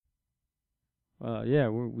Yeah,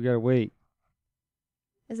 we gotta wait.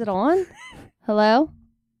 Is it on? Hello?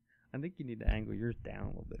 I think you need to angle yours down a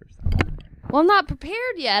little bit or something. Well, I'm not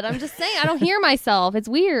prepared yet. I'm just saying I don't hear myself. It's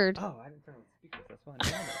weird. Oh, I didn't turn on the speakers. That's fine.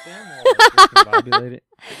 Damn, all discombobulated.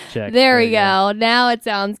 Check. There we you go. Now it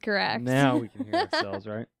sounds correct. Now we can hear ourselves,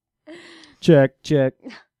 right? Check.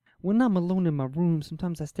 When I'm alone in my room,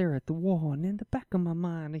 sometimes I stare at the wall, and in the back of my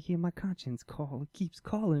mind, I hear my conscience call. It keeps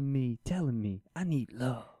calling me, telling me I need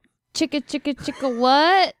love. Chicka,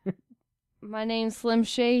 what? My name's Slim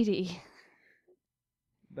Shady.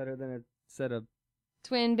 Better than a set of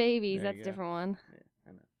Twin babies. There That's you a go. different one.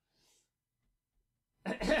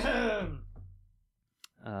 Yeah,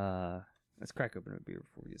 I know. Let's crack open a beer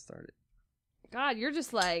before we get started. God, you're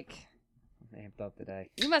just like, I'm amped up today.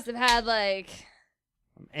 you must have had like,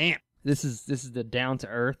 I'm amped. This is the down to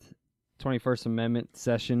earth 21st Amendment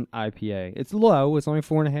session IPA. It's low. It's only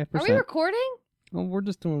 4.5%. are we recording? Well, we're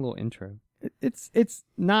just doing a little intro. It's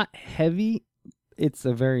not heavy. It's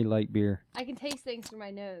a very light beer. I can taste things through my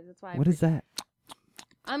nose. That's why. What is that?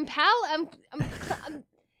 I'm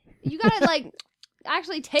you gotta like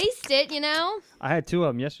actually taste it, you know? I had 2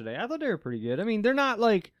 of them yesterday. I thought they were pretty good. I mean, they're not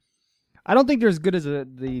like. I don't think they're as good as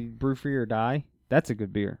the Brew Free or Die. That's a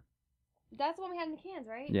good beer. That's the one we had in the cans,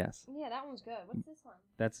 right? Yes. Yeah, that one's good. What's this one?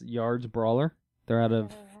 That's Yard's Brawler. They're out I've of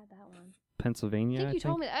never had that one. Pennsylvania. I think you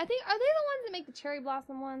told me that. Are they the ones that make the cherry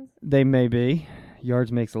blossom ones? They may be.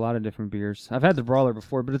 Yards makes a lot of different beers. I've had the Brawler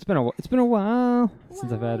before, but it's been a while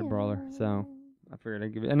since I've had a Brawler. So I figured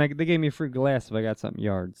I'd give it. And they gave me a free glass if I got something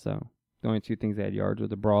Yards. So the only 2 things they had Yards were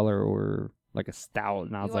the Brawler or like a stout.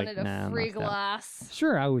 And I was like, wanted nah, a free not stout. glass.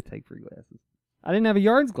 Sure, I would take free glasses. I didn't have a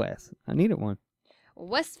Yards glass. I needed one.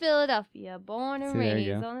 West Philadelphia, born and See, there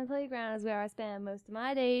you raised go. on the playground is where I spend most of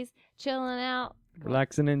my days, chilling out.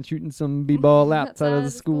 Relaxing and shooting some b-ball outside of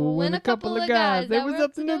the school when a couple of guys, they was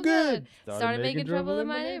up to no good. Started making trouble in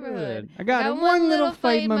my neighborhood. I got in one little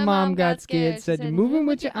fight, my mom got scared, said you're moving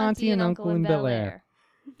with your auntie and uncle in Bel Air.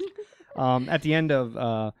 At the end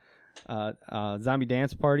of Zombie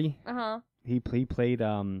Dance Party, he played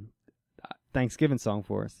Thanksgiving song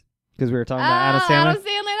for us because we were talking about Adam Sandler. Adam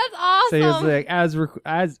Sandler, that's awesome. So he was like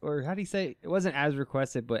as or how do you say? It wasn't as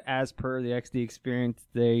requested, but as per the XD Experience,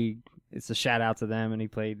 it's a shout out to them, and he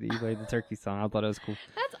played the turkey song. I thought it was cool.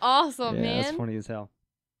 That's awesome, Yeah, man. that's funny as hell.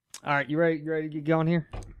 All right, you ready? You ready to get going here?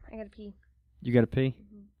 I gotta pee. You gotta pee.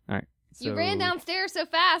 All right. You ran downstairs so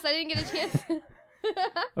fast, I didn't get a chance.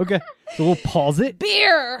 Okay, so we'll pause it.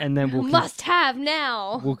 Beer, and then we'll must have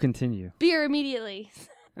now. We'll continue. Beer immediately.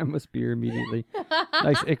 I must beer immediately.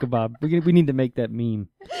 Nice Ichabod. We need to make that meme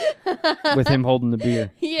with him holding the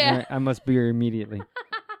beer. Yeah. All right, I must beer immediately.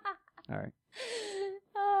 All right.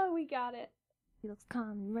 Oh, we got it. He looks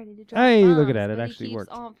calm and ready to drop Hey, bombs, look at that. It but actually he keeps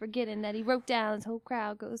worked. on forgetting that he wrote down. His whole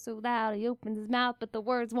crowd goes so loud. He opens his mouth, but the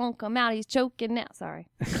words won't come out. He's choking now. Sorry.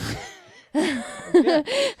 Okay.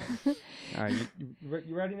 All right,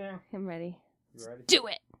 you ready now? I'm ready. You ready? Do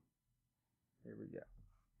it. Here we go.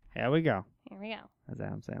 Here we go. Here we go. As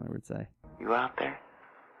Adam Sandler would say. You out there?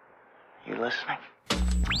 You listening?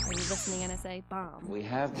 Are you listening, NSA? Bomb. We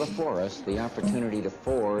have before us the opportunity to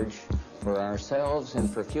forge for ourselves and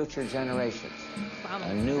for future generations Bomb.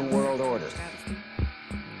 a new world order.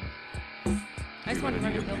 I just want to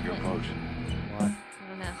run to Bill Clinton. What? I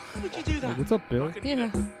don't know. How would you do that? What's up, Bill?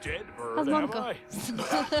 Yeah. Dead bird, How's Mom am go? I?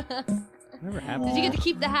 Whatever happened? Did you get to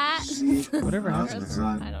keep the hat? Whatever happened?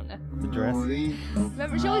 I don't know. The dress?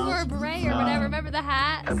 Remember, she always wore a beret or whatever. Remember the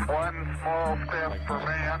hat? One small step for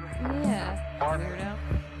man, Yeah. Weirdo.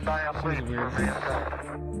 giant leap for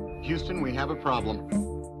mankind. Houston, we have a problem.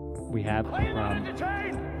 We have a problem.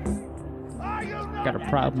 Got a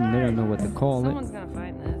problem. They don't know what to call it. Someone's gonna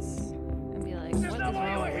find this and be like, what is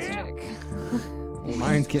wrong with this chick? Well,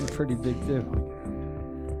 mine's getting pretty big too.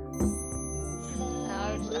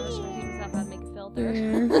 I was trying to teach myself how to make a filter.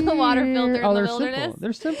 A water filter in the they're wilderness. simple.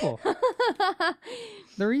 They're simple.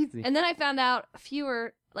 They're easy. And then I found out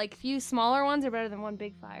few smaller ones are better than one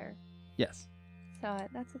big fire. Yes. So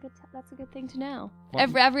that's a good thing to know. Well,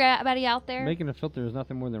 Everybody out there, Making a filter is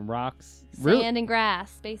nothing more than rocks. sand and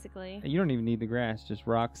grass, basically. You don't even need the grass, just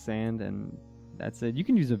rocks, sand, and that's it. You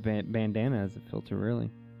can use a bandana as a filter,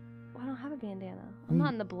 really. Well, I don't have a bandana. I'm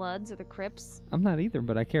not in the Bloods or the Crips. I'm not either,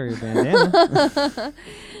 but I carry a bandana.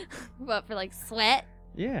 What, for like sweat?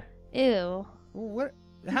 Yeah. Ew. Well, what?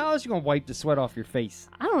 How else you gonna wipe the sweat off your face?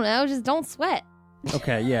 I don't know. Just don't sweat.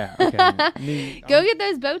 Okay, yeah. Okay. Go get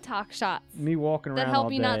those Botox shots me walking around that help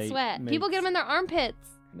all you not day sweat. People get them in their armpits.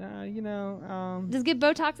 No, Just get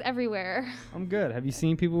Botox everywhere. I'm good. Have you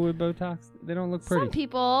seen people with Botox? They don't look pretty. Some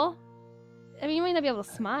people. I mean, you might not be able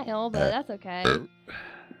to smile, but that's okay.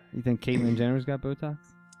 You think Caitlyn Jenner's got Botox?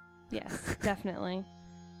 Yes, definitely.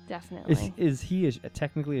 Definitely. Is he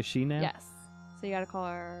technically a she now? Yes. So you gotta call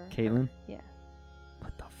her... Caitlyn? Yeah.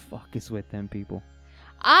 What the fuck is with them people?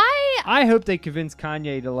 I I hope they convince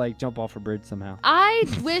Kanye to like jump off a bridge somehow. I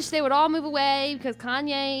wish they would all move away because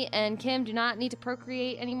Kanye and Kim do not need to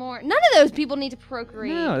procreate anymore. None of those people need to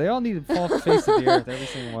procreate. No, they all need to fall off the face of the earth. Every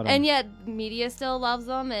single one of them. And yet, media still loves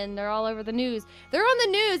them, and they're all over the news. They're on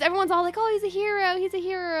the news. Everyone's all like, "Oh, he's a hero. He's a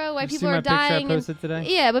hero." Why Did you people see my are picture I dying? posted today?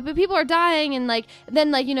 Yeah, but people are dying, and like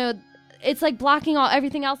then like it's like blocking all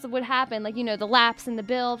everything else that would happen, like the lapse in the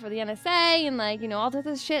bill for the NSA, and like all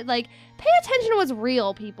this shit. Like, pay attention to what's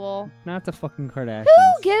real, people. Not the fucking Kardashians.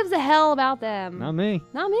 Who gives a hell about them? Not me.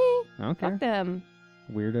 Not me. I don't care. Fuck them.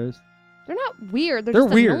 Weirdos. They're not weird. They're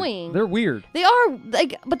just weird. annoying. They're weird. They are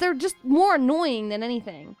like, but they're just more annoying than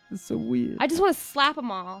anything. It's so weird. I just want to slap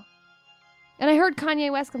them all. And I heard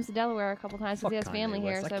Kanye West comes to Delaware a couple times because Fuck he has Kanye family West.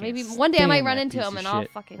 here. I So can't maybe one day I might stand run that into piece him of and I'll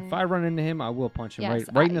shit. fucking. If I run into him, I will punch him Yes,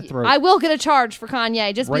 right in the throat. I will get a charge for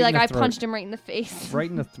Kanye. Just Right be in like, the I throat. punched him right in the face. Right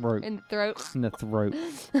in the throat. In the throat. In the throat.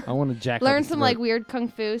 I want to jack. Learn up some the like throat. weird kung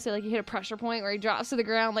fu. So like you hit a pressure point where he drops to the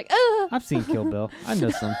ground like, ugh. I've seen Kill Bill. I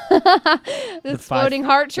know some. The exploding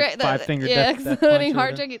heart trick. the five-finger yeah, death exploding punch or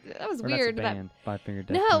heart whatever. trick. That was Or weird. That's a That- band. Five-finger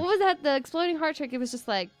death No, punch. what was that? The exploding heart trick. It was just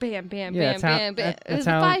like bam, bam, Yeah, bam, that's how- bam, bam. that- It was that's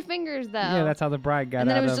how- 5 fingers though. Yeah, that's how the bride got And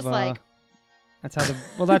then out it was of. just like- That's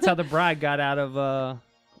how that's how the bride got out of Well,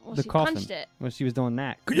 the she coffin punched it. when she was doing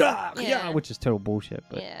that. Yeah. Which is total bullshit,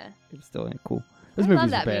 but Yeah. it was still cool. This I movie's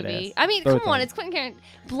love that badass. movie. I mean, Both come on, of them. it's Quentin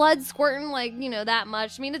Tarantino. Blood squirting like that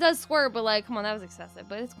much. I mean, it does squirt, but like, come on, that was excessive.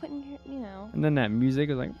 But it's Quentin, And then that music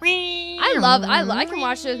is like. I can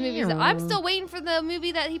watch those movies. I'm still waiting for the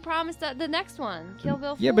movie that he promised the next one, Kill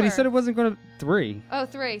Bill 4. Yeah, but he said it wasn't going to 3. Oh,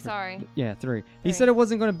 3. Sorry. Yeah, 3. He Three. said it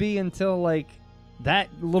wasn't going to be until like that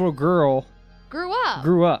little girl Grew up.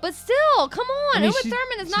 grew up. But still, come on. I mean, Uma she-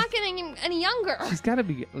 Thurman is not getting any younger. She's got to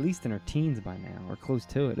be at least in her teens by now, or close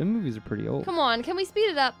to it. The movies are pretty old. Come on, can we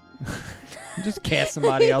speed it up? Just cast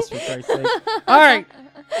somebody else for Christ's sake. All right,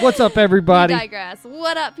 what's up, everybody? We digress.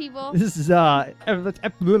 What up, people? This is episode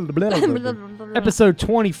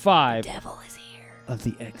 25 Devil is here. of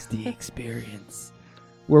the XD Experience,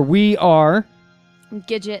 where we are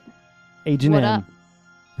Gidget. Agent What M. up?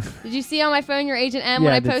 Did you see on my phone your Agent M Yeah,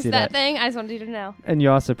 when I I did see posted that. that thing? I just wanted you to know. And you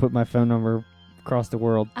also put my phone number across the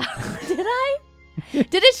world. Did I?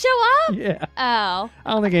 Did it show up? Yeah, Oh.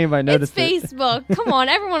 I don't think anybody noticed It's it. Facebook. Come on,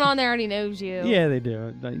 everyone on there already knows you. Yeah, they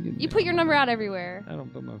do. You put your number out everywhere. I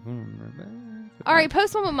don't put my phone number. All right,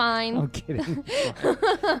 post one with mine. I'm kidding.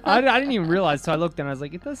 I didn't even realize, so I looked and I was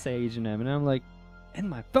like, it does say Agent M, and I'm like, and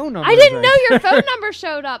my phone number. I is didn't right know your there. phone number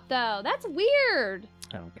showed up though. That's weird.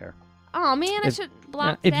 I don't care. Oh man, I If- should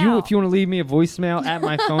block if it you out. if you want to leave me a voicemail at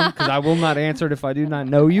my phone, because I will not answer it if I do not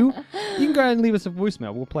know you, you can go ahead and leave us a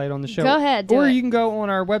voicemail. We'll play it on the show. Go ahead, do or it. you can go on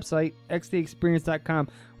our website xdexperience.com,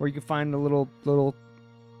 where you can find the little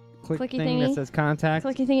click Clicky thing that thingy? says contact.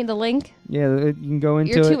 Click you thinking the link. Yeah, you can go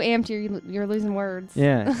into You're it. too amped. You're losing words.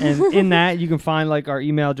 Yeah, and in that you can find like our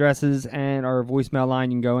email addresses and our voicemail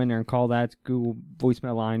line. You can go in there and call that Google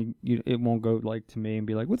voicemail line. It won't go like to me and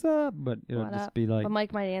be like, "What's up?" But it'll What just up? be like, But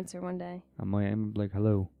Mike might answer one day. I'm like,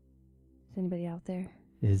 "Hello, Is anybody out there?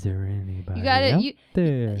 is there anybody You gotta out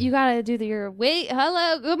there?" you gotta do your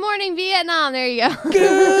hello, good morning, Vietnam. There you go.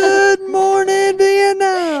 Good morning,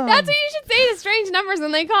 Vietnam. That's what you should say to strange numbers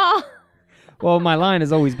when they call. Well, my line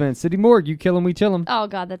has always been City Morgue. You kill 'em, we chill 'em. Oh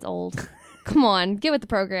God, that's old. Come on, get with the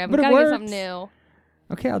program. But We it gotta get works. something new.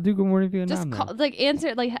 Okay, I'll do Good Morning Vietnam. Just then.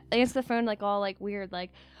 call, answer the phone all like weird,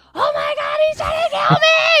 like, oh my God, he's trying to kill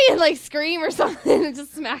me, and like scream or something, and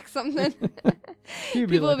just smack something. You'd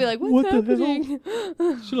be People would be like, what's "What the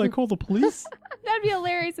happening? Should I call the police?" That'd be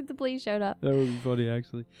hilarious if the police showed up. That would be funny,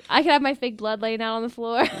 actually. I could have my fake blood laying out on the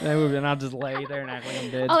floor. That would be, and I'll just lay there and act like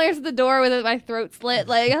I'm dead. I'll answer the door with my throat slit,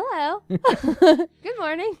 like, hello. Good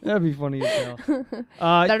morning. That'd be funny as hell.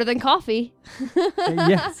 Better than coffee.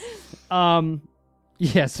 Yes.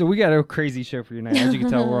 Yeah, so we got a crazy show for you tonight. As you can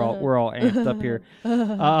tell, we're all amped up here.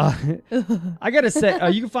 I gotta say,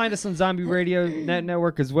 you can find us on Zombie Radio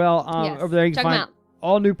Network as well. Yes. Over there, you Check can 'em find out.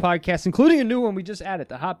 all new podcasts, including a new one we just added,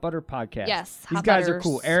 the Hot Butter Podcast. Yes, these Hot guys are Butters.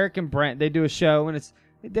 cool. Eric and Brent, they do a show, and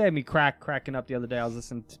they had me cracking up the other day. I was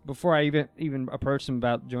listening before I even approached them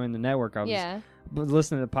about joining the network. I was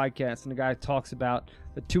listening to the podcast, and the guy talks about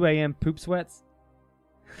the 2 a.m. poop sweats.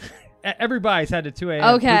 Everybody's had the 2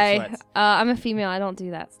 a.m. Okay. poop sweats. I'm a female. I don't do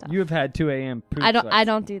that stuff. You have had 2 a.m. poop I sweats.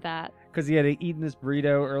 don't do that. because he had eaten this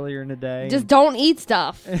burrito earlier in the day. Just don't eat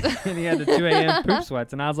stuff. And he had the 2 a.m. poop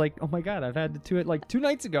sweats. And I was like, oh my God, I've had the 2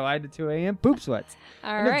 nights ago, I had the 2 a.m. poop sweats.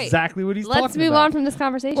 All And that's right. exactly what he's talking about. Let's move on from this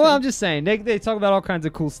conversation. Well, I'm just saying, they talk about all kinds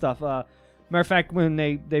of cool stuff. Matter of fact, when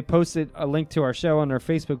they posted a link to our show on their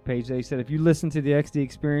Facebook page, they said, if you listen to the XD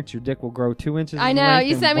Experience, your dick will grow 2 inches I in know. length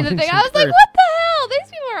You and sent me the 1 thing. inch I was in like, girth. what the hell?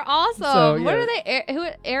 These people are awesome. So, What yeah. are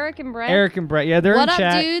they? Eric and Brett? Eric and Brett, yeah, they're What in up,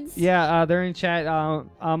 chat. dudes? Yeah, they're in chat.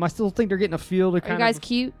 I still think they're getting a feel to Are you kind guys of.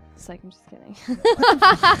 cute? It's like, I'm just kidding.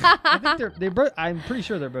 I think they're both. I'm pretty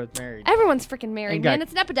sure they're both married Everyone's freaking married, And got- man.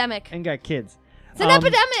 It's an epidemic. and got kids. It's an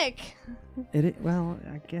epidemic. Well,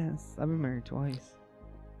 I guess I've been married twice.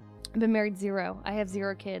 I've been married 0. I have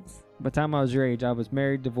 0 kids. By the time I was your age, I was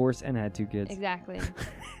married, divorced, and had 2 kids. Exactly.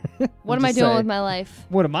 What am I'm I just doing saying. with my life?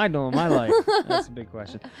 What am I doing in my life? That's a big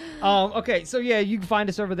question. Okay, so yeah, you can find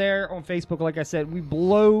us over there on Facebook. Like I said, we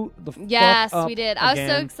blow the Yes, fuck up we did. I was so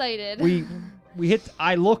again. excited. We hit.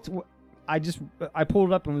 I looked. I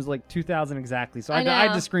pulled it up and it was like 2000 exactly. So I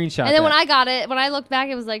had know. to screenshot. And then when that. I got it, when I looked back,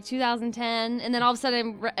 it was like 2010, and then all of a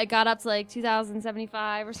sudden it got up to like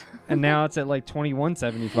 2075 or something. and now it's at like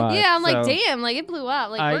 2175. Yeah, I'm like, So damn, like it blew up.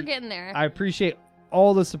 Like I- we're getting there. I appreciate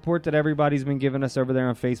all the support that everybody's been giving us over there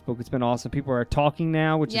on Facebook. It's been awesome. People are talking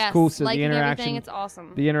now, which yes, is cool. So the liking everything, interaction, it's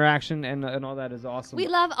awesome. the interaction, and all that is awesome. We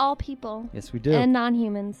love all people yes, we do. and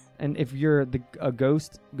non-humans. And if you're a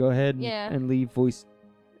ghost, go ahead Yeah. and leave voice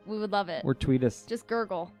We would love it. or tweet us. Just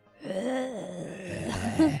gurgle.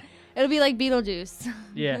 It'll be like Beetlejuice.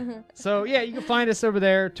 Yeah. So yeah, you can find us over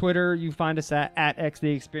there. Twitter, you find us at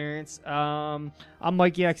XD Experience. I'm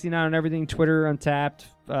Mikey XD9 on everything. Twitter, Untapped,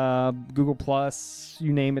 Google Plus,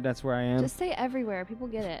 you name it. That's where I am. Just say everywhere. People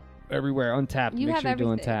get it. Everywhere, Untapped. You Make have sure you do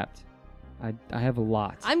everything. Untapped. I have a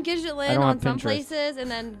lot. I'm I Gidgetlin don't on have some Pinterest. places, and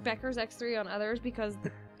then Becker's X3 on others because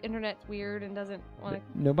the internet's weird and doesn't want to.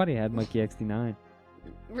 Nobody had Mikey XD9.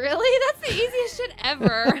 Really? That's the easiest shit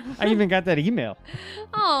ever. I even got that email.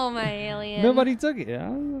 Oh, my alien. Nobody took it.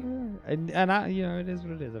 And I, it is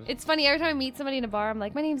what it is. It's funny. Every time I meet somebody in a bar, I'm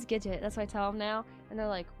like, my name's Gidget. That's what I tell them now. And they're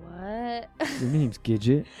like, what? Your name's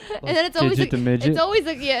Gidget. And then it's always Gidget the midget. It's always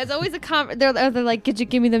a they're like, Gidget,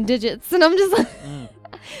 give me them digits. And I'm just like,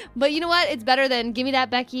 but you know what? It's better than give me that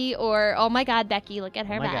Becky or oh my God, Becky, look at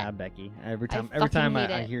her Oh my back. God, Becky. Every time fucking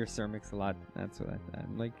hate I it. hear Sir Mix-a-Lot, that's what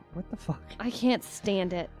I'm like, what the fuck? I can't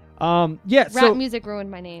stand it. Yeah, Rap so music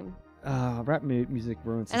ruined my name. music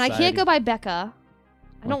ruins And society. I can't go by Becca.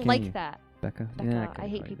 I Why don't can't like you? that. Becca. Becca. Yeah, I couldn't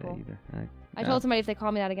hate like that people. either. I told somebody if they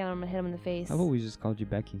call me that again, I'm gonna hit them in the face. I've always just called you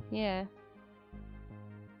Becky. Yeah.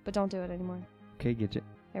 But don't do it anymore. Okay, Gidget.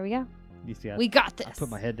 There we go. You see, We got I this. put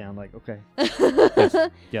my head down like, okay.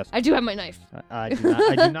 Yes. I do have my knife. I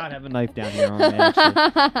do not have a knife down here on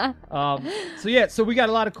me, actually. So we got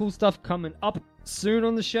a lot of cool stuff coming up soon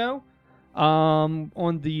on the show. On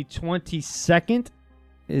the 22nd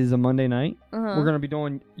is a Monday night. Uh-huh. We're going to be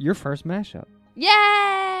doing your first mashup. Yay!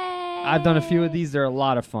 I've done a few of these. They're a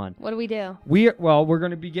lot of fun. What do we do? We're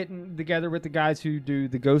going to be getting together with the guys who do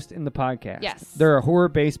the Ghost in the Podcast. Yes. They're a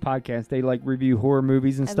horror-based podcast. They like review horror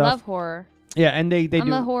movies and I stuff. love horror. Yeah, and they I'm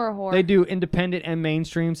do a horror. They do independent and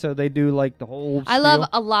mainstream, so they do like the whole I love spiel.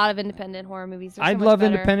 a lot of independent horror movies. They're so I much love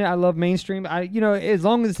better. independent. I love mainstream. As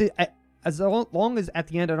long as at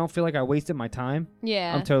the end I don't feel like I wasted my time,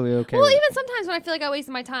 Yeah. I'm totally okay. Well, with it. even sometimes when I feel like I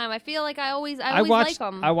wasted my time, I feel like I always like watched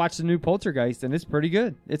them. I watched the new Poltergeist and it's pretty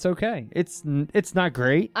good. It's okay. It's not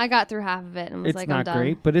great. I got through half of it and was It's like, not I'm done.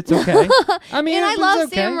 great, but it's okay. I mean, And I it was love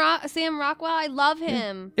okay. Sam Rockwell. I love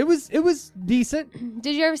him. It was decent.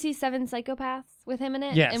 Did you ever see Seven Psychopaths with him in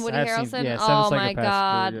it? Yes, And Woody I've Harrelson? seen- yeah, Seven oh my Psychopaths is pretty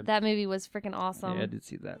God. good. That movie was freaking awesome. Yeah, I did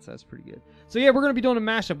see that, so that's pretty good. So yeah, we're gonna be doing a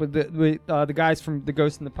mashup with the guys from the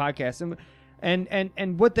Ghost in the Podcast,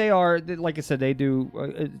 and what they are, like I said, they do.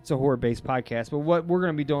 It's a horror-based podcast, but what we're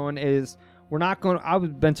gonna be doing is we're not going.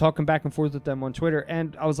 I've been talking back and forth with them on Twitter,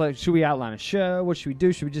 and I was like, should we outline a show? What should we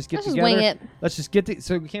do? Should we just get Let's just together? wing it. Let's just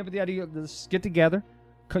so we can't put the idea. Let's just get together.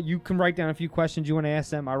 You can write down a few questions you want to ask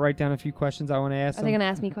them. I write down a few questions I want to ask Are them. they going to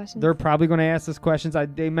ask me questions? They're probably going to ask us questions.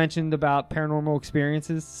 They mentioned about paranormal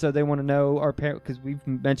experiences, so they want to know because we've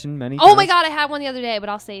mentioned many Oh times. my God, I had one the other day, but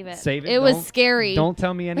I'll save it. Save it. It was Don't- scary. Don't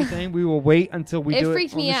tell me anything. We will wait until we it do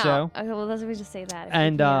freaked it on me the out. show. Okay, well, let's just say that. It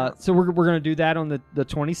And freaked me out. so we're going to do that on the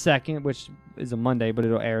 22nd, which is a Monday, but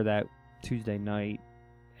it'll air that Tuesday night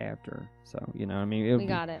after. So, you know what I mean? It'll We be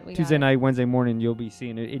got it. We Tuesday got night, Wednesday morning, you'll be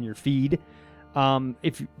seeing it in your feed.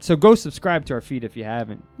 Go subscribe to our feed if you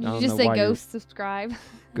haven't. It. I You don't just know say why go you're- subscribe.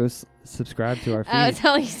 subscribe to our feed. I was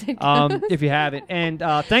telling you to go. If you haven't. And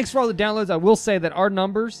thanks for all the downloads. I will say that our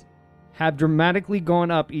numbers have dramatically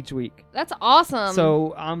gone up each week. That's awesome.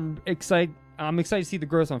 So I'm excited. I'm excited to see the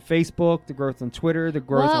growth on Facebook, the growth on Twitter, the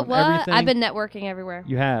growth on What? everything. I've been networking everywhere.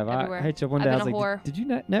 You have. Everywhere. I hit you up one I've day. I been was a like, whore. did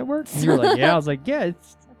you network? And you were like, yeah. I was like, yeah,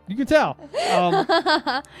 you can tell.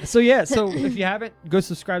 So if you haven't, go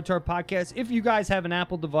subscribe to our podcast. If you guys have an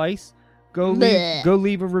Apple device, go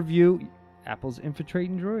leave a review. Apple's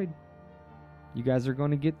infiltrating Droid. You guys are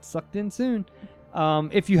going to get sucked in soon.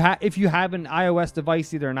 If you have an iOS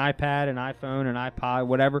device, either an iPad, an iPhone, an iPod,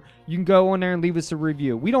 whatever, you can go on there and leave us a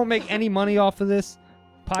review. We don't make any money off of this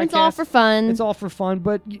podcast. It's all for fun. It's all for fun,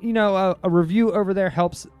 but a review over there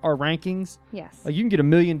helps our rankings. Yes. Like you can get 1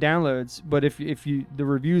 million downloads, but if the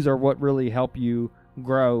reviews are what really help you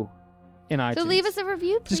grow in iTunes. So leave us a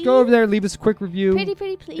review, please. Just go over there, leave us a quick review. Pretty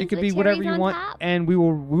please. It could with be whatever cherries you on want, top. and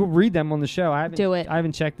we'll read them on the show. I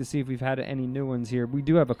haven't checked to see if we've had any new ones here. We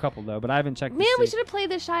do have a couple though, but I haven't checked. Man, to see. we should have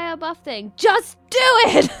played the Shia LaBeouf thing. Just do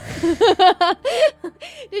it.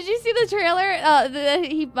 Did you see the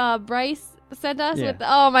trailer? Bryce sent us with.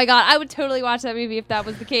 Oh my god, I would totally watch that movie if that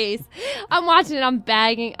was the case. I'm watching it. I'm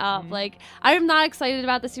bagging up. Like I'm not excited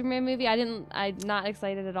about the Superman movie. I'm not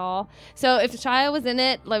excited at all. So if Shia was in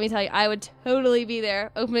it, let me tell you, I would totally be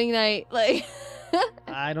there opening night. Like.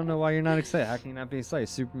 I don't know why you're not excited. How can you not be excited?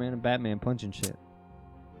 Superman and Batman punching shit.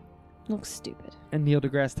 Looks stupid. And Neil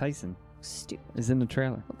deGrasse Tyson Stupid. is in the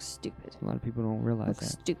trailer. Looks stupid. A lot of people don't realize Looks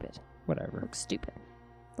that. stupid. Whatever. Looks stupid.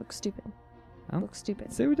 Looks stupid. Oh. Looks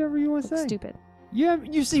stupid. Say whatever you want to Looks say. stupid.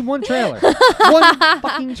 You see one trailer. One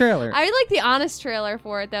fucking trailer. I like the Honest trailer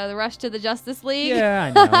for it, though. The Rush to the Justice League.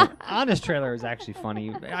 Yeah, I know. Honest trailer is actually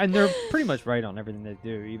funny. And they're pretty much right on everything they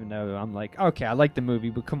do, even though I'm like, okay, I like the movie,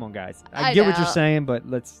 but come on, guys. I get what you're know. saying, but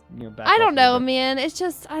let's, back I off don't a know, little bit. man. It's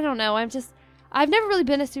just, I don't know. I've never really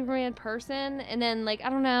been a Superman person. And then, I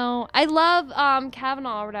don't know. I love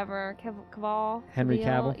Kavanaugh or whatever. Henry Cavill.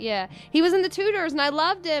 Cavill? Yeah. He was in The Tudors, and I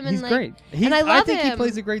loved him. He's and, great. and I love think he him.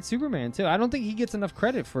 plays a great Superman, too. I don't think he gets enough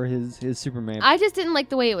credit for his Superman. I just didn't like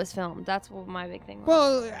the way it was filmed. That's what my big thing was.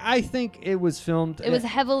 Well, I think it was filmed. It was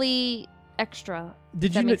heavily extra.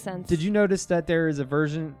 That makes sense. Did you notice that there is a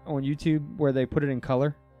version on YouTube where they put it in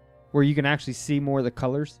color, where you can actually see more of the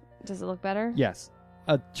colors? Does it look better? Yes,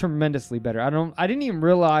 tremendously better. I didn't even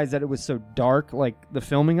realize that it was so dark. Like the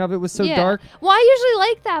filming of it was so dark. Well, I usually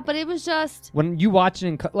like that, but it was just. When you watch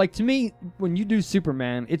it to me, when you do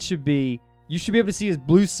Superman, you should be able to see his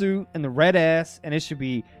blue suit and the red ass, and it should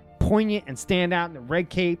be poignant and stand out in the red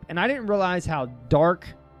cape. And I didn't realize how dark.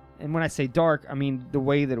 And when I say dark, I mean the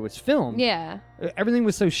way that it was filmed. Yeah. Everything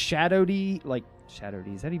was so shadowedy,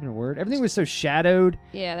 shadowedy, is that even a word? Everything was so shadowed.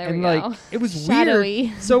 Yeah, there and we go. It was Shadowy.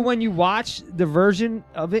 weird. So when you watch the version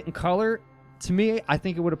of it in color, to me, I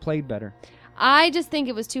think it would have played better. I just think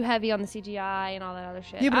it was too heavy on the CGI and all that other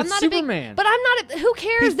shit. Yeah, but I'm it's not Superman. but I'm not. Who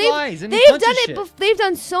cares? He flies and he they've punches done it. shit. They've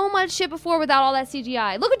done so much shit before without all that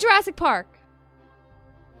CGI. Look at Jurassic Park.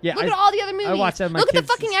 Yeah, Look at all the other movies. I watched that with my Look at the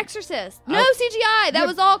kids. fucking Exorcist. No CGI. That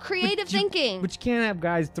was all creative thinking. But you can't have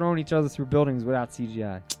guys throwing each other through buildings without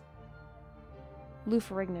CGI. Lou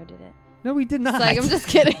Ferrigno did it. No, he did not. It's like, I'm just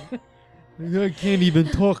kidding. I can't even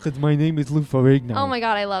talk because my name is Lou Ferrigno. Oh my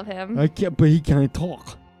god, I love him. I can't, but he can't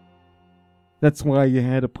talk. That's why you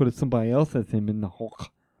had to put somebody else as him in the Hulk.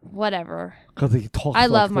 Whatever. Because he talks I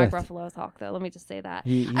love like Mark this. Ruffalo's Hulk, though. Let me just say that.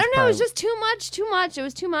 He's I don't know. It probably- was just too much. It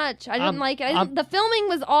was too much. I didn't like it. The filming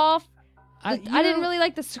was off. I you didn't know- really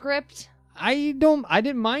like the script. I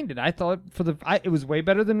didn't mind it. I thought it was way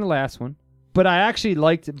better than the last one. But I actually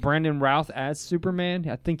liked Brandon Routh as Superman.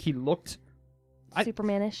 I think he looked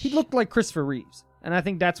Supermanish. He looked like Christopher Reeves, and I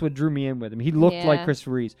think that's what drew me in with him. He looked Yeah. like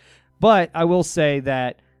Christopher Reeves. But I will say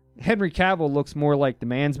that Henry Cavill looks more like the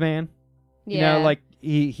man's man. Yeah. You know, like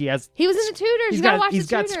he has. He was in the Tudors. You gotta watch he's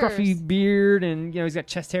the got Tudors. scruffy beard, and he's got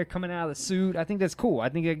chest hair coming out of the suit. I think that's cool. I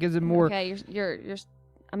think that gives it more. Okay,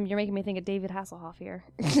 you're making me think of David Hasselhoff here.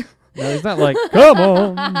 No, he's not like, come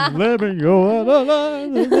on, let me go. Come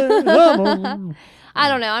on. I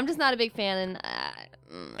don't know. I'm just not a big fan,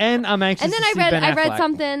 And I'm anxious. and then to I see read Ben Affleck.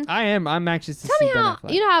 something. I'm anxious to Tell see me Ben how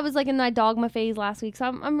Affleck. you know I was like in my dogma phase last week, so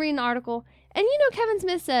I'm reading an article, and Kevin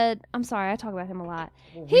Smith said, I'm sorry, I talk about him a lot.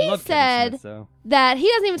 Well, we He love Kevin said Smith, so. that he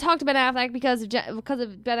doesn't even talk to Ben Affleck because of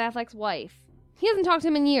Ben Affleck's wife. He hasn't talked to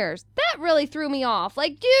him in years. That really threw me off.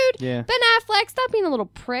 Like, dude, Yeah. Ben Affleck, stop being a little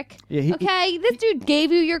prick. Yeah, Okay, this dude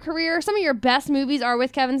gave you your career. Some of your best movies are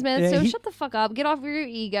with Kevin Smith, Yeah, so shut the fuck up. Get off your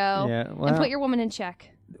ego Yeah, and well- put your woman in check.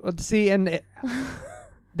 Well, see, and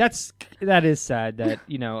that is sad that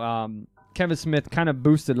Kevin Smith kind of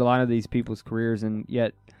boosted a lot of these people's careers, and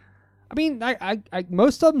yet, I mean, I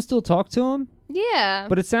most of them still talk to him, Yeah.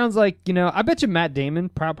 but it sounds like I bet you Matt Damon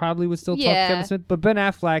probably would still talk to Yeah. Kevin Smith, but Ben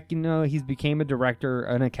Affleck, he's became a director,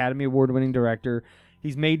 an Academy Award winning director.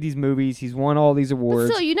 He's made these movies. He's won all these awards.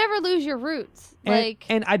 But still, you never lose your roots.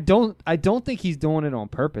 And I don't think he's doing it on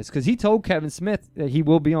purpose because he told Kevin Smith that he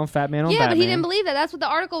will be on Fat Man on Batman. Yeah, but he didn't believe that. That's what the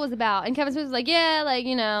article was about. And Kevin Smith was like, yeah, like,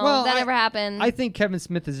 that never happened. I think Kevin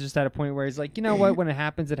Smith is just at a point where he's like, you know what? When it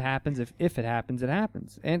happens, it happens. If it happens, it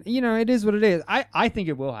happens. And, it is what it is. I think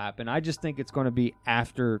it will happen. I just think it's going to be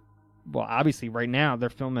after. Well, obviously, right now they're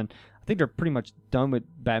filming. I think they're pretty much done with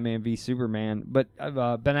Batman v Superman, but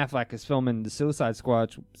Ben Affleck is filming the Suicide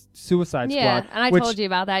Squad. Yeah, and I told you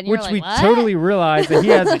about that, and you were like, we what? totally realized that he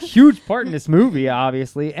has a huge part in this movie,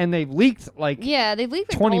 obviously, and they've leaked like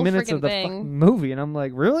 20 minutes of the fucking movie, and I'm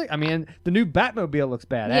like, really? I mean, the new Batmobile looks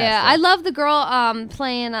badass. Yeah, I love the girl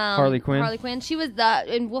playing Harley Quinn. Harley Quinn. She was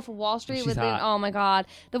in Wolf of Wall Street. She's hot. Oh my god,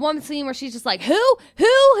 the one scene where she's just like, who,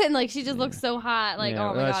 and like she just looks so hot. Like,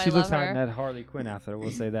 oh my god, she looks hot hot in that Harley Quinn outfit. I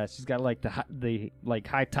will say that she's got like the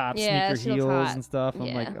high top Yeah, sneaker she looks heels hot. and stuff. I'm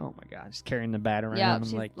Yeah. like, oh my god, she's carrying the bat around. Yeah, I'm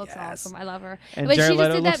she like, looks yes. awesome. I love her. And But she Jared just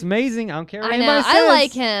Leto did looks that- amazing. I don't care what I know. anybody says. I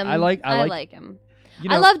like him. I like him. You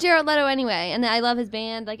know, I love Jared Leto anyway, and I love his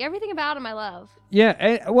band. Like everything about him, I love.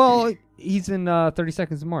 Yeah, well, he's in 30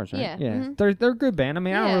 Seconds to Mars, right? Yeah, Yeah. They're a good band. I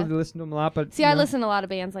mean, I Yeah. don't really listen to them a lot, but See, I listen to a lot of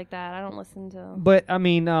bands like that. I don't listen to. But I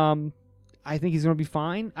mean, I think he's going to be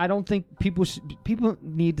fine. I don't think people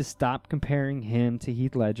need to stop comparing him to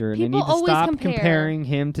Heath Ledger, and People they need to always stop compare. comparing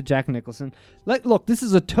him to Jack Nicholson. Look, this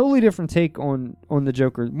is a totally different take on the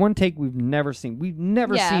Joker. One take we've never seen. We've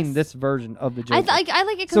never seen this version of the Joker. I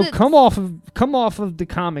like it. So 'cause come off of the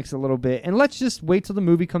comics a little bit, and let's just wait till the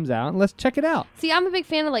movie comes out and let's check it out. See, I'm a big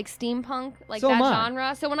fan of like steampunk, like So that am I.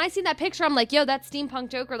 genre. So when I see that picture, I'm like, yo, that's steampunk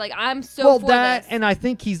Joker. Like I'm so Well, for that, this. and I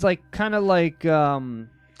think he's like kind of like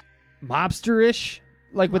mobster-ish.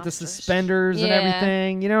 Like with the suspenders and Yeah.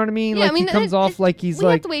 everything, you know what I mean? Yeah, like he comes off like he's we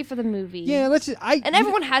like, have to wait for the movie. yeah, let's just. And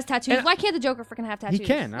everyone has tattoos. and Why can't the Joker freaking have tattoos? He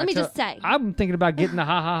can. Let me just say. I'm thinking about getting the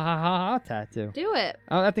ha ha ha ha ha tattoo. Do it.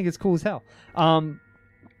 I think it's cool as hell. I'm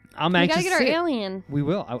We anxious. gotta get our to see it. alien. We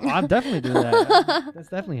will. I'll definitely do that. That's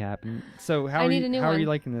definitely happening. So how I are need you? a new How are one. you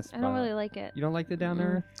liking this? I don't really like it. You don't like the down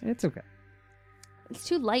there? It's okay. It's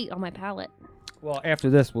too light on my palate. Well, after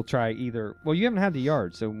this, we'll try either. Well, you haven't had the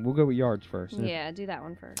yards, so we'll go with yards first. Yeah, do that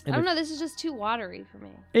one first. and I don't if- know. This is just too watery for me.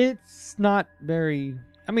 It's not very.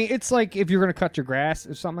 I mean, it's like if you're gonna cut your grass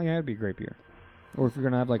or something like that, it'd be a great beer. Or if you're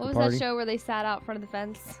gonna have like What a was party. that show where they sat out front of the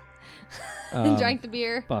fence and drank the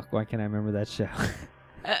beer? Fuck, why can't I remember that show?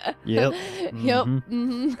 Yep. Yep. Mhm.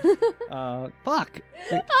 Mm-hmm. Fuck.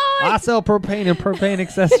 Oh, I sell propane and propane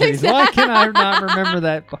accessories. Why can I not remember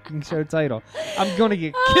that fucking show title? I'm gonna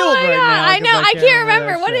get oh killed my right God. now. I know. 'cause I can't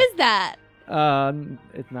remember. that What show. is that?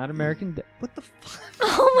 It's not American. What the fuck?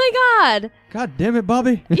 Oh my God. God damn it,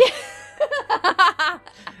 Bobby.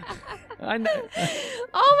 I know.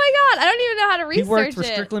 Oh my God. I don't even know how to He research worked for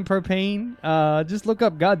it. Strickland Propane. Just look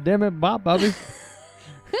up God damn it, Bobby.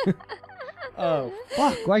 Oh,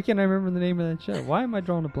 fuck. Why can't I remember the name of that show? Why am I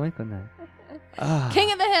drawing a blank on that?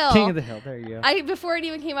 King of the Hill. King of the Hill. There you go. Before it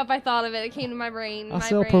even came up, I thought of it. It came to my brain. I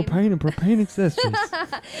sell propane and propane accessories.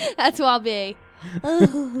 That's who I'll be.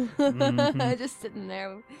 Mm-hmm. Just sitting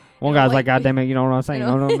there. One guy's like, God damn it, you know what I'm saying? You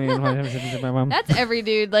know what I mean? That's every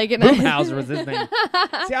dude. Like in Boomhauser was his name.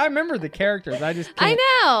 See, I remember the characters. I just I can't.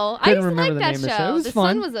 know. I couldn't used to remember like the that name of the show. show. It was the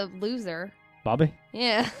fun. son was a loser. Bobby.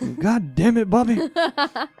 Yeah. God damn it, Bobby.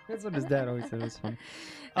 That's what his dad always said. It was fun.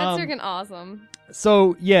 That's freaking awesome.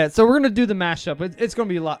 So yeah, so we're gonna do the mashup. It's gonna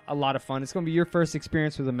be a lot of fun. It's gonna be your first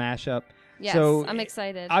experience with a mashup. Yes, So I'm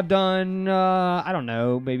excited. I've done I don't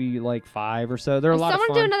know, maybe like 5 or so. They're a lot of Someone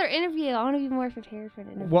fun. do another interview. I want to be more prepared for an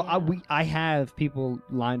interview. Well, I have people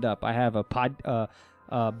lined up. I have a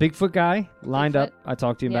Bigfoot guy lined up. I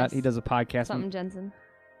talked to you about. Yes. He does a podcast. Something Jensen.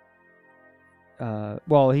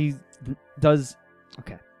 Well, he does.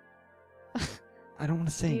 Okay. I don't want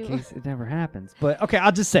to say in case it never happens, but okay,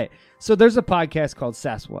 I'll just say it. So there's a podcast called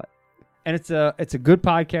Sasquatch, and it's a good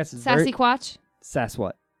podcast. It's Sassy Quatch.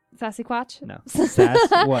 Sasquatch. Sassy Quatch. No,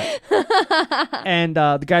 Sasquatch. And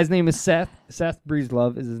the guy's name is Seth. Seth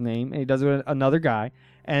Breezelove is his name, and he does it with another guy.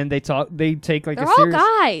 And they talk. They take like They're a all serious.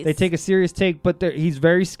 guys. They take a serious take, but he's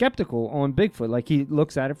very skeptical on Bigfoot. Like he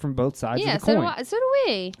looks at it from both sides Yeah, of the so coin. so do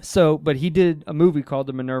we. So, but he did a movie called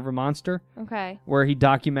The Minerva Monster, Okay. where he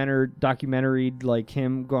documentaried like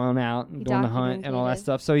him going out and doing the hunt and all that documented.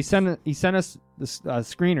 stuff. So he sent us this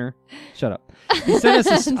screener. Shut up. He sent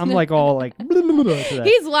us. I'm like all like. To that.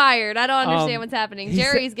 He's wired. I don't understand what's happening. he said-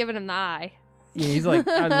 Jerry's giving him the eye. Yeah, he's like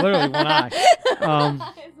literally one eye. His one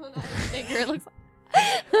eye is bigger, it looks like.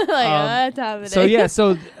 That time of the So day. yeah,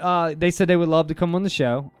 so they said they would love to come on the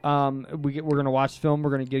show. We're gonna watch the film.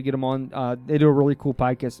 We're gonna get them on. They do a really cool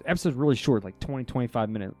podcast. Episodes really short, like 20,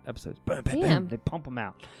 25-minute episodes. Bam, bam, bam. Damn. They pump them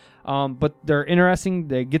out. But they're interesting.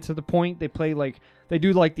 They get to the point. They play they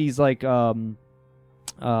do these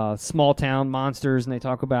small town monsters, and they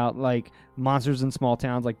talk about like monsters in small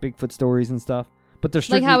towns, like Bigfoot stories and stuff. But they're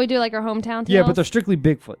strictly, like how we do like our hometown tales. yeah, but they're strictly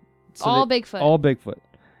Bigfoot. So all Bigfoot. All Bigfoot.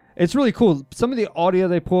 It's really cool. Some of the audio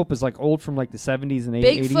they pull up is like old from like the 70s and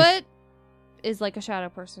 80s. Bigfoot is like a shadow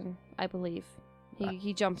person, I believe.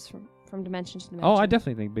 He jumps from dimension to dimension. Oh, I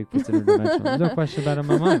definitely think Bigfoot's interdimensional. There's no question about it in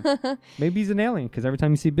my mind. Maybe he's an alien, because every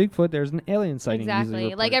time you see Bigfoot, there's an alien sighting.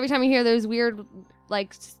 Exactly. Like every time you hear those weird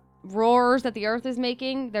like roars that the earth is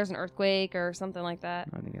making, there's an earthquake or something like that.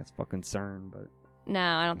 I think that's fucking CERN, but No,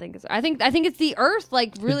 I don't think it's. I think it's the Earth,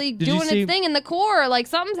 like really Did you doing see- its thing in the core. Like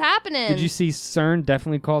something's happening. did you see CERN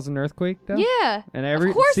definitely cause an earthquake though? Yeah, And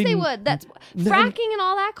of course they would. That's fracking and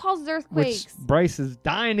all that causes earthquakes. Which Bryce is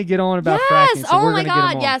dying to get on about Yes. fracking. So Oh we're my gonna get him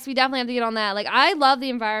God. on. Yes, we definitely have to get on that. Like I love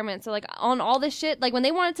the environment. So like on all this shit, like when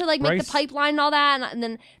they wanted to like make Bryce- the pipeline and all that, and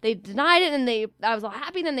then they denied it, and I was all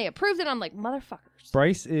happy. Then they approved it. And I'm like, motherfuckers.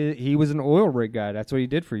 Bryce, he was an oil rig guy. That's what he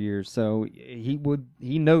did for years. So he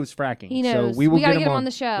knows fracking. He knows. So we will gotta get him on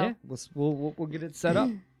the show. Yeah, we'll get it set up.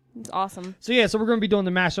 It's awesome. So yeah, so we're going to be doing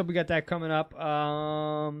the mashup. We got that coming up.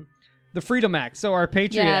 The Freedom Act. So our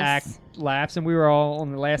Patriot Act lapsed, and we were all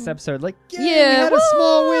on the last episode like, yeah, we had a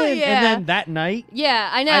small woo, win. yeah. And then that night, Yeah,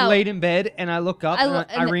 I know. I laid in bed and I look up, and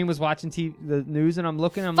and Irene was watching the news, and I'm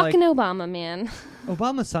looking, I'm Fucking like, Obama, man.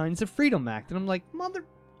 Obama signs the Freedom Act, and I'm like, mother.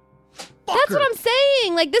 That's what I'm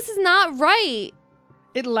saying. Like, this is not right.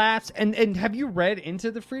 It lapsed, and have you read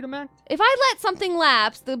into the Freedom Act? If I let something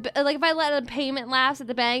lapse, if I let a payment lapse at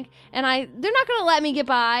the bank, and they're not gonna let me get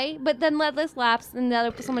by, but then let this lapse, and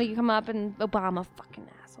then somebody can come up and Obama, fucking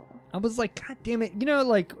asshole. I was like, God damn it! You know,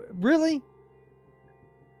 like really?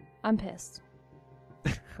 I'm pissed.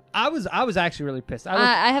 I was actually really pissed.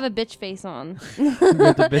 I have a bitch face on. With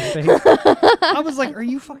the bitch face. I was like, are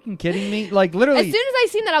you fucking kidding me? Like literally. As soon as I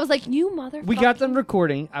seen that, I was like, you motherfucker. We got them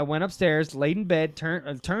recording. I went upstairs, laid in bed, turned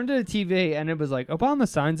to the TV, and it was like, Obama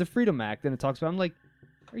signs the Freedom Act. And it talks about, I'm like,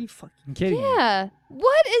 are you fucking kidding me? Yeah.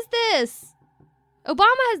 What is this?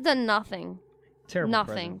 Obama has done nothing. Terrible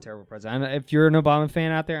Nothing. president. Terrible president. And if you're an Obama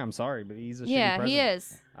fan out there, I'm sorry, but he's a shitty president. He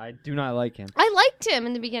is. I do not like him. I liked him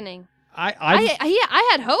in the beginning. I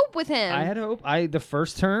had hope with him. had hope. The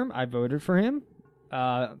first term, I voted for him.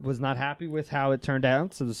 Was not happy with how it turned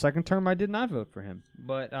out. So the second term, I did not vote for him.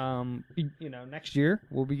 But next year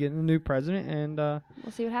we'll be getting a new president, and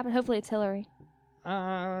We'll see what happens. Hopefully, it's Hillary.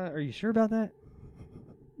 are you sure about that?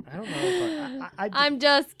 I don't know. If I'm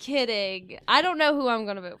just kidding. I don't know who I'm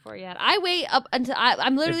going to vote for yet. I wait up until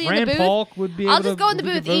I'm literally if in Rand the booth. Paul would be able I'll just go in the would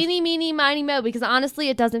we booth, vote- eeny, meeny, miny, mo, because honestly,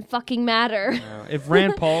 it doesn't fucking matter. If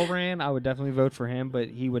Rand Paul ran, I would definitely vote for him, but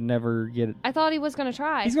he would never get it. I thought he was going to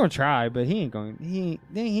try. He's going to try, but he ain't going.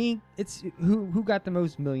 He it's who got the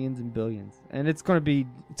most millions and billions, and it's going to be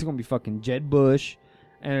fucking Jeb Bush,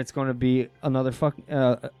 and it's going to be another fucking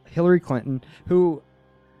Hillary Clinton, who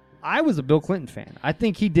I was a Bill Clinton fan. I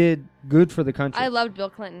think he did good for the country. I loved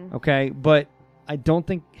Bill Clinton. Okay, but I don't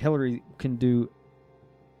think Hillary can do.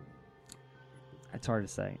 It's hard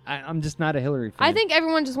to say. I'm just not a Hillary fan. I think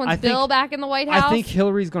everyone just wants Bill back in the White House. I think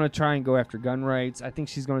Hillary's going to try and go after gun rights. I think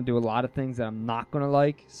she's going to do a lot of things that I'm not going to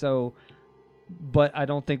like. So, but I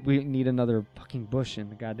don't think we need another fucking Bush in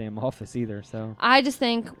the goddamn office either. So I just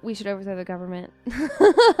think we should overthrow the government.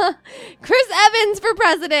 Chris Evans for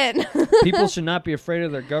president. people should not be afraid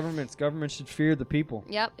of their governments. Governments should fear the people.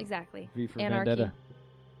 Yep, exactly. V for Anarchy. Vendetta.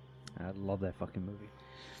 I love that fucking movie.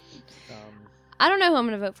 I don't know who I'm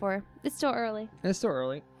going to vote for. It's still early. It's still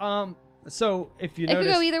early. So if you It could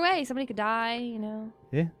notice, go either way. Somebody could die,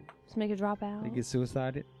 yeah, Somebody could drop out. they get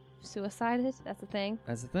suicided. Suicided? That's the thing.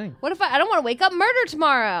 That's the thing. What if I don't want to wake up murder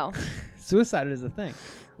tomorrow? Suicide is a thing.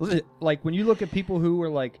 Like when you look at people who were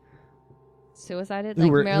like Suicided? who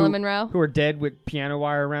Like were- Marilyn who- Monroe? who are dead with piano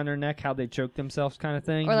wire around their neck, how they choked themselves, kind of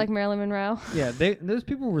thing. Or like Marilyn Monroe? yeah, those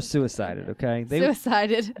people were suicided. Okay,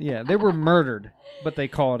 Suicided. yeah, they were murdered, but they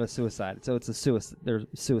call it a suicide. So it's a suicide. They're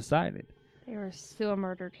suicided. They were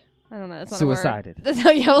murdered. I don't know. That's not Suicided. A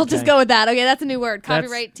word. Yeah, we'll just Okay. go with that. Okay, that's a new word. That's-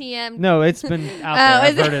 Copyright TM. No, it's been out Oh, there.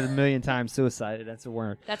 I've is it? heard it a million times. Suicided. That's a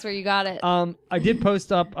word. That's where you got it. I did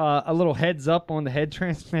post up a little heads up on the head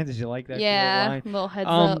transplant. Did you like that? Yeah, line? little heads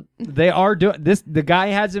up. They are doing this. The guy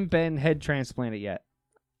hasn't been head transplanted yet,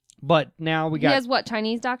 but now we He got. has what?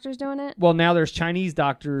 Chinese doctors doing it? Well, now there's Chinese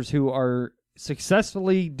doctors who are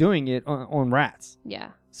successfully doing it on rats.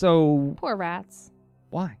 Yeah. So Poor rats.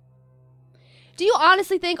 why? Do you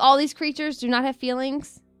honestly think all these creatures do not have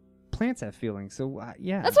feelings? Plants have feelings, so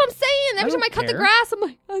yeah. That's what I'm saying. Every time I don't cut the care. grass, I'm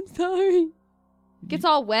like, I'm sorry. Gets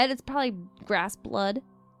all wet. It's probably grass blood.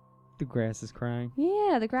 The grass is crying.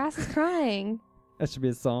 Yeah, the grass is crying. That should be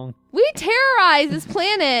a song. We terrorize this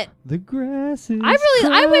planet. The grass is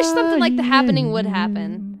I wish something like The Happening would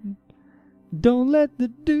happen. Don't let the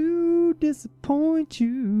dew disappoint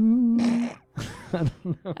you. I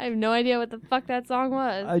don't know. I have no idea what the fuck that song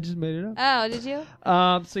was. I just made it up. Oh, did you?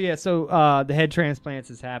 So the head transplants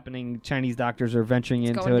is happening. Chinese doctors are venturing It's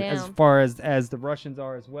into going it, as down. far as the Russians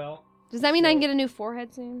are as well. Does that mean I can get a new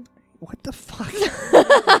forehead soon? What the fuck?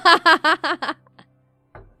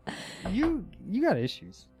 You got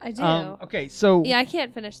issues. I do. Okay, so Yeah, I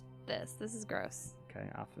can't finish this. This is gross. okay,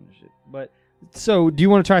 I'll finish it. But so, do you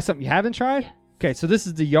want to try something you haven't tried? Yes. Okay, so this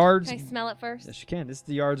is the Yards. Can I smell it first? Yes, you can. This is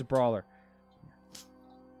the Yards Brawler.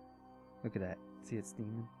 Look at that. See it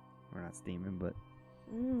steaming? Or not steaming, but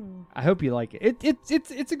I hope you like it.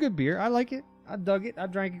 It's a good beer. I like it. I dug it. I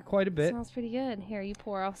drank it quite a bit. Smells pretty good. Here, you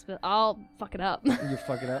pour. I'll fuck it up. You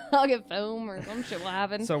fuck it up. I'll get foam or some shit will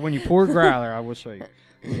happen. So when you pour growler, I will show you.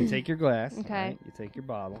 You take your glass. Okay. Right? You take your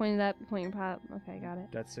bottle. Point it up. Point your pot. Okay, got it.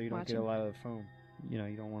 That's so you don't Watch get a 'em. lot of foam. You know,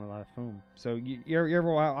 you don't want a lot of foam. So you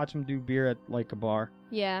ever watch them do beer at like a bar?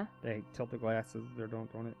 Yeah. They tilt the glasses. They don't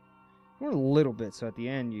it. You want a little bit, so at the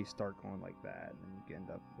end you start going like that, and you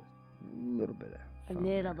end up with a little bit of foam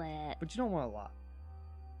there. bit. But you don't want a lot.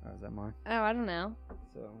 Oh, is that mine? Oh, I don't know.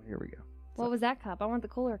 So here we go. What was that cup? I want the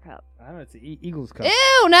cooler cup. I don't know. It's the Eagles cup.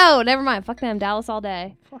 Ew, no, never mind. Fuck them. Dallas all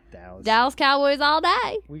day. Fuck Dallas. Dallas Cowboys all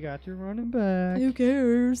day. We got your running back. Who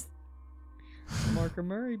cares? Marker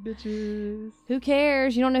Murray, bitches. Who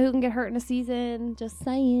cares? You don't know who can get hurt in a season. Just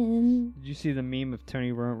saying. Did you see the meme of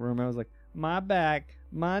Tony Romo? I was like, my back,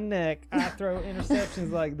 my neck. I throw interceptions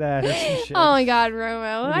like that. Or some shit. Oh my God,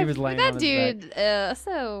 Romo. And he was laying that on his dude,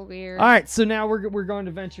 so weird. All right, so now we're going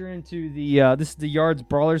to venture into the this is the Yards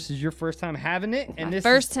Brawler. This is your first time having it, and My this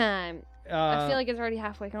first is, time. I feel like it's already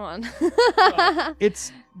halfway gone.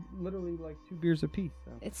 it's literally like 2 beers apiece.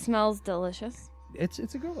 So. It smells delicious. It's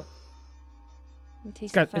a good one. You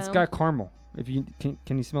taste It's got caramel. If you can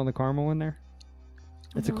you smell the caramel in there?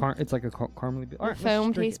 It's it's like a caramely beer. All right, The let's foam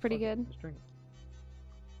just drink tastes it. pretty Fuck it. good. Let's drink it.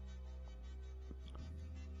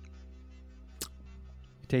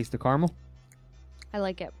 You taste the caramel? I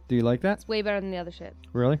like it. Do you like that? It's way better than the other shit.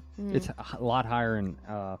 Really? Mhm. It's a lot higher in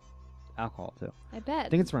alcohol too. I bet. I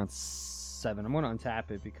think it's around 7. I'm gonna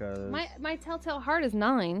untap it because my telltale heart is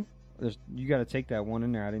 9. you got to take that one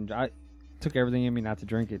in there. I took everything in me not to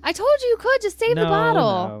drink it. I told you could just save the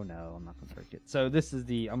bottle. No, I'm not gonna drink it. So this is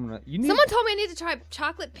the you need Someone told me I need to try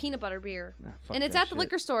chocolate peanut butter beer, Nah, fuck and it's that at the shit.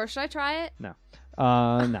 liquor store. Should I try it? No.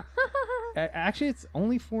 Actually, it's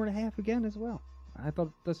only 4.5 again as well. I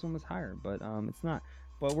thought this one was higher, but it's not.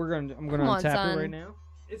 But I'm gonna Come on, untap son. it right now.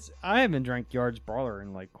 I haven't drank Yards Brawler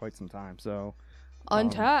in like quite some time, so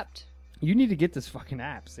Untapped. you need to get this fucking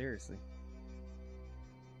app seriously.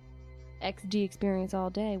 XG experience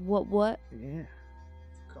all day. What? Yeah.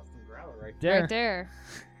 Custom growler right there. Right there.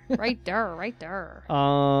 right there. Right there.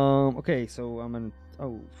 Okay, so I'm gonna.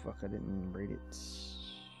 Oh fuck! I didn't rate it.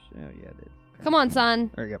 Oh yeah, I did. Okay. Come on,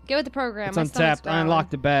 son. There you go. Get with the program. It's My stomach's untapped. I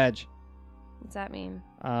unlocked the badge. What's that mean?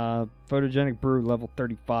 Photogenic brew level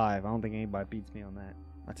 35. I don't think anybody beats me on that.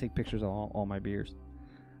 I take pictures of all my beers.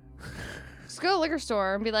 Just go to the liquor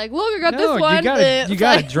store and be like, look, I got No, this one. you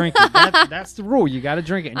gotta drink it. That's the rule. You gotta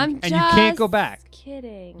drink it, and you can't go back.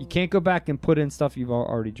 Kidding. You can't go back and put in stuff you've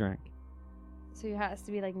already drank. So it has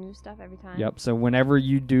to be like new stuff every time. Yep. So whenever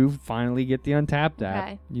you do finally get the Untapped app,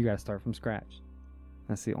 Okay. you gotta start from scratch.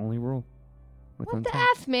 That's the only rule. With What the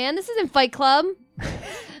Untapped. F, man? This isn't Fight Club.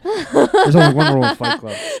 There's only one rule in Fight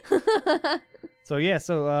Club. So yeah,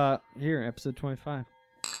 here, episode 25.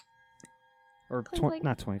 Or Clink, clink.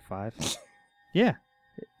 not 25. Yeah.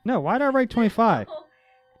 No, why did I write 25? 25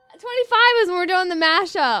 is when we're doing the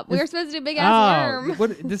mashup. We were supposed to do big ass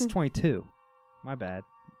worm. This is 22. My bad.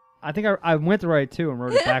 I think I went to write 2 and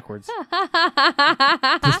wrote it backwards.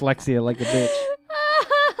 Dyslexia like a bitch.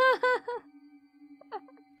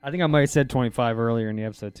 I think I might have said 25 earlier in the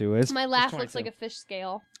episode too. My laugh looks like a fish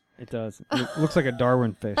scale. It does. It looks like a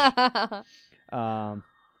Darwin fish.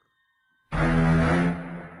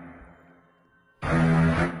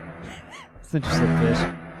 Since you said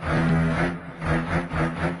fish.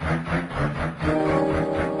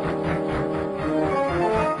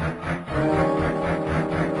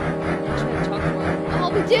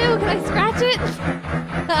 Oh, we do. Can I scratch it?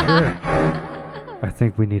 Sure. I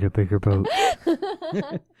think we need a bigger boat.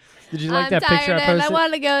 Did you like I'm that picture I tired and posted? I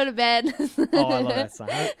want to go to bed. Oh, I love that song.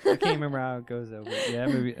 I can't remember how it goes over. Yeah,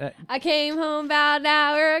 maybe. I came home about an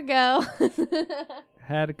hour ago.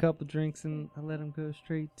 Had a couple drinks and I let them go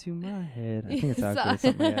straight to my head. I think it's how it So- goes.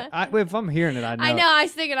 Something like that. If I'm hearing it, I know. I know. I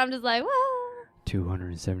sing it. I'm just like, whoa.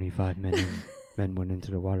 275 men went into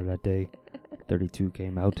the water that day. 32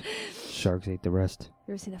 came out. Sharks ate the rest.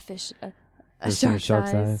 You ever seen a fish? Ever A seen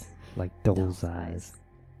shark's eyes? like doll's eyes.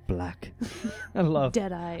 Black. I love.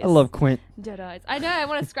 Dead eyes. I love Quint. Dead eyes. I know. I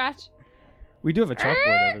want to scratch. We do have a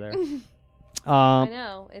chalkboard over there. I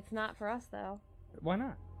know. It's not for us though. Why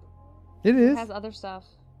not? It It is. has other stuff.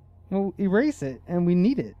 Well, erase it, and we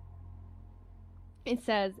need it. It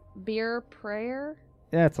says beer prayer.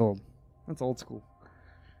 Yeah, it's old. That's old school.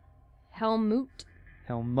 Helmut.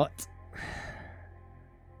 Helmut.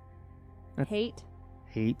 Hate.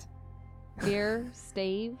 Hate. Beer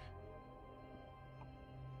stave.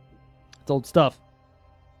 It's old stuff.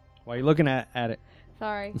 Why are you looking at it?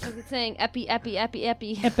 Sorry, because it's saying epi.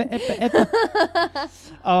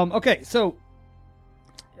 Okay, so,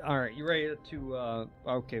 all right, you ready to?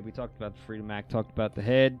 Okay, we talked about the Freedom Act, talked about the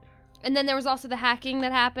head. And then there was also the hacking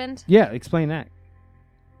that happened. Yeah, explain that.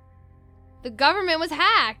 The government was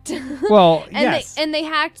hacked. Well, and yes. they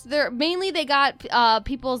hacked their. Mainly, they got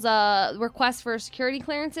people's requests for security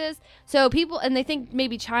clearances. So people, and they think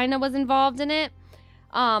maybe China was involved in it.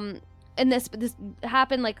 And this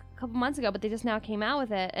happened like a couple months ago, but they just now came out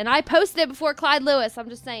with it. And I posted it before Clyde Lewis. I'm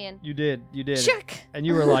just saying. You did. Check. And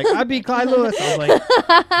you were like, I beat Clyde Lewis. I was like,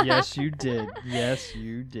 yes, you did. Yes,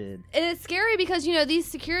 you did. And it's scary because, you know, these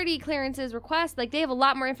security clearances requests, like, they have a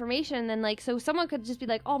lot more information than, like, so someone could just be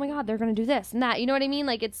like, oh my God, they're going to do this and that. You know what I mean?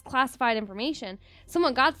 Like, it's classified information.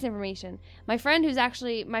 Someone got this information. My friend Courtney, who's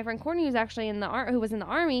actually who was in the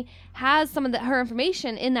Army, has some of her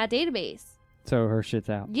information in that database. So her shit's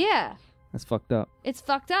out. Yeah. That's fucked up. It's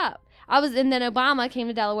fucked up. And then Obama came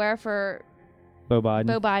to Delaware for Beau Biden.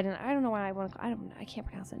 Beau Biden. I don't know why I can't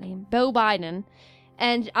pronounce that name. Beau Biden.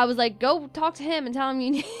 And I was like, go talk to him and tell him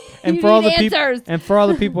you need, And you for all need the answers. and for all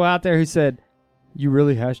the people out there who said, you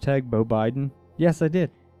really hashtag Beau Biden? Yes, I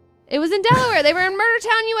did. It was in Delaware. They were in Murder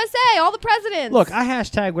Town, USA. All the presidents. Look, I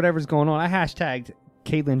hashtag whatever's going on. I hashtagged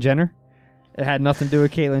Caitlyn Jenner. It had nothing to do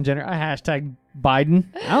with Caitlyn Jenner. I hashtagged Biden.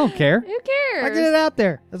 I don't care. Who cares? I get it out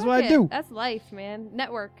there. That's what I do. That's life, man.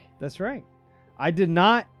 Network. That's right. I did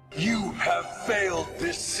not. You have failed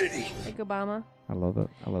this city. Like Obama. I love it.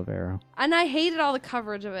 I love Arrow. And I hated all the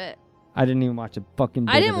coverage of it. I didn't even watch a fucking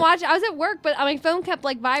bit I didn't of it. watch it. I was at work, but my phone kept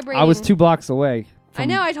like vibrating. I was 2 blocks away. I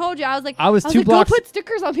know. I told you. I was like, I was 2 like, blocks. Go put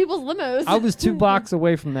stickers on people's limos. I was 2 blocks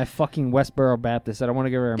away from that fucking Westboro Baptist. I don't want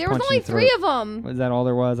to go over and There punch was only in the throat. 3 of them. Was that all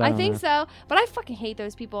there was? I don't think know. so. But I fucking hate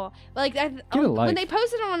those people. Like, Give it a life. when they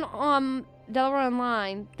posted on Delaware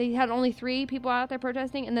Online, they had only 3 people out there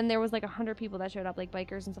protesting, and then there was like 100 people that showed up, like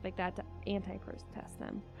bikers and stuff like that, to anti-protest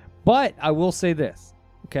them. But I will say this,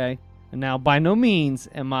 okay? And now, by no means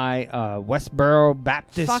am I Westboro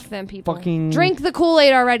Baptist. Fuck them people. Fucking Drink the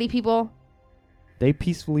Kool-Aid already, people. They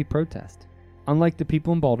peacefully protest. Unlike the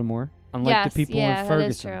people in Baltimore, unlike the people in Ferguson. That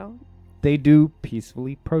is true. They do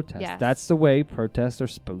peacefully protest. Yes. That's the way protests are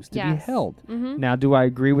supposed to be Yes. held. Mhm. Now, do I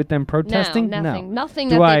agree with them protesting? No, nothing. Nothing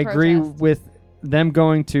Do that I they agree protest. with them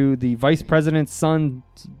going to the vice president's son's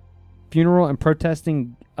funeral and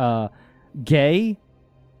protesting gay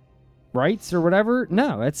rights or whatever?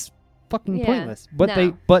 No, it's fucking Yeah. pointless. But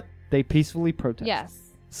No. they peacefully protest.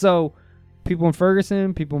 Yes. So, people in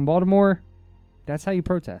Ferguson, people in Baltimore, that's how you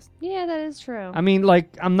protest. Yeah, that is true. I mean,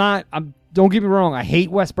 like, don't get me wrong. I hate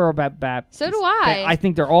Westboro Baptist. So do I. I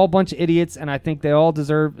think they're all a bunch of idiots, and I think they all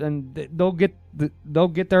deserve, and they'll get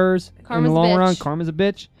theirs in Karma's the a long run. bitch. Karma's a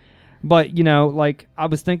bitch. But you know, like, I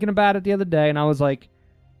was thinking about it the other day, and I was like,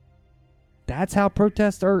 that's how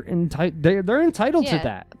protests are entitled. They're entitled to Yeah.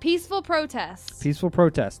 that Peaceful protests. peaceful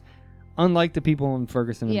protest, unlike the people in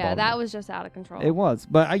Ferguson. And Yeah, Baltimore. that was just out of control. It was,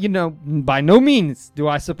 but you know, by no means do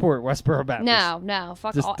I support Westboro Baptist. No,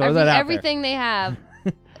 fuck Just all, throw that out there. everything they have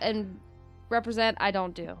and represent. I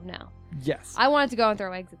don't do. No, Yes. I wanted to go and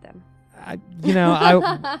throw eggs at them.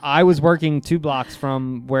 I was working 2 blocks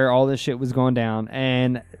from where all this shit was going down,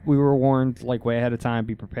 and we were warned like way ahead of time.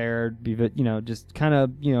 Be prepared. Just kind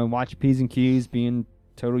of watch your P's and Q's. Be in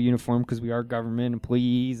total uniform because we are government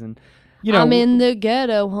employees, and I'm in the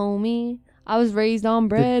ghetto, homie. I was raised on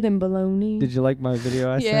bread and bologna. Did you like my video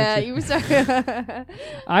I yeah, sent you were sorry.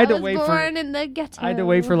 I had to was wait born in the ghetto. I had to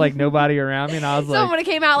wait for like nobody around me, and I was like, someone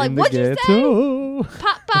came out like, "In the what'd you ghetto." say?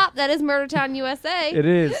 Pop, pop. That is Murder Town, USA. It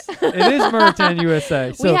is. It is Murder Town,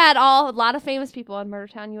 USA. So, we had a lot of famous people on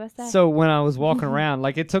Murder Town, USA. So when I was walking around,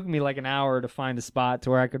 like it took me like an hour to find a spot to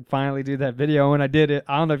where I could finally do that video. When I did it,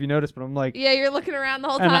 I don't know if you noticed, but I'm like, yeah, you're looking around the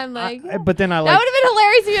whole time, but then I that like, would have been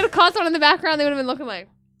hilarious if you had caught someone in the background. They would have been looking like,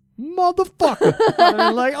 motherfucker. I'd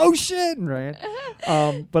been like, oh shit, right?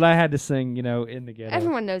 But I had to sing, in the ghetto.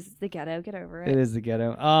 everyone knows it's the ghetto. Get over it. It is the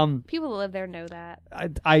ghetto. People that live there know that.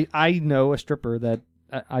 I know a stripper that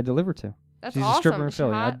I deliver to. That's She's awesome. a stripper in Is she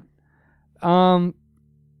Philly. hot?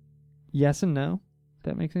 Yes and no. If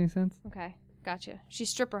that makes any sense? Okay, gotcha. She's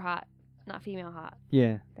stripper hot, not female hot.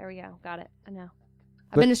 Yeah. There we go. Got it. I know.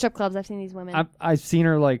 I've But been to strip clubs. I've seen these women. I've seen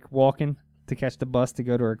her like walking to catch the bus to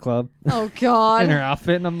go to her club. Oh God. in her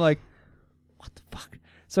outfit, and I'm like, what the fuck?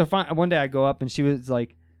 So one day I go up, and she was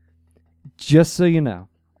like, just so you know.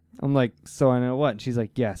 I'm like, so I know what? And she's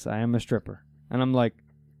like, yes, I am a stripper. And I'm like,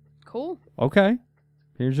 Cool. okay,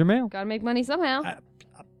 here's your mail. Gotta make money somehow.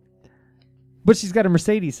 But she's got a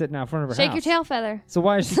Mercedes sitting out front of her Shake house. your tail feather. So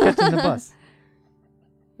why is she catching the bus?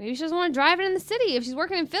 Maybe she doesn't want to drive it in the city if she's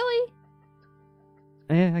working in Philly.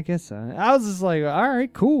 Yeah, I guess so. I was just like, all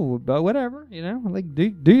right, cool, but whatever, like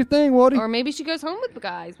do your thing, Woody. Or maybe she goes home with the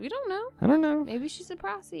guys. We don't know. I don't know. Maybe she's a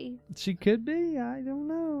prossy. She could be. I don't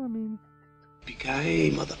know. I mean,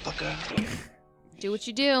 Yippee-ki-yay, motherfucker. Do what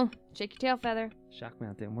you do. Shake your tail feather. shock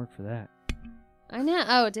mount didn't work for that. I know.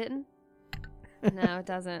 Oh, it didn't? No, it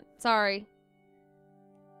doesn't. Sorry.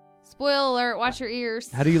 Spoiler alert. Watch your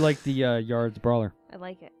ears. How do you like the Yards Brawler? I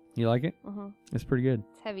like it. You like it? Uh-huh. It's pretty good.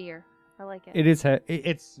 It's heavier. I like it. It is.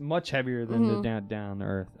 It's much heavier than the down to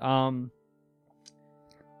earth.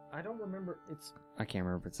 I don't remember. I can't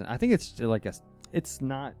remember if it's. I think it's like a. It's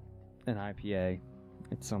not an IPA.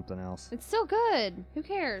 It's something else. It's still good. Who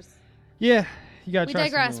cares? Yeah, you gotta. We try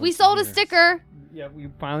digress. something We with sold a beers. sticker. Yeah, we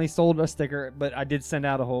finally sold a sticker, but I did send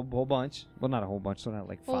out a whole bunch. Well, not a whole bunch. Sold out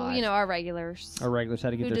like 5. Well, our regulars. Our regulars had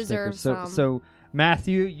to get Who their stickers. deserves some. So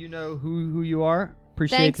Matthew, you know who you are.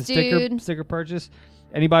 Appreciate Thanks, the dude. sticker purchase.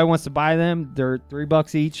 Anybody wants to buy them, they're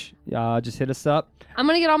 $3 each. Just hit us up. I'm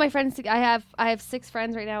gonna get all my friends. I have 6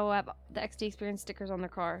 friends right now who have the XD Experience stickers on their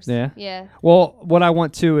cars. Yeah? Yeah. Well, what I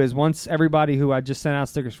want too is once everybody who I just sent out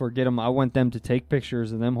stickers for get them, I want them to take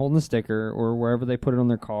pictures of them holding the sticker or wherever they put it on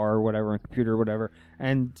their car or whatever, on computer or whatever,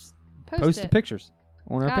 and post the it. pictures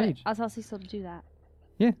on our Got page. it. I'll tell Cecil to do that.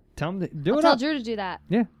 Yeah, tell them to do I'll it tell up. Drew to do that.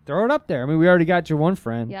 Yeah, throw it up there. I mean, we already got your one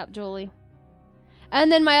friend. Yep, Julie.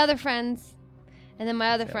 And then my other friends. And then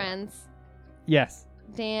my other friends. Yes.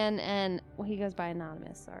 Dan and he goes by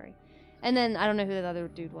Anonymous, sorry. And then I don't know who the other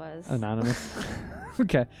dude was. Anonymous.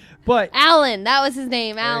 Okay, but Alan, that was his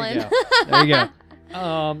name, Alan. There you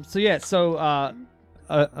go. So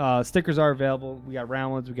stickers are available. We got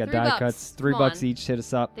round ones, we got die $3. cuts, Come $3 on. each. Hit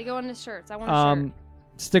us up. They go on his shirts. I want a shirt.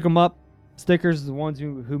 Stick them up. Stickers, the ones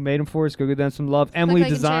who made them for us, go give them some love. Emily like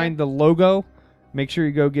and designed the logo. Make sure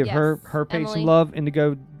you go give Yes, her page Emily. some love.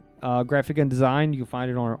 Indigo Graphic and Design. You can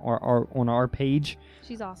find it on our page.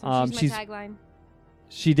 She's awesome. She's my tagline.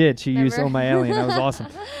 She did. She used Remember? "Oh My Alien." That was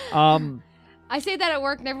awesome. I say that at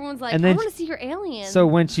work, and everyone's like, And "I then want to see your alien." So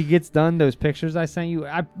when she gets done, those pictures I sent you,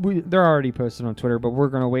 they're already posted on Twitter, but we're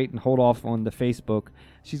gonna wait and hold off on the Facebook.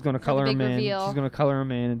 She's gonna color big them in. reveal. She's gonna color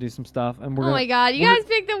them in and do some stuff. And we're oh gonna, my god, you guys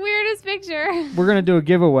picked the weirdest picture. we're gonna do a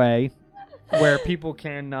giveaway where people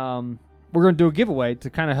can. We're gonna do a giveaway to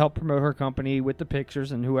kind of help promote her company with the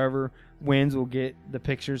pictures, and whoever wins will get the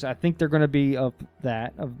pictures. I think they're gonna be of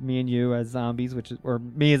me and you as zombies, or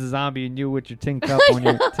me as a zombie and you with your tin cup on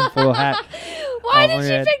your tinfoil hat. Why did on she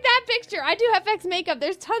your head. pick that picture? I do FX makeup.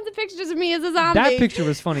 There's tons of pictures of me as a zombie. That picture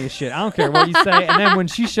was funny as shit. I don't care what you say. And then when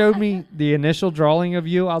she showed me the initial drawing of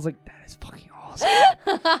you, I was like, that is fucking awesome.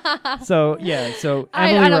 So, yeah. So,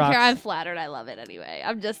 Emily I don't rocks. care. I'm flattered. I love it anyway.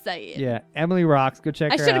 I'm just saying. Yeah. Emily rocks. Go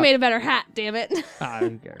check I her should have out. made a better hat. Damn it.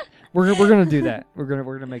 Who cares? We're gonna do that. We're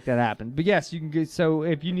gonna make that happen. But yes, you can get. So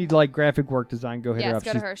if you need like graphic work design, go hit her Yes, up.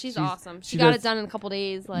 go to her. She's awesome. She she got does- it done in a couple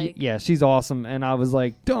days. Like, Yeah, she's awesome. And I was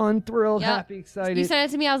like, done, thrilled, Yep. happy, excited. you sent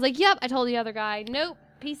it to me. I was like, "Yep." I told the other guy, "Nope,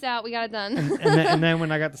 peace out. We got it done." and then when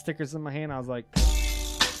I got the stickers in my hand, I was like,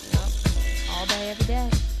 All day, every day.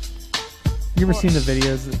 you ever seen the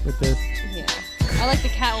videos with this? Yeah. I like the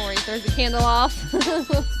cat one where he throws the candle off.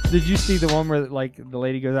 Did you see the one where like the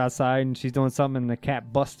lady goes outside and she's doing something and the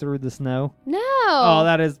cat busts through the snow? No. Oh,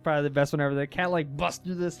 that is probably the best one ever. The cat like busts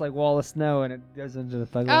through this like wall of snow and it goes into the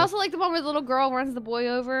fucking I also like the one where the little girl runs the boy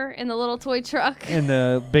over in the little toy truck. and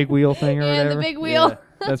the big wheel thing or Yeah, whatever. the big wheel.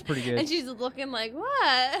 Yeah. That's pretty good. And she's looking like,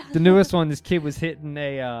 what? The newest one, this kid was hitting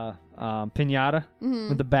a pinata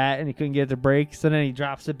with the bat, and he couldn't get it to break. So then he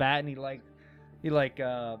drops the bat, and he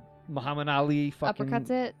Muhammad Ali fucking Uppercuts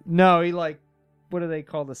it. No, he what do they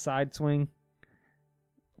call the side swing?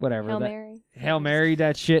 Whatever. Hail Mary. Hail Mary,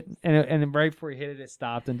 that shit. And then right before he hit it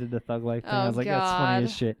stopped and did the thug life thing. I was like, that's funny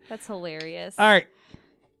as shit. That's hilarious. All right.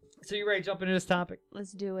 So you ready to jump into this topic?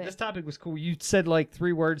 Let's do it. This topic was cool. You said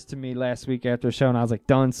 3 words to me last week after the show, and I was like,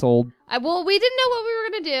 done, sold. Well, we didn't know what we were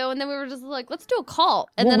going to do, and then we were just like, let's do a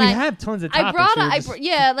cult. And well, then we have tons of topics.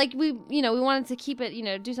 we wanted to keep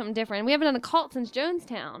it, do something different. We haven't done a cult since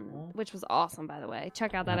Jonestown, which was awesome, by the way.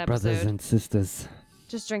 Check out that episode. Brothers and sisters.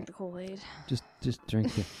 Just drink the Kool-Aid. Just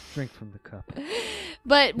drink from the cup.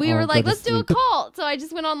 But we were like, let's do a cult. So I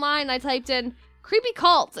just went online and I typed in creepy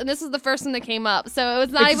cults, and this was the first one that came up. So it was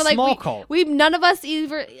not it's even a like small cult. we none of us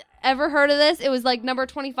ever heard of this. It was number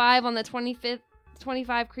 25 on the 25th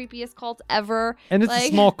 25 creepiest cults ever. And it's a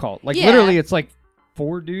small cult. Literally it's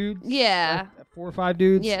 4 dudes. Yeah. 4 or 5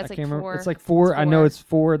 dudes. Yeah, it's I can't four. remember. It's 4. I know it's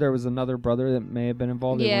 4. There was another brother that may have been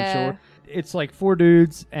involved. They weren't sure. It's 4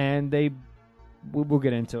 dudes, and we'll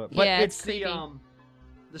get into it. But it's creepy.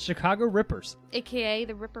 The Chicago Rippers. AKA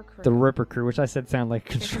the Ripper Crew. The Ripper Crew, which I said sound like a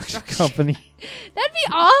construction company. That'd be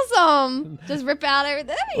awesome. Just rip out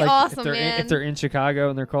everything. That'd be awesome, man. If they're in Chicago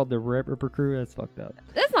and they're called the Ripper Crew, that's fucked up.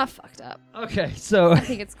 That's not fucked up. Okay, so I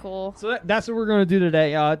think it's cool. So that's what we're going to do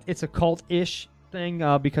today. It's a cult-ish thing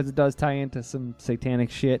because it does tie into some satanic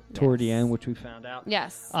shit toward the end, which we found out.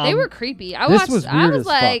 Yes, they were creepy. I this watched. was I weird was as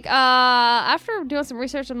like, fuck. after doing some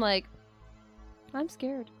research, I'm like, I'm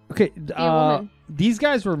scared. Okay, a woman. These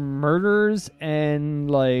guys were murderers and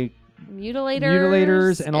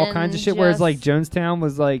mutilators and all kinds of shit. Whereas Jonestown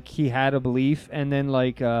was he had a belief, and then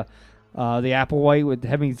the Applewhite with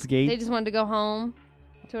Heaven's Gate. They just wanted to go home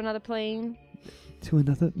to another plane.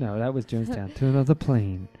 No, that was Jonestown. To another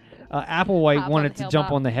plane. Applewhite wanted to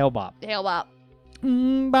jump on the Hail Bop. Hail Bop.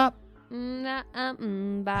 Bop.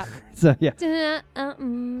 Bop. So yeah.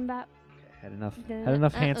 Bop. Had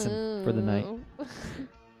enough Hanson for the night.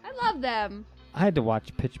 I love them. I had to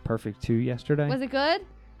watch Pitch Perfect 2 yesterday. Was it good?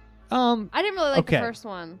 I didn't really like the first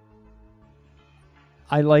one.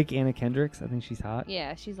 I like Anna Kendricks. I think she's hot.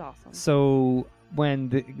 Yeah, she's awesome. So when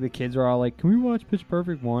the kids were all like, "Can we watch Pitch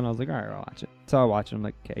Perfect 1?" I was like, "All right, I'll watch it." So I watched it. I'm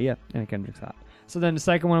like, "Okay, yeah, Anna Kendrick's hot." So then the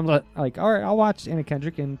second one, I'm like, "All right, I'll watch Anna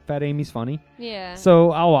Kendrick, and Fat Amy's funny." Yeah.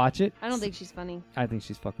 So I'll watch it. I don't think she's funny. I think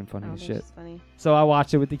she's fucking funny as shit. She's funny. So I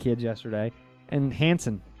watched it with the kids yesterday, and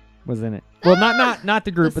Hanson was in it. Well, not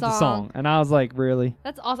the group, but the song. And I was like, really?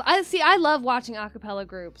 That's awesome. I love watching a cappella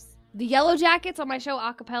groups. The Yellow Jackets on my show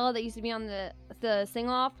a cappella that used to be on the sing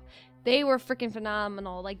off. They were freaking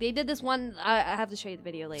phenomenal. They did this one. I have to show you the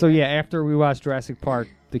video later. So yeah, after we watched Jurassic Park,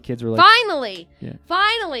 the kids were like,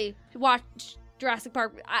 finally watch Jurassic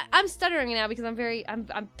Park. I'm stuttering now because I'm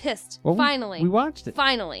pissed. Well, finally, we watched it.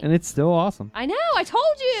 Finally, and it's still awesome. I know. I told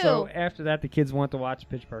you. So after that, the kids wanted to watch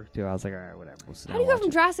Pitch Perfect 2. I was like, all right, whatever. How do you go from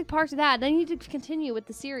Jurassic Park to that? Then you need to continue with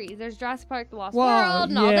the series. There's Jurassic Park: The Lost World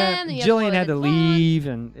and all them. And Jillian had to leave,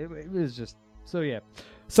 and it was just so yeah.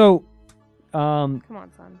 So, come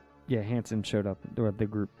on, son. Yeah, Hanson showed up, or the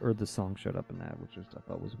group, or the song showed up in that, which I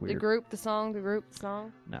thought was weird. The group, the song.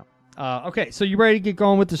 No. Okay, so you ready to get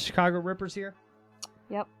going with the Chicago Rippers here?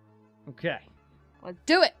 Yep. Okay. Let's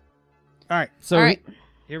do it. All right. So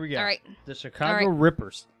here we go. All right. The Chicago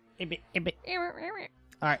Rippers. All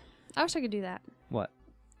right. I wish I could do that. What?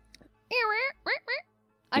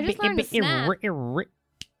 I just learned to snap. You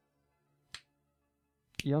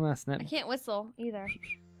don't know how to snap? I can't whistle either.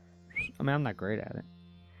 I mean, I'm not great at it.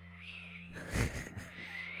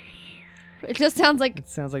 It just sounds like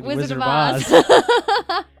Wizard of Oz.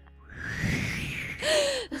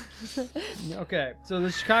 Okay, so the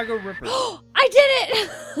Chicago Rippers. I did it!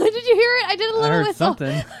 Did you hear it? I did a little I heard whistle.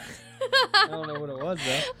 Something. I don't know what it was,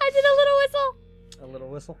 though. I did a little whistle. A little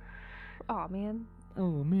whistle? Oh, man.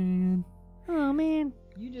 Oh, man. Oh, man.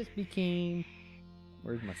 You just became...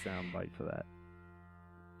 Where's my sound bite for that?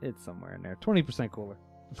 It's somewhere in there. 20% cooler.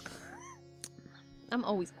 I'm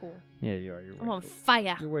always cool. Yeah, you are. I'm on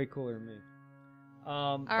fire. You're way cooler than me.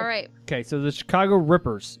 All right. Okay, so the Chicago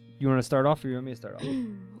Rippers. You want to start off, or you want me to start off?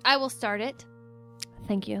 I will start it.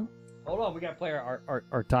 Thank you. Hold on, we got to play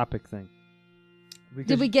our topic thing.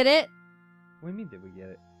 Did we get it? What do you mean, did we get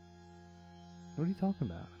it? What are you talking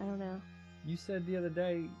about? I don't know. You said the other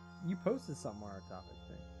day, you posted something on our topic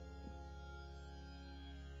thing.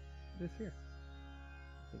 This here.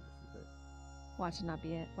 I think this is it. Watch it not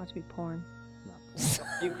be it. Watch it be porn.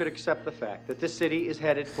 You could accept the fact that this city is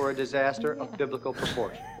headed for a disaster of biblical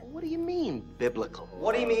proportion. What do you mean, biblical?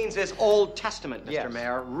 What he means is Old Testament, Mr. Yes.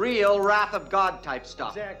 Mayor. Real wrath of God type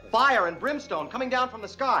stuff. Exactly. Fire and brimstone coming down from the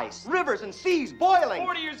skies. Rivers and seas boiling.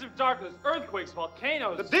 40 years of darkness, earthquakes,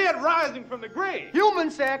 volcanoes. The dead rising from the grave.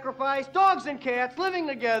 Human sacrifice, dogs and cats living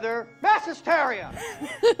together, mass hysteria.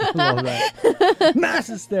 Love that. Mass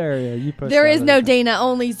hysteria. You posted There that is other no time. Dana,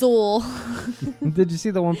 only Zool. Did you see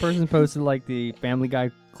the one person posted like the Family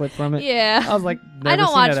Guy clip from it? Yeah. I was like, I never don't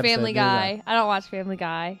seen watch that episode, Family neither did Guy. I don't watch Family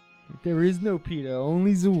Guy. There is no PETA,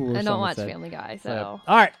 only Zool. Or I don't someone watch said. Family Guy, So, so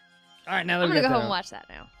all right. Now that I'm we gonna got go that home and out. watch that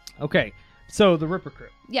now. Okay, so the Ripper Crew,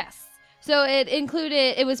 Yes. So it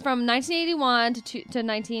was from 1981 to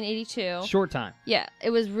 1982. short time. Yeah,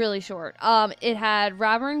 it was really short. It had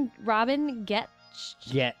Robin Getch.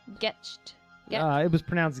 Get. Getched. It was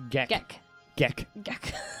pronounced Geck. Geck. Geck.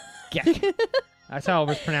 Geck. Geck. That's how it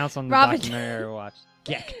was pronounced on the Robin- documentary I watched.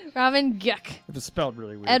 Geck. Robin Geck. It was spelled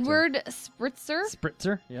really weird. too. Edward Spritzer.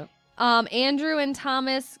 Spritzer. Yep. Andrew and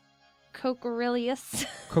Thomas Cocorelius.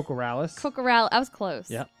 Cocorales. I was close.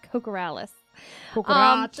 Yep. Cocorales.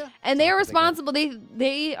 Cocorata. And they are That's what responsible.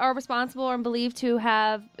 They are responsible and believed to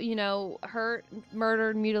have, hurt,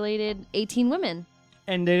 murdered, mutilated 18 women.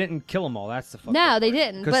 And they didn't kill them all. That's the fucked No, up they part.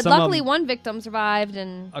 didn't. 'Cause But some of luckily, them- one victim survived,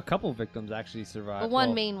 and a couple victims actually survived. but one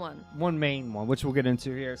Well, main one. One main one, which we'll get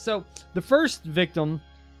into here. So the first victim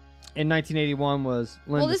in 1981 was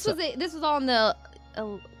Linda. Well, this was all in the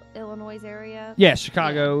Illinois area. Yeah,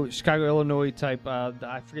 Chicago, Illinois type.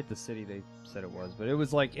 I forget the city they said it was, but it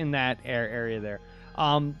was like in that area there.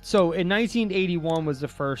 So in 1981 was the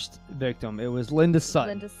first victim. It was Linda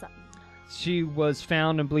Sutton. Linda Sutton. She was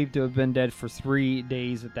found and believed to have been dead for 3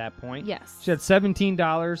 days at that point. Yes. She had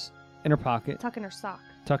 $17 in her pocket, Tuck in her sock.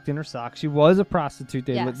 tucked in her sock. She was a prostitute.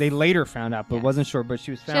 Yes. They later found out, but Yes. wasn't sure. But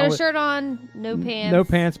she was She found had a with shirt on, no pants. no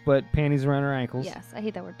pants, but panties around her ankles. Yes, I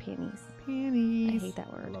hate that word, panties. Panties. I hate that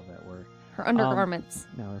I word. love that word. Her undergarments.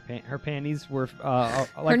 No, her panties were like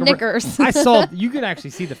her knickers. I saw. You could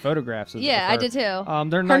actually see the photographs. Of Yeah, her. I did too. They're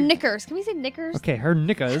Her not. knickers. Can we say knickers? Okay, her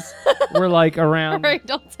knickers were like around. Alright,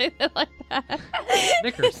 don't say that like that.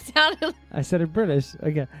 Knickers. It sounded I said it British.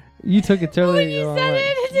 Again, you took it totally when you the said wrong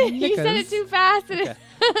way. it. You said it Knickers. too fast. And Okay.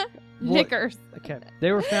 Well, knickers. Okay,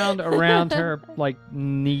 they were found around her like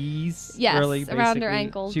knees. Yes, really, around her basically.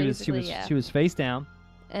 ankles, She was basically, yeah. she was face down.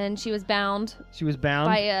 And she was bound She was bound.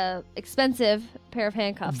 by a expensive pair of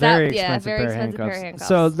handcuffs. Very That- expensive, very pair, expensive of pair of handcuffs. handcuffs.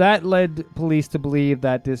 So that led police to believe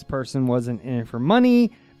that this person wasn't in it for money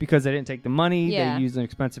because they didn't take the money. Yeah. They used an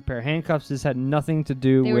expensive pair of handcuffs. This had nothing to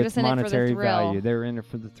do They were with just in it for the monetary thrill. value. They were in it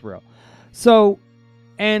for the thrill. So,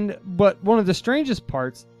 but one of the strangest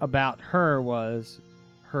parts about her was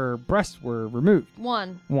her breasts were removed.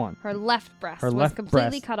 One. One Her left breast Her was left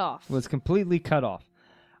completely breast cut off. was completely cut off.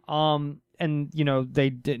 And they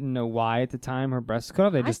didn't know why at the time her breasts cut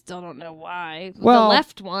off. They I just still don't know why. Well- the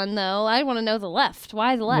left one, though. I want to know the left.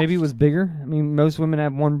 Why the left? maybe it was bigger. I mean, most women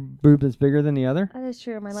have one boob that's bigger than the other. That is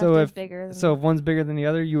true. My left So is if bigger. Than so, if one's bigger than the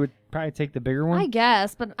other, you would probably take the bigger one. I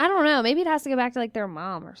guess, but I don't know. Maybe it has to go back to like their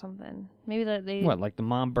mom or something. Maybe that they. What, like the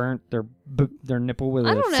mom burnt their nipple with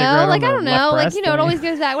I a don't cigarette know. on Like I their don't left know. Like breast? it always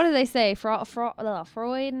goes back. What do they say? Freud and all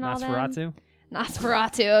that. Nosferatu.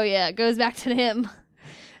 Nosferatu. Oh yeah, it goes back to him.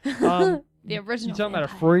 The original. You talking about a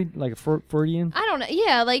vampire. Freud, like a Freudian? I don't know.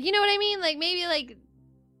 Yeah, like you know what I mean. Like maybe like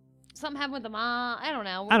something happened with the mom. I don't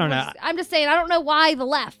know. I don't know. I'm just saying. I don't know why the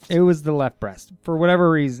left. It was the left breast. For whatever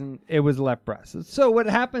reason, it was the left breast. So what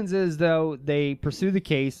happens is, though, they pursue the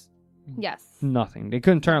case. Yes. Nothing. They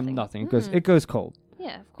couldn't turn up nothing. It goes cold.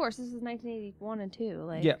 Yeah, of course. This is 1981 and 2.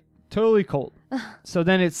 Like. Yeah, totally cold. So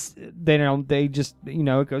then they just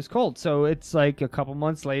it goes cold. So it's like a couple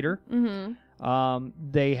months later. Mm-hmm.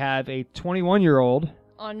 They have a 21-year-old.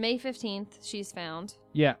 On May 15th, she's found.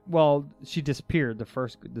 Yeah, well, she disappeared.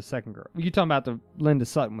 The second girl. You talking about the Linda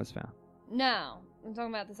Sutton was found? No, I'm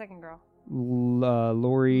talking about the second girl.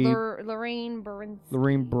 Lorraine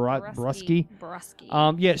Brusky.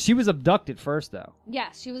 Yeah, she was abducted first though.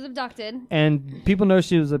 Yes, she was abducted. And people know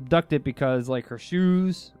she was abducted because like her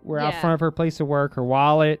shoes were out Yeah. front of her place of work, her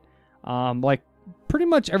wallet, like pretty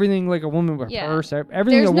much everything like a woman with Yeah. her purse,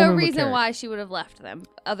 everything There's a no woman would reason carry, why she would have left them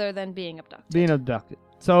other than being abducted. being abducted.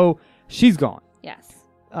 So she's gone. Yes.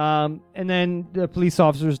 And then the police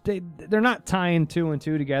officers they're not tying two and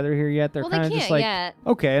two together here yet. They're Well, kind they of can't just like yet.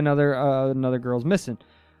 okay, another girl's missing.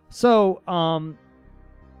 So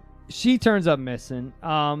she turns up missing.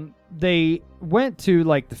 They went to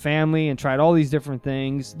like the family and tried all these different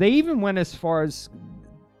things. They even went as far as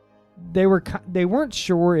they weren't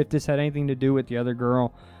sure if this had anything to do with the other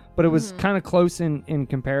girl, but it was kind of close in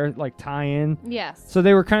compare, like tie-in. Yes. So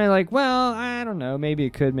they were kind of like, well, I don't know, maybe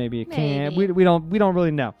it could, maybe it can't. We don't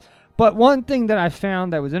really know. But one thing that I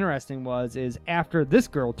found that was interesting is after this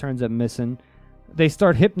girl turns up missing, they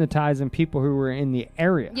start hypnotizing people who were in the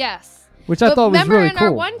area. Yes. Which I thought was really cool. Remember in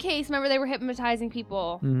our one case, they were hypnotizing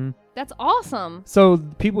people. Mm-hmm. That's awesome. So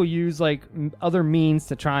people use like other means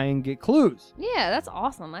to try and get clues. Yeah, that's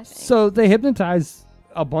awesome, I think. So they hypnotized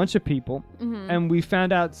a bunch of people, and we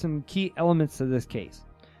found out some key elements to this case.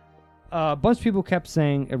 A bunch of people kept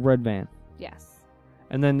saying a red van. Yes.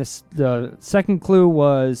 And then the second clue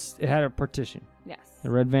was it had a partition. Yes.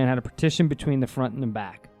 The red van had a partition between the front and the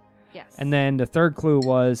back. Yes. And then the third clue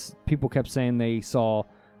was people kept saying they saw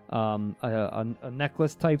a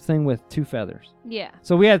necklace type thing with 2 feathers. Yeah.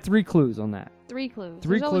 So we had 3 clues on that. 3 clues.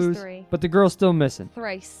 Three There's clues, always 3. but the girl's still missing.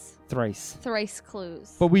 Thrice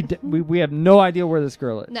clues. But we have no idea where this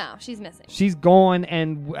girl is. No, she's missing. She's gone,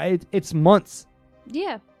 and it's months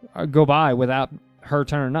Yeah. go by without her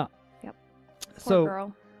turning up. Yep. So Poor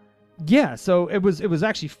girl. yeah, so it was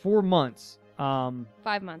actually 4 months.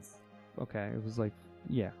 5 months. Okay, it was like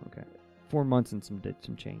 4 months and some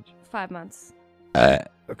change. 5 months.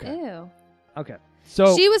 Okay. Ew. Okay.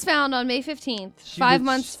 So she was found on May 15th, 5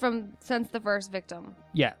 months since the first victim.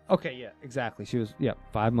 Yeah. Okay. Yeah. Exactly. She was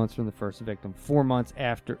 5 months from the first victim. 4 months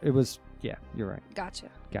after it was. Yeah. You're right. Gotcha.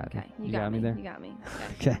 Got it. Okay. You got me there. You got me.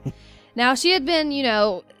 Okay. Okay. Now she had been,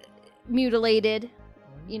 mutilated,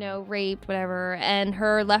 raped, whatever, and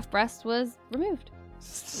her left breast was removed.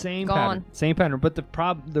 Same Gone. pattern. Same pattern. But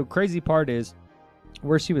the crazy part is,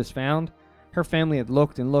 where she was found, her family had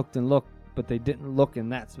looked and looked and looked, but they didn't look in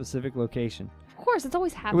that specific location. Of course, it's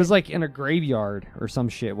always happened. It was like in a graveyard or some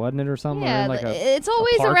shit, wasn't it, or something? Yeah, or in like it's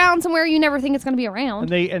always park? around somewhere you never think it's going to be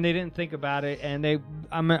around. And they didn't think about it, and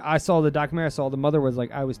I saw the documentary. I saw the mother was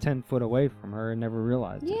like, I was 10 foot away from her and never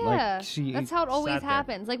realized it. Yeah, Like, that's how it always sat there.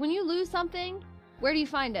 happens. Like when you lose something, where do you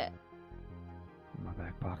find it? In my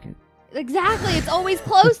back pocket. Exactly, it's always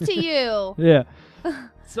close to you. Yeah.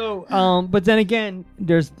 So, but then again,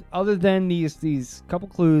 there's other than these couple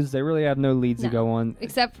clues, they really have no leads to go on.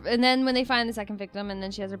 And then when they find the second victim, and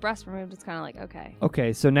then she has her breast removed, it's kind of like okay.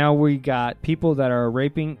 Okay, so now we got people that are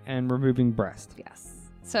raping and removing breast. Yes.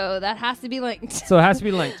 So that has to be linked. So it has to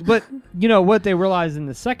be linked. But what they realized in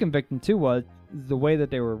the second victim too was the way that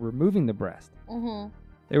they were removing the breast. Mm-hmm.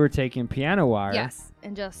 They were taking piano wire. Yes,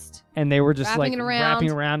 and they were just wrapping wrapping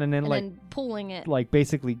it around and then then pulling it. like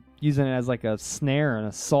basically using it as like a snare and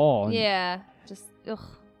a saw. And, yeah, just ugh.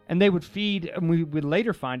 And they would feed, and we would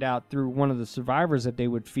later find out through one of the survivors that they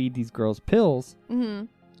would feed these girls pills. Mm-hmm.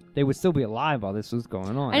 They would still be alive while this was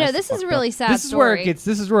going on. I know, this is a really sad This is where it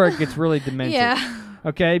gets really demented. Yeah.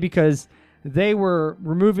 Okay, because they were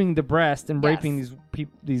removing the breast and Yes. raping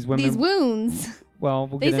these women. These wounds. Well,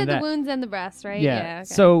 we'll They get said into the that. wounds and the breast, right? Yeah. Okay.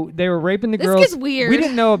 So they were raping the This girls. gets weird. We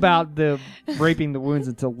didn't know about the raping the wounds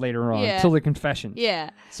until later on, Yeah. until the confession.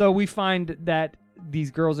 Yeah. So we find that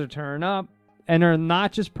these girls are turning up, and they're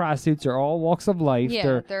not just prostitutes; they're all walks of life.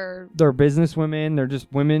 Yeah, they're business women. They're just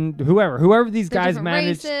women. Whoever these They're guys different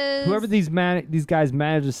managed, races. whoever these guys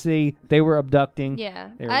managed to see, they were abducting. Yeah.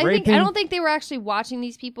 They were I raping. don't think they were actually watching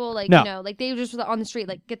these people. Like, No. like they were just on the street,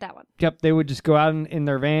 like, get that one. Yep, they would just go out in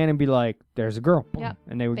their van and be like, "There's a girl," boom, Yep.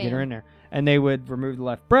 and they would get her Bam. in there, and they would remove the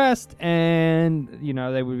left breast, and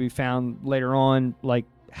they would be found later on like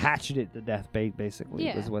hatcheted to death. Basically,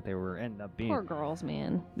 Yeah. is what they were ended up being. Poor girls,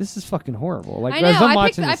 man. This is fucking horrible. Like I know. as I'm I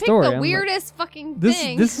watching picked the story, the I'm weirdest fucking like,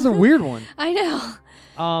 thing. this is a weird one. I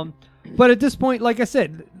know. But at this point, like I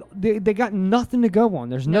said, they got nothing to go on.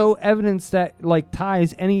 There's no evidence that like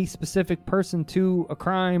ties any specific person to a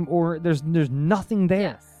crime, or there's nothing there.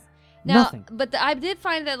 Yes. Now, Nothing. But I did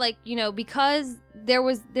find that, like, because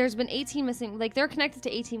there's been 18 missing, like, they're connected to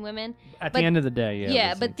 18 women. At but- the end of the day, yeah. Yeah,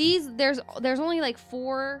 that's but it. there's only like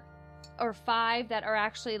 4 or 5 that are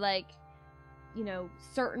actually like,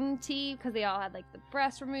 certainty, because they all had like the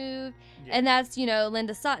breast removed, and that's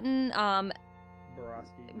Linda Sutton,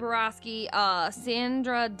 Borowski,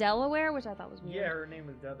 Sandra Delaware, which I thought was weird. Yeah, her name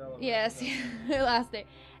was Delaware. Yes, her last name,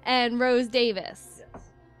 and Rose Davis. Yes.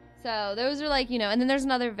 So those are like and then there's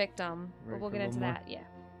another victim, but Ready we'll for get a into little that. Yeah,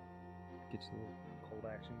 Get you a little cold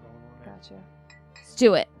action going on there. gotcha. Let's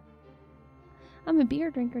do it. I'm a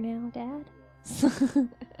beer drinker now, Dad.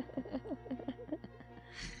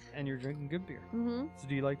 And you're drinking good beer. Mm-hmm. So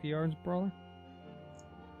do you like the Orange Brawler?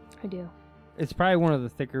 I do. It's probably one of the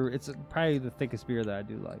thicker. It's probably the thickest beer that I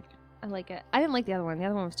do like. I like it. I didn't like the other one. The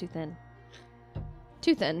other one was too thin.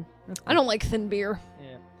 Too thin. That's I don't like thin beer.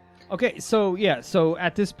 Yeah. Okay, so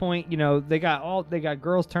at this point, they got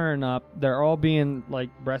girls turning up. They're all being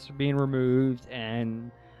breasts are being removed,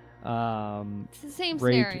 and It's the same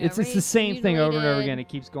rape. scenario. It's the same thing over and over again. It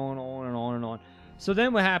keeps going on and on and on. So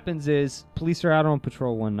then what happens is police are out on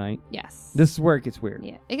patrol one night. Yes. This is where it gets weird.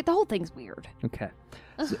 Yeah. The whole thing's weird. Okay.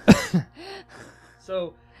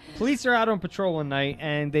 So police are out on patrol one night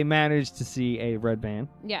and they manage to see a red van.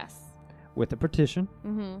 Yes. With a petition.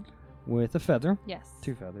 Mm-hmm. With a feather. Yes.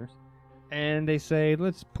 2 feathers. And they say,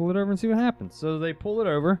 let's pull it over and see what happens. So they pull it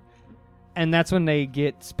over. And that's when they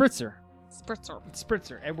get Spritzer.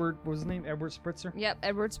 Spritzer. Edward, what was his name? Edward Spritzer? Yep,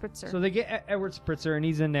 Edward Spritzer. So they get Edward Spritzer, and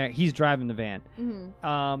he's in there. He's driving the van.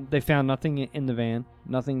 Mm-hmm. They found nothing in the van.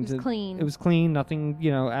 Nothing. It was clean. It was clean. Nothing,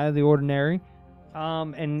 out of the ordinary.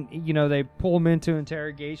 And they pull him into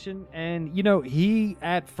interrogation, and he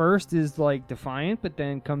at first is like defiant, but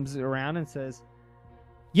then comes around and says,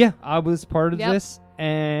 "Yeah, I was part of this,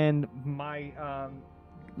 and my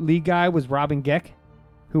lead guy was Robin Geck,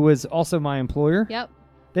 who was also my employer." Yep.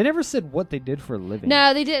 They never said what they did for a living.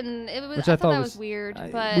 No, they didn't. Which I thought that was weird.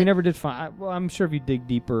 But we never did find. Well, I'm sure if you dig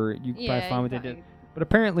deeper, you probably find what they did. But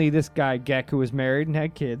apparently, this guy Geck, who was married and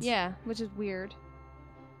had kids. Yeah, which is weird.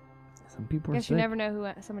 Some people are Guess sick. you never know who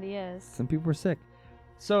somebody is. Some people are sick.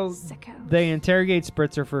 So Sickos. they interrogate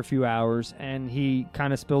Spritzer for a few hours, and he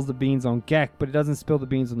kind of spills the beans on Geck, but he doesn't spill the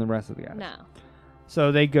beans on the rest of the guys. No.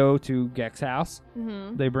 So they go to Geck's house.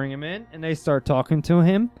 Mm-hmm. They bring him in, and they start talking to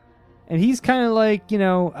him. And he's kind of like,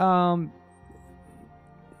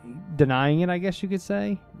 denying it, I guess you could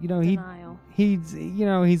say. Denial. He's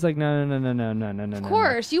like, no. Of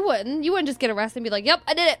course, you wouldn't. You wouldn't just get arrested and be like, "Yep,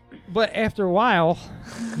 I did it." But after a while,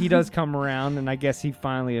 he does come around, and I guess he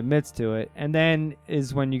finally admits to it. And then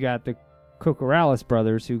is when you got the Cocorales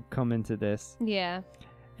brothers who come into this. Yeah.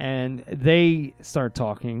 And they start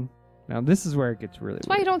talking. Now, this is where it gets really That's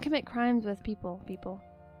weird. why you don't commit crimes with people.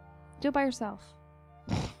 Do it by yourself.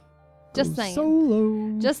 Just saying.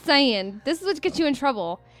 Solo. Just saying. This is what gets you in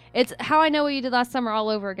trouble. It's How I Know What You Did Last Summer all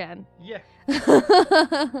over again. Yeah.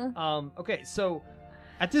 Okay, so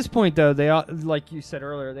at this point, though, they like you said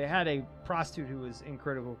earlier, they had a prostitute who was in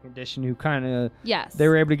critical condition who kind of they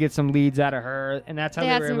were able to get some leads out of her, and that's how they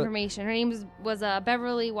they had were some able information. Her name was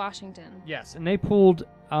Beverly Washington. Yes, and they pulled.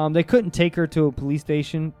 They couldn't take her to a police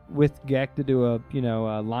station with Geck to do a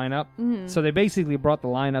lineup, so they basically brought the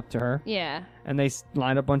lineup to her. Yeah. And they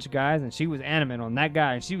lined up a bunch of guys, and she was adamant on that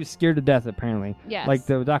guy, and she was scared to death, apparently. Yes. Like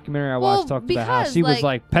the documentary I watched talked about how she was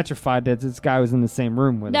like petrified that this guy was in the same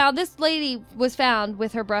room with her. Now, this lady was found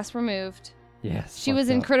with her breast removed. Yes. She was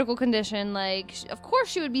in critical condition. Like, of course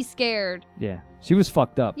she would be scared. Yeah. She was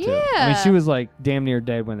fucked up, too. Yeah. I mean, she was like damn near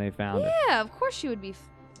dead when they found her. Yeah, of course she would be.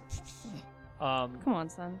 Come on,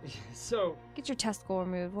 son. So get your testicle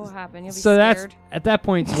removed. What'll happen? You'll be so scared. that's at that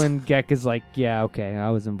point when Geck is like, yeah, okay,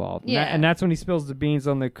 I was involved. Yeah. And that's when he spills the beans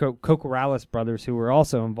on the Cocorales brothers who were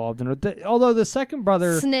also involved in it. Although the second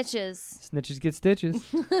brother snitches get stitches.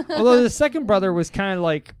 Although the second brother was kind of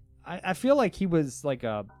like, I feel like he was like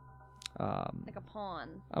a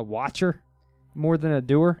pawn, a watcher more than a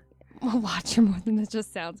doer. A watcher more than that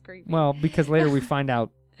just sounds creepy. Well, because later we find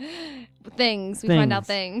out things. We find out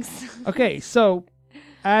things. Okay, so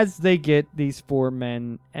as they get these 4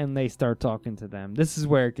 men and they start talking to them, this is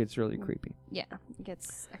where it gets really creepy. Yeah, it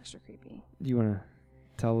gets extra creepy. Do you want to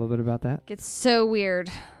tell a little bit about that? It gets so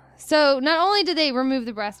weird. So not only did they remove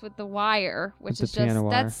the breast with the wire, which is just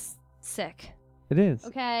that's sick. It is.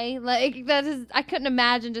 Okay, like that is. I couldn't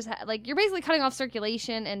imagine just like you're basically cutting off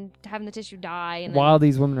circulation and having the tissue die. And while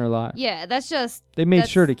these women are alive. Yeah, that's just. They made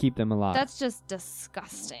sure to keep them alive. That's just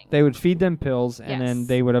disgusting. They would feed them pills, and then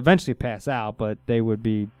they would eventually pass out, but they would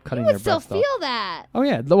be cutting their breath off. You would still feel that. Oh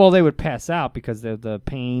yeah, well they would pass out because of the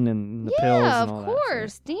pain and the pills. Yeah, and all of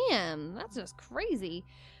course. That, so. Damn, that's just crazy.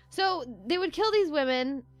 So they would kill these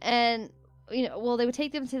women, and they would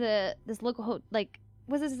take them to this local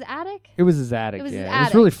Was this his attic? It was his attic. It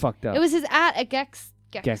was really fucked up. It was his attic.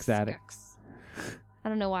 Geck's attic. I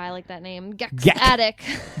don't know why I like that name. Geck's attic.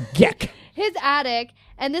 Geck. His attic,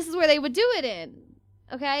 and this is where they would do it in.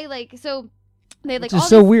 Okay, so they had Which is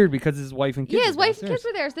so weird because his wife and kids. Yeah, his wife and kids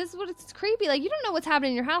were there. So this is what it's creepy. Like you don't know what's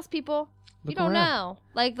happening in your house, people. You don't know.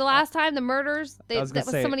 Like the last time the murders, that was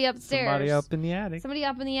somebody upstairs. Somebody up in the attic. Somebody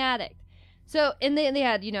up in the attic. So, and they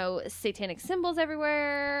had, satanic symbols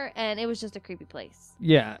everywhere, and it was just a creepy place.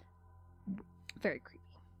 Yeah. Very creepy.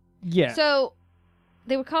 Yeah. So,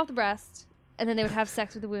 they would cut off the breast, and then they would have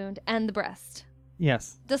sex with the wound and the breast.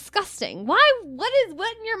 Yes. Disgusting. Why? What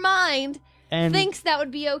in your mind thinks that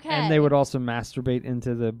would be okay? And they would also masturbate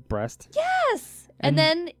into the breast. Yes! And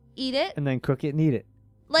then eat it. And then cook it and eat it.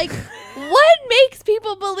 Like, what makes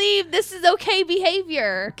people believe this is okay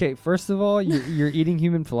behavior? Okay, first of all, you're eating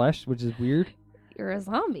human flesh, which is weird. you're a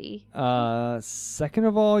zombie. Second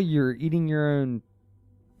of all, you're eating your own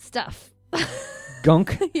Stuff.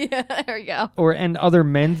 gunk. Yeah, there we go. And other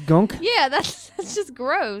men's gunk. Yeah, that's just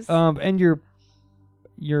gross. And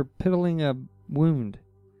you're piddling a wound.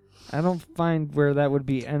 I don't find where that would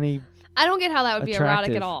be any. I don't get how that would be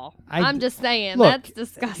erotic attractive. at all. I- I'm just saying, Look, that's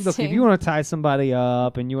disgusting. Look, if you want to tie somebody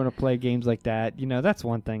up and you want to play games like that, that's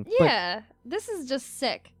one thing. Yeah, this is just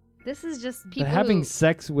sick. This is just But people having who,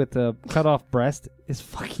 sex with a cut off breast is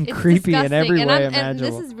fucking it's creepy in disgusting. every and way And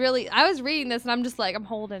imaginable. this is really, I was reading this and I'm just like, I'm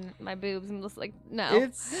holding my boobs. I'm just like, no.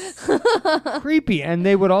 It's creepy, and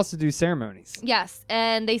they would also do ceremonies. Yes,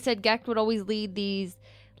 and they said Gecht would always lead these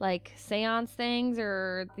like seance things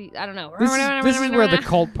I don't know. This is where the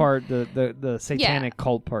cult part, the satanic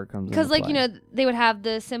cult part comes in. Because like, they would have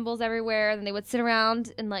the symbols everywhere and they would sit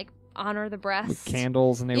around and like honor the breast. with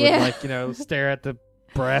candles, and they would like stare at the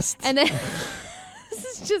breast. And then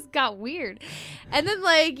this just got weird. And then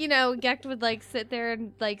like, Gecht would like sit there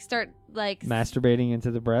and like start like masturbating into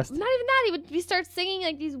the breast. not even that. He start singing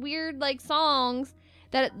like these weird like songs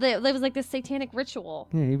that was like this satanic ritual.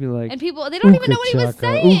 Yeah, he'd be like, And people, they don't even know what he was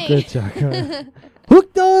saying. Ooka chaka.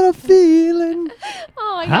 Hooked on a feeling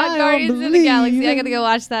Oh my I God, don't Guardians of the Galaxy. I gotta believe go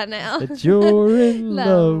watch that now. that you're in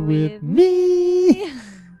love with me. I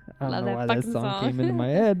don't Love know that why that fucking song song. came into my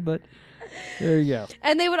head, but there you go.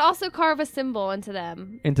 And they would also carve a symbol into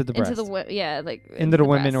them. Into the breast. Into the like into the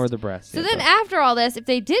women breast. or the breast. So yeah, then both. after all this, if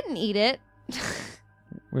they didn't eat it,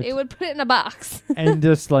 Which- they would put it in a box. and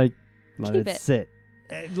just like let Keep it it. sit.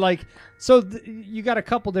 So you got a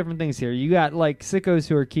couple different things here. You got like sickos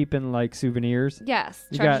who are keeping like souvenirs. Yes,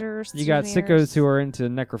 You treasures. You got souvenirs. sickos who are into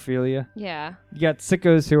necrophilia. Yeah, You got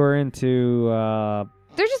sickos who are into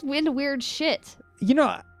they're just into weird shit.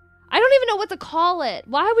 I I don't even know what to call it.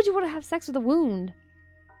 Why would you want to have sex with a wound?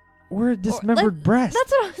 or a dismembered like, breast.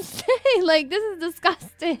 That's what I'm saying. Like, this is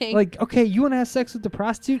disgusting. Like, okay, you want to have sex with the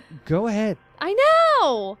prostitute? Go ahead. I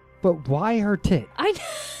know. But why her tit? I know.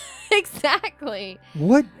 Exactly.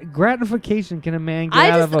 What gratification can a man get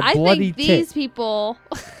out of a I bloody think these tit? people.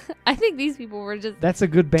 I think these people were just That's a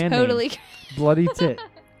good band totally. name. Bloody tit.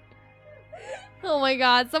 Oh my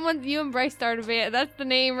God! You and Bryce started a band. That's the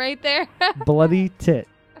name right there. Bloody tit.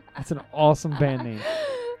 That's an awesome band name.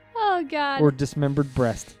 Oh God. Or dismembered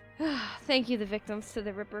breast. Thank you, the victims, to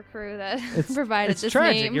the Ripper crew that It's provided it's this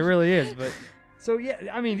tragic. name. It really is. But so yeah,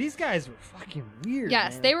 I mean, these guys were fucking weird.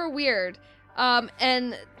 Yes, man. they were weird.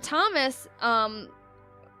 And Thomas,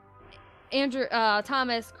 Andrew,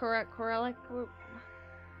 Thomas Cucaracha.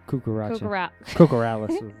 Cucaracha.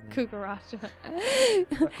 Cucaralis. Cucaracha.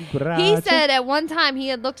 He said at one time he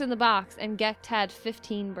had looked in the box and Gecht had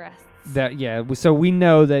 15 breasts. That yeah. So we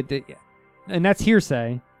know that, and that's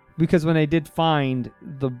hearsay because when they did find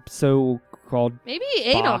the so-called Maybe he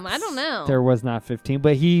ate them. box, I don't know. there was not 15,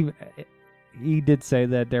 but he did say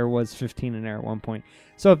that there was 15 in there at one point.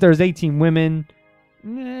 So if there's 18 women,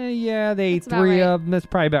 yeah, they ate That's about 3 right. of them. That's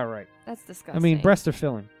probably about right. That's disgusting. I mean, breasts are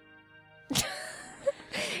filling.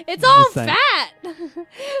 It's all Just saying. fat.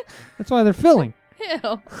 That's why they're filling.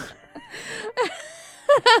 Ew.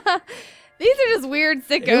 These are just weird It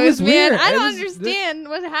sickos, was man. weird. I It don't was- understand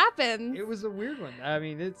what happened. It was a weird one. I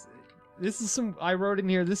mean, this is some. I wrote in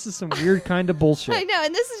here. This is some weird kind of bullshit. I know,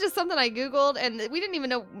 and this is just something I Googled, and we didn't even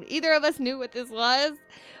know, either of us knew what this was.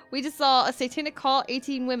 We just saw a satanic call,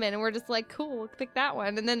 18 women, and we're just like, cool, we'll pick that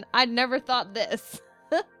one. And then I never thought this.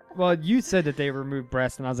 Well, you said that they removed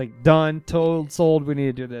breasts, and I was like, done, told, sold. We need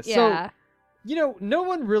to do this. Yeah. So, no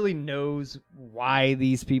one really knows why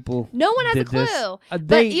these people. No one has a did this. clue. They,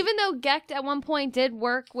 But even though Gecht at one point did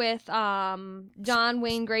work with John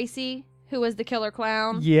Wayne Gracie, who was the killer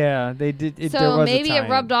clown. yeah, they did. There So was maybe a it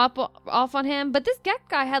tie-in. rubbed off on him. But this Gecht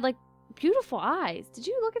guy had like beautiful eyes. Did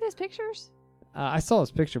you look at his pictures? I saw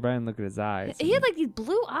his picture, but I didn't look at his eyes. He had like these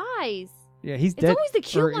blue eyes. Yeah, he's It's dead. always the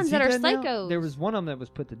cute Or is ones he that are dead now? psychos. There was one of them that was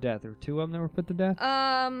put to death, or 2 of them that were put to death.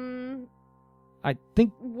 I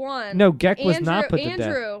think One. no, Geck was not put to death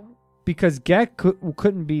Andrew. because Geck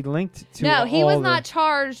couldn't be linked to. No, he all was the- not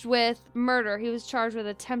charged with murder. He was charged with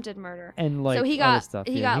attempted murder. and like so he other got- stuff.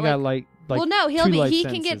 he yeah, got, he got like well, no, two life he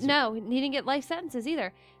can get sentences. no, he didn't get life sentences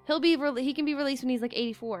either. He can be released when he's like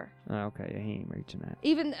 84. Oh, okay, yeah, he ain't reaching that.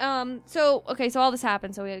 Even so all this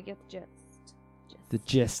happened, so we had to get the gist. The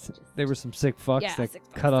gist. There were some sick fucks Yeah, that sick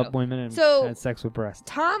fucks. cut up So- women and so- had sex with breasts.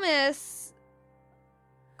 Thomas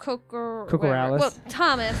Cucaralis. Well,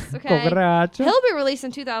 Thomas, okay. Cucaracha. He'll be released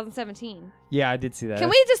in 2017. Yeah, I did see that. Can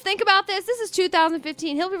we just think about this? This is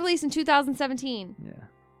 2015. He'll be released in 2017. Yeah.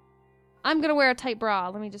 I'm going to wear a tight bra,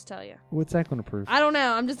 let me just tell you. What's that going to prove? I don't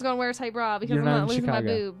know. I'm just going to wear a tight bra because You're I'm not not in losing my Chicago.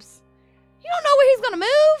 boobs. You don't know where he's going to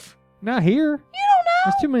move? Not here. You don't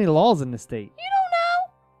There's too many laws in the state. You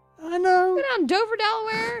don't know. I know. Go down Dover,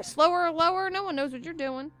 Delaware, slower or lower. No one knows what you're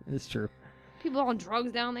doing. It's true. People on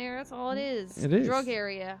drugs down there. That's all it is. It is. Drug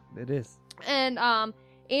area. It is. And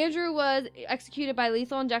Andrew was executed by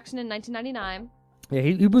lethal injection in 1999. Yeah,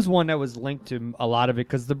 he was one that was linked to a lot of it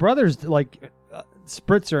because the brothers, like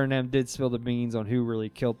Spritzer and them, did spill the beans on who really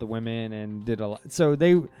killed the women and did a lot. So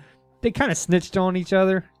they kind of snitched on each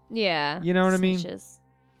other. Yeah. You know what I mean?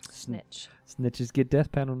 Snitch. Snitches get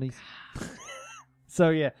death penalties. So,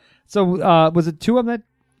 yeah. So, was it two of them that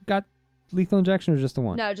got lethal injection or just the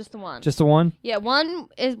one? No, just the one. Just the one? Yeah, one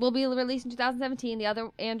will be released in 2017. The other,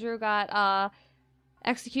 Andrew, got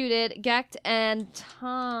executed. Gecht and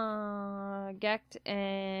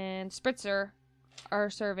Spritzer are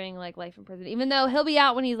serving like life in prison, even though he'll be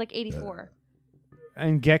out when he's like 84.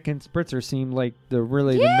 And Gecht and Spritzer seem like the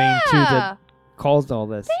main two that caused all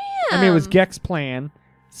this. Damn. I mean, it was Gecht's plan.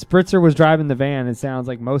 Spritzer was driving the van, it sounds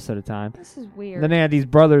like, most of the time. This is weird. Then they had these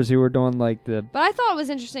brothers who were doing like the... But I thought it was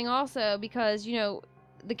interesting also because, you know,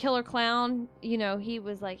 the killer clown, you know, he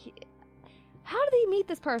was like... How did he meet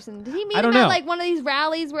this person? Did he meet him at like one of these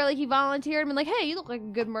rallies where like he volunteered and been like, "Hey, you look like a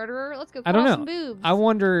good murderer. Let's go cross some boobs." I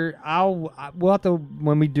wonder. We'll have to,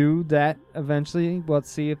 when we do that eventually. We'll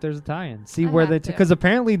see if there's a tie-in. See where they because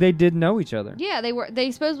apparently they did know each other. Yeah,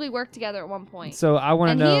 they supposedly worked together at one point. So I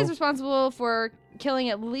want to know. And he is responsible for killing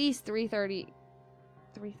at least 33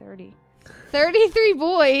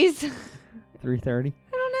 boys. 330.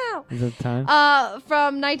 I don't know. Is that the time?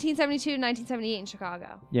 From 1972 to 1978 in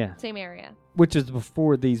Chicago. Yeah. Same area. Which is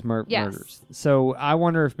before these murders. So I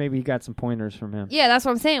wonder if maybe he got some pointers from him. Yeah, that's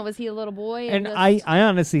what I'm saying. Was he a little boy? And I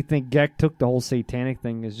honestly think Gecht took the whole satanic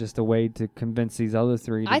thing as just a way to convince these other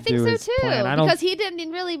three to do his plan. Because he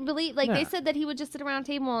didn't really believe, like they said that he would just sit around a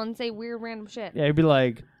table and say weird random shit. Yeah, he'd be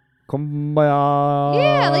like, Kumbaya,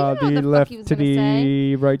 yeah, like you know what the fuck he was going to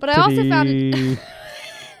say. Right but I also found it...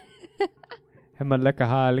 Oh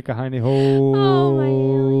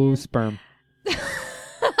my sperm.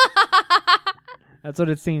 That's what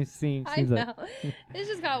it seems I know. like. It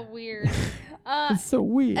just got weird. It's so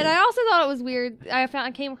weird. And I also thought it was weird.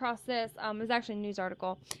 I came across this. It was actually a news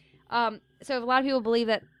article. So a lot of people believe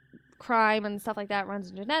that crime and stuff like that runs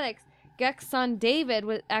in genetics. Gecht's son David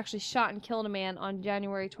was actually shot and killed a man on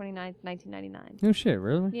January 29th, 1999. No shit,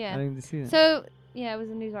 really? Yeah. I didn't even see that. So yeah, it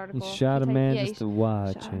was a news article. He shot a man just to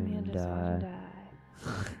watch shot him die.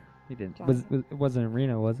 He didn't. It wasn't in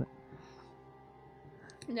Reno, was it?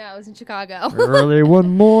 No, it was in Chicago. Early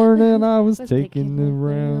one morning, I was taking the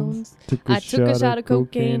rounds. I took a shot of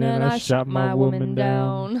cocaine and I shot my woman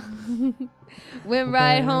down. Went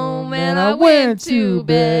right home and I went to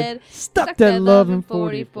bed. Stuck that loving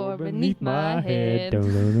 44 beneath my head.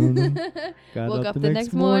 Woke up the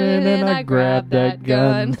next morning and I grabbed that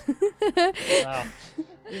gun. Wow.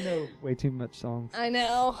 You know way too much songs. I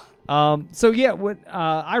know. So yeah, what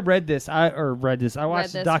I read this. I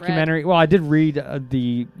watched the documentary. Well, I did read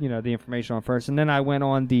the information on first, and then I went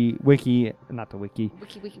on the wiki, not the wiki.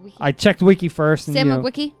 Wiki. I checked wiki first. And,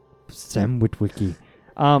 Samwitwiki. Samwitwiki.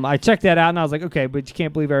 I checked that out, and I was like, okay, but you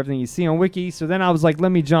can't believe everything you see on wiki. So then I was like,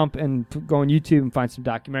 let me jump and go on YouTube and find some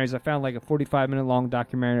documentaries. I found like a 45-minute long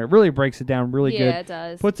documentary. It really breaks it down really good. Yeah, it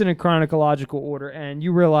does. Puts it in chronological order, and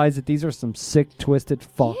you realize that these are some sick, twisted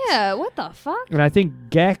fucks. Yeah, what the fuck? And I think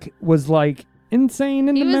Gecht was like insane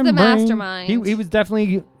in the membrane. He was the mastermind. He was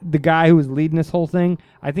definitely the guy who was leading this whole thing.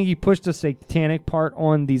 I think he pushed the satanic part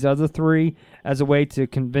on these other three as a way to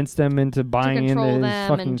convince them into buying into his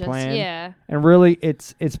fucking plan. Yeah. And really,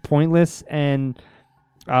 it's pointless. And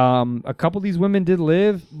a couple of these women did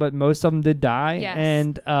live, but most of them did die. Yes.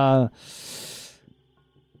 And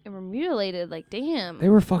were mutilated. Like, damn. They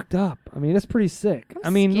were fucked up. I mean, that's pretty sick.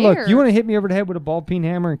 Scared. Look, you want to hit me over the head with a ball peen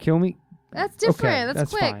hammer and kill me? That's different. Okay,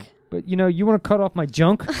 that's quick. Fine. But, you want to cut off my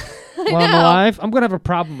junk while I'm alive? I'm going to have a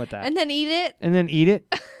problem with that. And then eat it?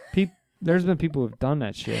 There's been people who've done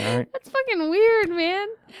that shit, all right? That's fucking weird, man.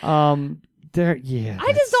 I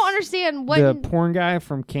just don't understand what... The porn guy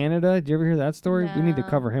from Canada, did you ever hear that story? No. We need to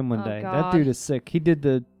cover him one day. God. That dude is sick. He did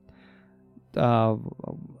the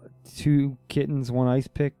 2 kittens, 1 ice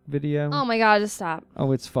pick video. Oh my God, just stop.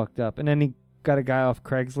 Oh, it's fucked up. And then he got a guy off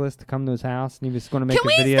Craigslist to come to his house, and he was going to make a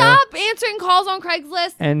video. Can we stop answering calls on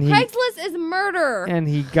Craigslist? And Craigslist is murder. And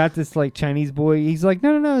he got this like Chinese boy. He's like,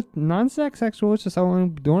 no, it's non-sexual. It's just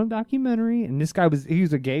I'm doing a documentary. And this guy he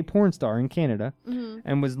was a gay porn star in Canada,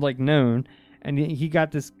 and was like known. And he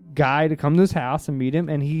got this guy to come to his house and meet him,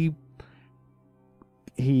 and he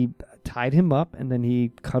tied him up, and then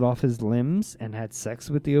he cut off his limbs and had sex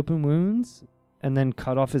with the open wounds, and then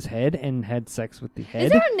cut off his head and had sex with the head.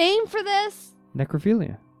 Is there a name for this?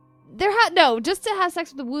 Necrophilia. just to have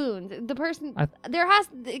sex with the wound. The person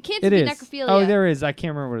it can't just It be is. necrophilia. Oh, there is. I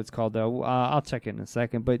can't remember what it's called though. I'll check it in a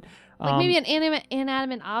second. But like maybe an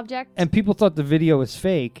inanimate object. And people thought the video was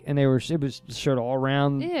fake, and it was showed all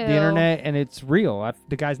around the internet, and it's real.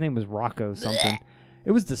 The guy's name was Rocco something.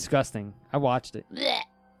 It was disgusting. I watched it.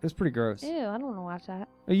 It was pretty gross. Ew, I don't want to watch that.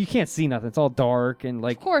 You can't see nothing. It's all dark and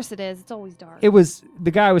like. Of course it is. It's always dark. It was the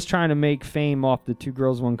guy was trying to make fame off the 2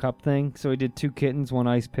 girls 1 cup thing, so he did 2 kittens 1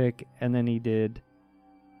 ice pick, and then he did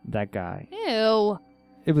that guy. Ew.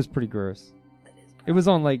 It was pretty gross. It was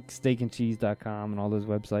on like steakandcheese.com and all those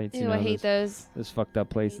websites. Ew, I hate those. Those fucked up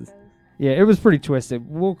places. Yeah, it was pretty twisted.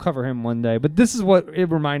 We'll cover him one day, but this is what it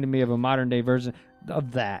reminded me of, a modern day version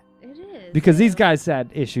of that. It is. Because these guys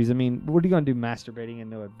had issues. I mean, what are you going to do masturbating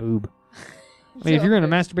into a boob? I mean, if you're going to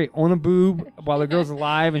masturbate on a boob while the girl's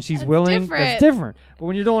alive and she's willing, that's different. But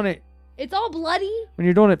when you're doing it, it's all bloody. When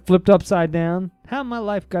you're doing it flipped upside down, how my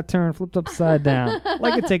life got turned flipped upside down.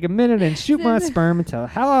 Like I take a minute and shoot my sperm and tell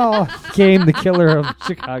how I became the killer of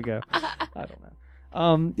Chicago. I don't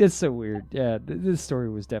know. It's so weird. Yeah, this story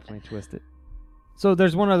was definitely twisted. So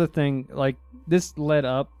there's one other thing, like this led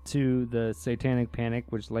up to the Satanic Panic,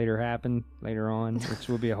 which later happened later on, which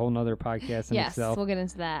will be a whole nother podcast in itself. Yes, we'll get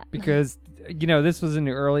into that. Because, this was in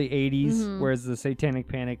the early 80s, whereas the Satanic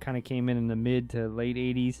Panic kind of came in the mid to late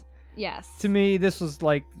 80s. Yes. To me, this was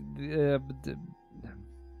like... this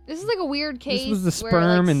is like a weird case. This was the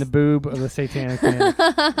sperm and the boob of the Satanic Panic.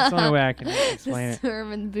 That's the only way I can explain it.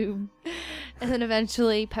 Sperm and the boob. And then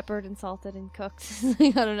eventually peppered and salted and cooked.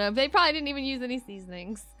 I don't know. They probably didn't even use any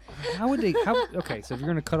seasonings. How would they... okay, so if you're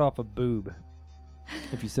going to cut off a boob,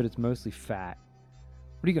 if you said it's mostly fat,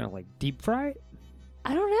 what are you going to, like, deep fry it?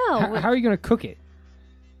 I don't know. How are you going to cook it?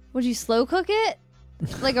 Would you slow cook it?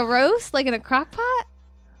 Like a roast? Like in a crock pot?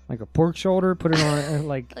 Like a pork shoulder? Put it on,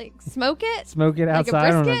 like smoke it? Smoke it Like a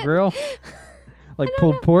outside on a grill? Like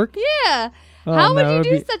pulled pork? Yeah. Oh, how would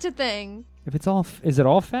you do such a thing? If it's all... Is it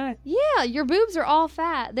all fat? Yeah, your boobs are all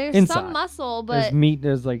fat. There's Inside. some muscle, but... There's meat.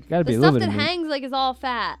 There's, like, gotta be a the little stuff bit of that meat. hangs, like, is all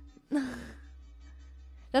fat.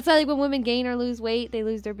 That's why, like, when women gain or lose weight, they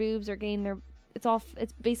lose their boobs or gain their...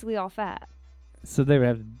 It's basically all fat. So they would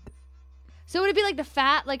have... So would it be, like, the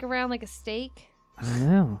fat, like, around, like, a steak? I don't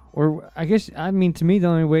know. Or, I guess, to me, the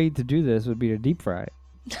only way to do this would be to deep fry it.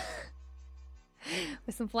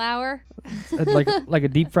 With some flour? like a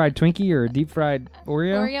deep fried Twinkie or a deep fried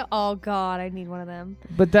Oreo? Oreo? Oh, God, I need one of them.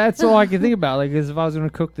 But that's all I can think about. Like, is if I was going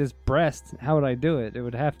to cook this breast, how would I do it? It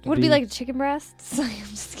would have to Would it be like chicken breasts? I'm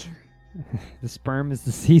just kidding. The sperm is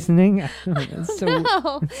the seasoning? I don't know. It's so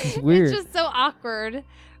No. it's weird. It's just so awkward.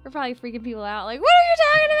 We're probably freaking people out. Like, what are you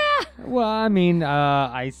talking about? Well, I mean,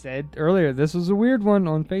 I said earlier this was a weird one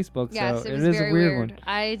on Facebook. Yes, so it was is very a weird one.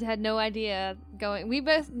 I had no idea we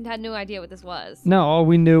both had no idea what this was. No, all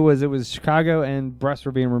we knew was it was Chicago and breasts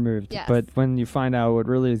were being removed. Yes. But when you find out what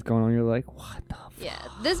really is going on, you're like, what the fuck? Yeah,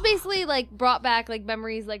 this basically like brought back like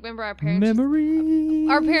memories. Like, remember our parents? Memories.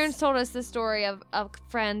 Our parents told us the story of a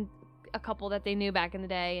friend, a couple that they knew back in the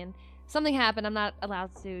day, and something happened. I'm not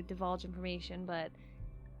allowed to divulge information, but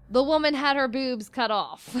the woman had her boobs cut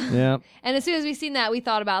off. Yeah. And as soon as we seen that, we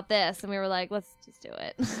thought about this, and we were like, let's just do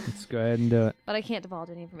it. Let's go ahead and do it. But I can't divulge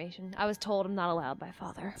any information. I was told I'm not allowed by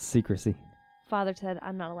father. Secrecy. Father said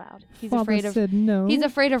I'm not allowed. He's Father afraid of. said no. He's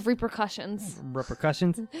afraid of repercussions.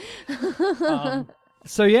 Repercussions.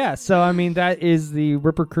 So yeah, I mean that is the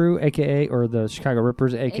Ripper Crew, aka or the Chicago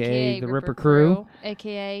Rippers, aka the Ripper Crew,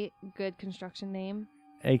 aka good construction name,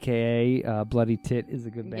 aka Bloody Tit is a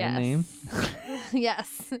good band name.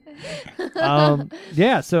 Yes.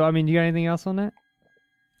 Yeah. So I mean, you got anything else on that?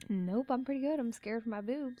 Nope, I'm pretty good. I'm scared for my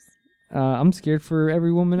boobs. I'm scared for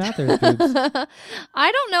every woman out there's boobs.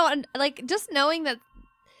 I don't know. Like, just knowing that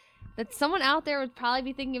someone out there would probably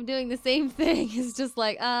be thinking of doing the same thing is just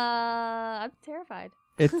like, I'm terrified.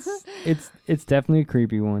 It's definitely a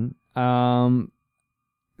creepy one.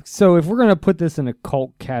 So if we're gonna put this in a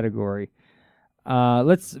cult category,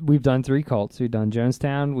 we've done 3 cults. We've done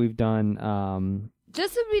Jonestown. We've done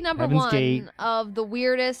This would be number Heaven's 1 Gate. of the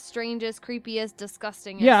weirdest, strangest, creepiest,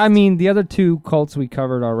 disgustingest. Yeah, I mean the other 2 cults we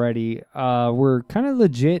covered already were kind of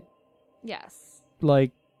legit, Yes.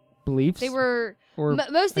 like beliefs. They were. Or Most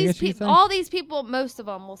of I these guess you could people, say. all these people, most of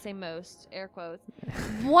them, we'll say most, air quotes,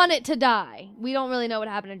 wanted to die. We don't really know what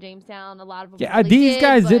happened in Jamestown. A lot of them. Yeah, really these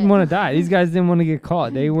guys didn't but- want to die. These guys didn't want to get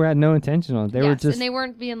caught. They had no intention on it. They were Yes, just, and they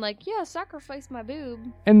weren't being like, yeah, sacrifice my boob.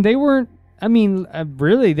 and they weren't. I mean,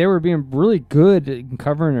 really, they were being really good at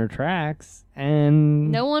covering their tracks,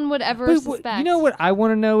 and No one would ever But suspect. you know what I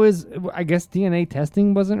want to know is, I guess DNA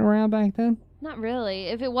testing wasn't around back then, Not really.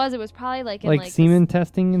 If it was probably like in like like semen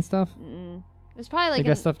testing and stuff. It It's probably like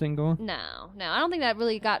that stuff didn't go on? No. I don't think that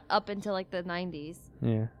really got up until like the 90s.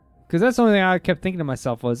 Yeah. Because that's the only thing I kept thinking to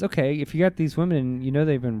myself was, okay, if you got these women and you know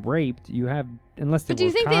they've been raped, you have, unless they But do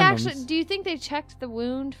you think condoms. do you think they checked the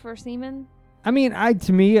wound for semen? I mean,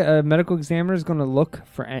 to me, a medical examiner is going to look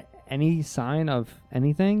for any sign of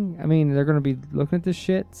anything. I mean, they're going to be looking at this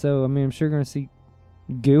shit. So, I mean, I'm sure you're going to see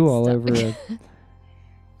goo all over a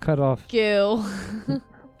cut off. Goo.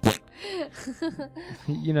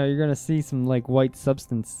 You know, you're going to see some, like, white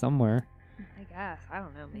substance somewhere. I guess. I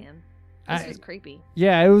don't know, man. This was creepy.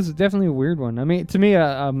 Yeah, it was definitely a weird one. I mean, to me,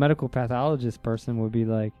 a medical pathologist person would be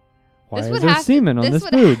like, why is there semen on this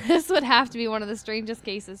food? This would have to be one of the strangest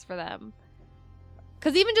cases for them.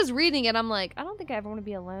 Because even just reading it, I'm like, I don't think I ever want to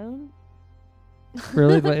be alone.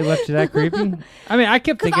 Really? It left you that creepy? I mean, I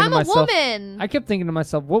kept thinking to myself. I'm a woman. I kept thinking to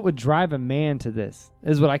myself, what would drive a man to this?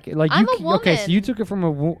 Is what like. I'm a woman. Okay, so you took it from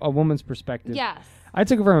a woman's perspective. Yes. I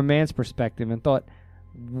took it from a man's perspective and thought,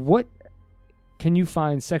 what can you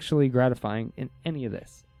find sexually gratifying in any of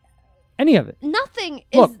this? Any of it? Nothing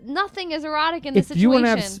is erotic in this situation. If you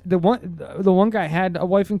want to have the one guy had a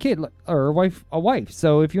wife and kid, or a wife.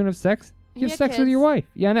 So if you want to have sex, you have sex with your wife.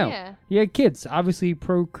 Yeah, I know. Yeah. He had kids. Obviously, he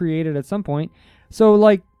procreated at some point. So,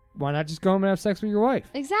 like, why not just go home and have sex with your wife?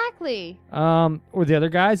 Exactly. Or the other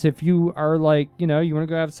guys, if you are like, you know, you want to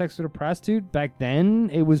go have sex with a prostitute, back then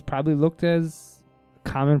it was probably looked as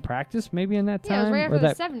common practice maybe in that time. Yeah, it was right or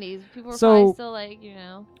after the 70s. People were probably still like, you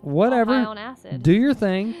know, whatever. high on acid. Do your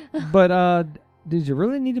thing. But did you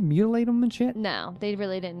really need to mutilate them and shit? No, they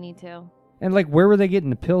really didn't need to. And, like, where were they getting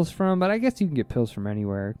the pills from? But I guess you can get pills from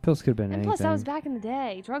anywhere. Pills could have been anything. Plus, that was back in the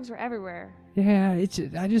day. Drugs were everywhere. Yeah, I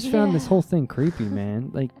just found this whole thing creepy, man.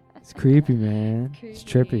 Like, it's creepy, man. It's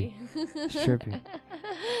trippy. It's trippy.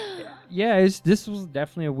 Yeah, this was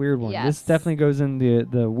definitely a weird one. Yes. This definitely goes in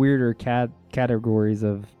the weirder categories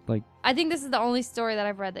of, like... I think this is the only story that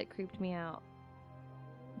I've read that creeped me out.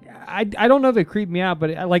 I don't know if it creeped me out,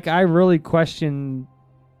 but I really question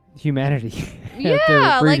humanity.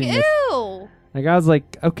 Yeah, like, this. ew. Like, I was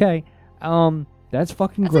like, okay, that's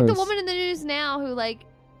fucking gross. That's like the woman in the news now who, like,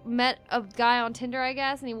 met a guy on Tinder, I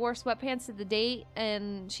guess, and he wore sweatpants to the date,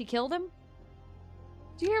 and she killed him.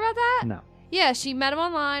 Did you hear about that? No. Yeah, she met him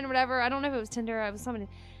online or whatever. I don't know if it was Tinder or it was somebody.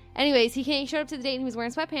 Anyways, he showed up to the date and he was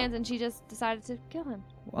wearing sweatpants, and she just decided to kill him.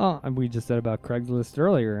 Well, we just said about Craigslist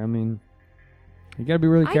earlier. I mean, you gotta be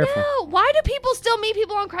really careful. I know. Why do people still meet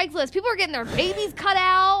people on Craigslist? People are getting their babies cut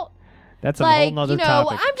out. That's a whole nother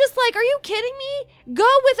topic. I'm just like, are you kidding me? Go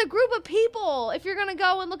with a group of people if you're going to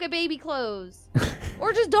go and look at baby clothes.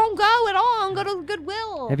 Or just don't go at all and go to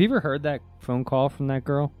Goodwill. Have you ever heard that phone call from that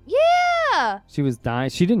girl? Yeah. She was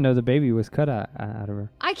dying. She didn't know the baby was cut out of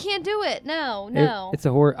her. I can't do it. No. It's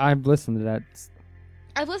a horror. I've listened to that.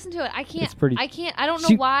 I've listened to it. I can't. It's pretty. I can't. I don't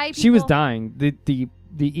know why people... She was dying. The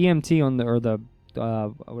EMT on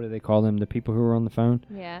what do they call them? The people who were on the phone?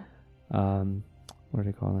 Yeah. What do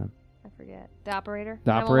they call them? I forget. The operator?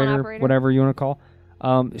 The operator, whatever you want to call.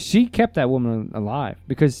 She kept that woman alive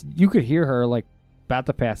because you could hear her, like, about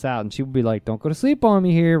to pass out, and she would be like, don't go to sleep on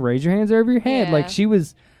me here. Raise your hands over your head. Yeah. Like, she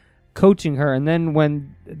was coaching her. And then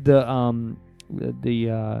when the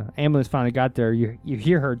ambulance finally got there, you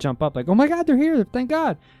hear her jump up like, oh, my God, they're here. Thank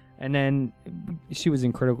God. And then she was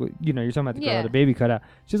in critical, you're talking about the girl, the baby cut out.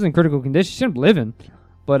 She was in critical condition. She ended up living.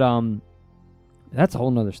 But that's a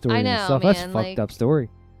whole nother story I know, in itself. man, That's a fucked up story.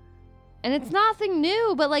 And it's nothing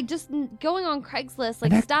new, but, like, just going on Craigslist,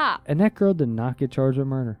 like, stop. And that girl did not get charged with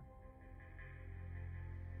murder.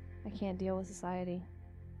 I can't deal with society.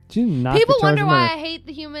 She did not People get charged wonder with why murder. I hate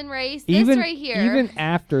the human race. Even, this right here. Even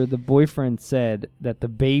after the boyfriend said that the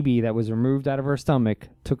baby that was removed out of her stomach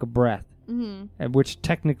took a breath, which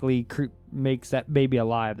technically makes that baby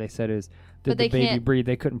alive, they said did the baby breathe?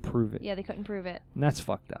 They couldn't prove it. Yeah, they couldn't prove it. And that's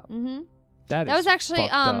fucked up. Mm-hmm. That was actually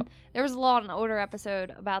up. There was a Law and Order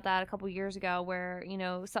episode about that a couple years ago where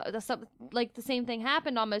like the same thing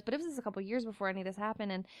happened almost, but it was just a couple years before any of this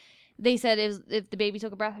happened, and they said if the baby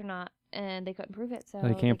took a breath or not, and they couldn't prove it. So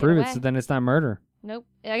they can't prove it, so then it's not murder. Nope.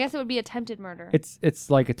 I guess it would be attempted murder. It's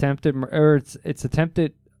like attempted or it's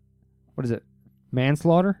attempted. What is it?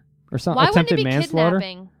 Manslaughter or something? Why attempted wouldn't it be manslaughter?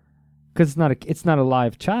 kidnapping? Because it's not a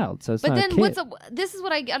live child, so it's not a kid. But then this is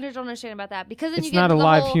what I don't understand about that, because then it's you get not into a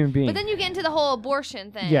live human being. But then you get into the whole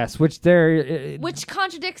abortion thing. Yes, which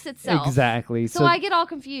contradicts itself. Exactly. So I get all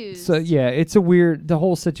confused. So yeah, it's a weird. The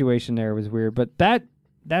whole situation there was weird, but that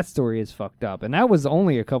story is fucked up, and that was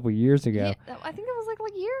only a couple years ago. Yeah, I think that was like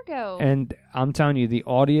a year ago. And I'm telling you, the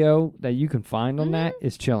audio that you can find on that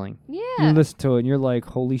is chilling. Yeah. You listen to it and you're like,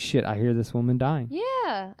 holy shit, I hear this woman dying.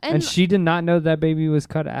 Yeah. And she did not know that baby was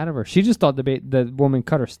cut out of her. She just thought the woman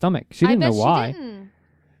cut her stomach. She didn't know why. She didn't.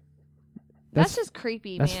 That's just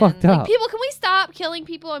creepy, that's man. fucked up. Like, people, can we stop killing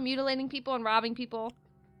people and mutilating people and robbing people?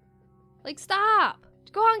 Like, stop.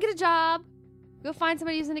 Go out and get a job. Go find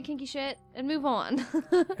somebody who's into kinky shit and move on.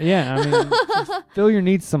 Yeah, I mean, just fill your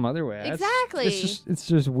needs some other way. Exactly. It's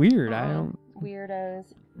just weird. I don't.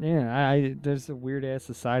 Weirdos. Yeah, there's a weird ass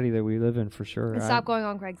society that we live in for sure. And stop going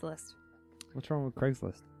on Craigslist. What's wrong with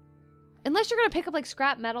Craigslist? Unless you're gonna pick up like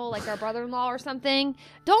scrap metal, like our brother-in-law or something,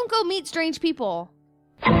 don't go meet strange people.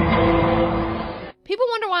 People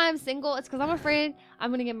wonder why I'm single. It's because I'm afraid I'm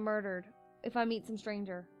gonna get murdered if I meet some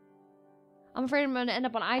stranger. I'm afraid I'm gonna end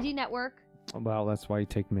up on ID Network. Well, that's why you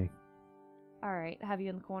take me. All right, have you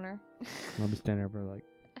in the corner. I'll be standing there like.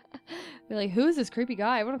 Be like, who is this creepy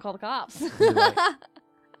guy? I want to call the cops.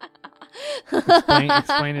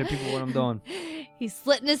 Explain to people what I'm doing. He's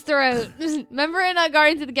slitting his throat. Remember in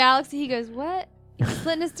Guardians of the Galaxy, he goes, what? He's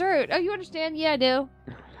slitting his throat. Oh, you understand? Yeah, I do.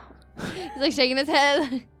 He's like shaking his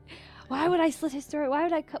head. Why would I slit his throat? Why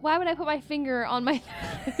would I put my finger on my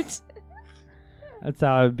throat? That's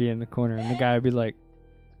how I would be in the corner, and the guy would be like,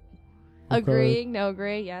 agreeing, no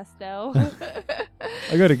agree, yes, no.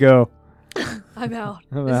 I gotta go. I'm out.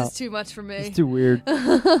 I'm this out. is too much for me. It's too weird.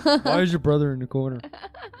 Why is your brother in the corner?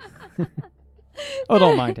 Oh,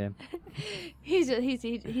 don't mind him. He's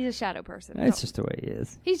a shadow person. That's just the way he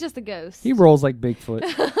is. He's just a ghost. He rolls like Bigfoot.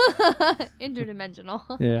 Interdimensional.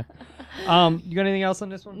 Yeah. You got anything else on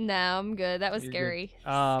this one? No, I'm good. That was You're scary.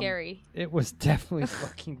 good. Scary. It was definitely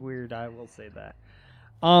fucking weird. I will say that.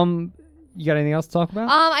 You got anything else to talk about?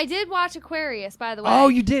 I did watch Aquarius, by the way. Oh,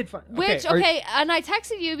 you did. Okay, and I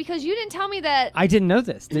texted you because you didn't tell me that. I didn't know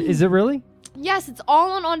this. Is it really? Yes, it's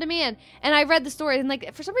all on demand, and I read the story, and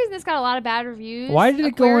like for some reason, it's got a lot of bad reviews. Why did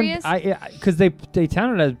Aquarius. it go on? Because they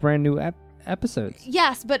touted it as brand new episodes.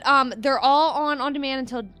 Yes, but they're all on demand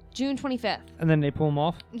until June 25th. And then they pull them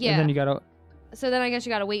off. Yeah. And then you gotta. So then I guess you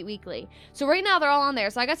gotta wait weekly. So right now they're all on there.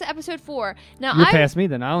 So I got to episode 4. Now You're past me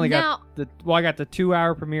then. I only now, got I got the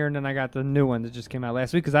 2-hour premiere, and then I got the new one that just came out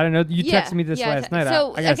last week because I didn't know you texted me this last night.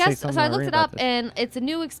 So I gotta say so something I looked it up, this. and it's a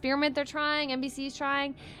new experiment they're trying. NBC's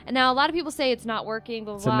trying, and now a lot of people say it's not working.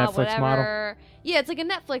 Blah It's blah a Netflix whatever. model? Yeah, it's like a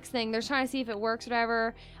Netflix thing. They're trying to see if it works,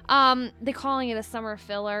 whatever. They're calling it a summer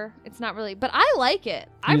filler. It's not really, but I like it.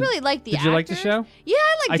 I really like the Did actors. you like the show? Yeah,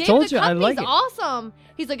 I like. I David told you, I Duchovny's like it. awesome.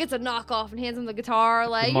 He's like, it's a knockoff, and hands him the guitar.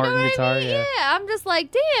 Like, you know Martin what guitar, I mean? yeah. I'm just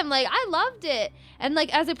like, damn. Like, I loved it. And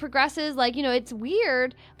like as it progresses, like it's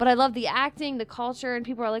weird, but I love the acting, the culture, and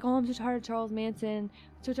people are like, oh, I'm so tired of Charles Manson.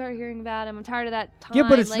 I'm so tired of hearing about him. I'm tired of that time. Yeah,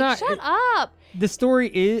 but it's like, not. Shut up. The story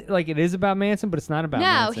is it is about Manson, but it's not about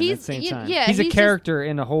Manson he's at the same time. yeah, he's a just- character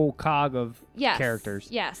in a whole cog of characters.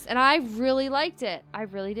 Yes, and I really liked it. I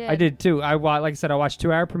really did. I did too. Like I said, I watched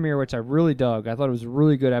 2-hour premiere, which I really dug. I thought it was a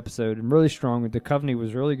really good episode and really strong. The Duchovny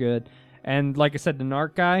was really good, and like I said, the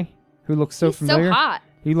narc guy who looks so He's familiar. so hot.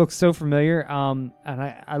 He looks so familiar. And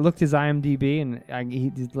I looked his IMDb, and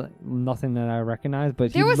he did nothing that I recognized.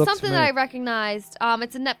 But There he was looks something familiar. that I recognized.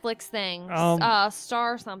 It's a Netflix thing.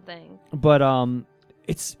 Star something. But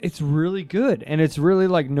it's really good, and it's really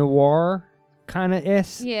like noir kind of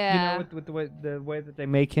is. Yeah. You know, with the way that they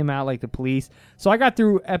make him out like the police. So I got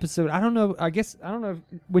through episode. I don't know. I don't know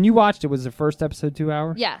if, when you watched it, was the first episode 2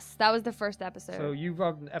 hour? Yes, that was the first episode. So you've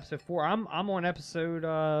on episode 4. I'm on episode.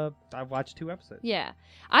 I've watched 2 episodes. Yeah,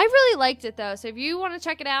 I really liked it though. So if you want to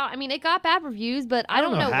check it out, I mean, it got bad reviews, but I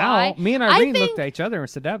don't know how. why. Me and Irene looked at each other and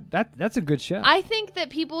said that's a good show. I think that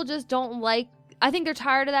people just don't like. I think they're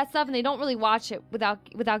tired of that stuff, and they don't really watch it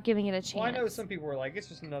without giving it a chance. Well, I know some people were like, it's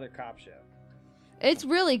just another cop show. It's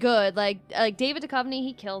really good. Like David Duchovny,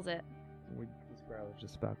 he kills it. This browser's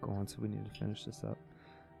just about gone, so we need to finish this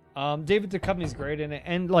up. David Duchovny's great in it,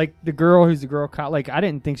 and like the girl who's the girl cop. Like I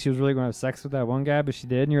didn't think she was really going to have sex with that one guy, but she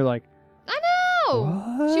did, and you're like, I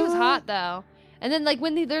know. What? She was hot though. And then like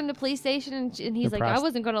when they're in the police station, and he's like, I Depressed.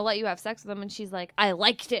 wasn't going to let you have sex with him, and she's like, I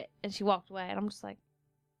liked it, and she walked away, and I'm just like,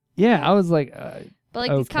 yeah, I was like, but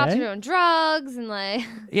like these cops are okay. doing drugs and like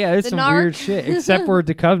yeah, it's the some narc. weird shit. Except for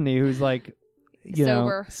Duchovny, who's like,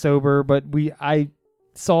 sober. But I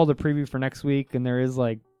saw the preview for next week, and there is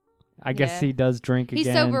like, I guess he does drink He's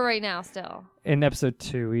again. sober right now still. In episode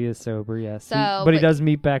 2, he is sober. Yes, So, but he does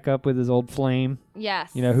meet back up with his old flame.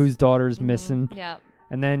 Yes. You know whose daughter's missing. Yep.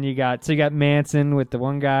 And then you got Manson with the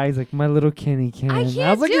one guy. He's like, my little Kenny Ken. I was like,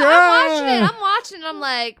 I'm watching it. I'm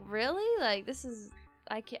like, really? Like this is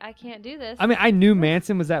I can't do this. I mean, I knew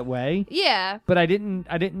Manson was that way. Yeah. But I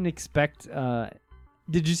didn't expect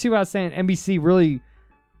did you see what I was saying? NBC really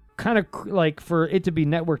kind of like for it to be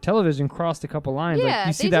network television crossed a couple lines. Yeah, like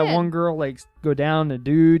you see they that did. one girl like go down the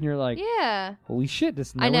dude, and you're like, Yeah. holy shit, this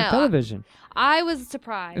is I network know. television. I was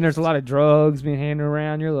surprised. And there's a lot of drugs being handed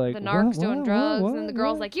around. You're like, the narcs what, doing what, drugs, what, and the what,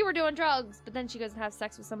 girl's what? like, "You were doing drugs," but then she goes and has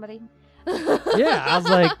sex with somebody. Yeah, I was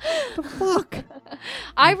like, the fuck.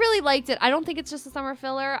 I really liked it. I don't think it's just a summer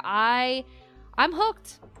filler. I'm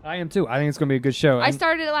hooked. I am too. I think it's gonna be a good show. I And-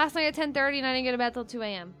 started it last night at 10:30, and I didn't get to bed till 2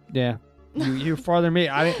 a.m. Yeah, you farther than me.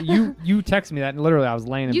 You texted me that, and literally I was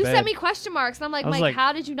laying in You bed. sent me question marks, and I'm like, I was Mike, like-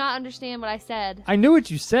 how did you not understand what I said? I knew what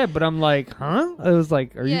you said, but I'm like, huh? I was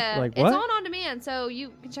like, are Yeah, you like what? it's on demand, so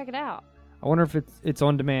you can check it out. I wonder if it's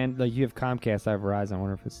on demand. Like you have Comcast, I have Verizon. I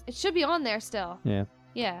wonder if it's It should be on there still. yeah.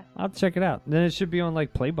 Yeah. I'll have to check it out. Then it should be on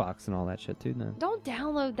like Playbox and all that shit too. Then Don't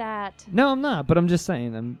download that. no, I'm not. But I'm just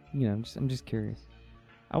saying. I'm just curious.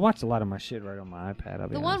 I watch a lot of my shit right on my iPad. I'll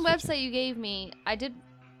be The one honest with you. website you gave me,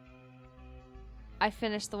 I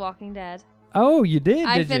finished The Walking Dead. Oh, you did?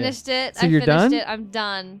 I Did you? finished it. So I you're finished done? it. I'm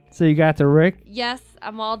done. So you got the Rick? Yes,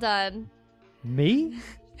 I'm all done. Me?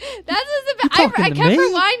 That's You just talking I to kept me?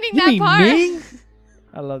 rewinding You that mean part. me?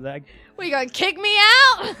 I love that. What, you gonna kick me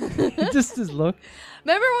out? Just his look.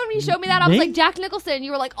 Remember when you showed me that? I was Me? like, Jack Nicholson.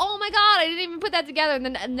 You were like, oh my god, I didn't even put that together. And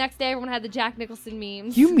then the next day, everyone had the Jack Nicholson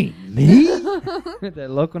memes. You mean me? That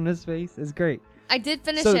look on his face is great. I did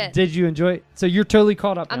finish So it. did you enjoy it? So you're totally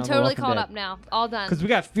caught up now. I'm totally caught up now. All done. Because we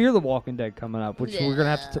got Fear the Walking Dead coming up, which we're gonna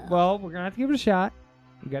have to. We're gonna have to give it a shot.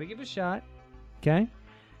 We gotta give it a shot. Okay.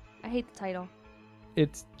 I hate the title.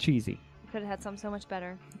 It's cheesy. Could have had something so much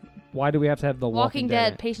better. Why do we have to have the Walking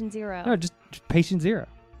Dead? Dead, Patient Zero. No, just Patient Zero.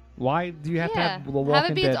 Why do you have to have the Walking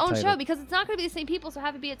have it be Dead its own title? show because it's not going to be the same people, so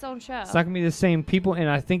have it be its own show. It's not gonna be the same people, and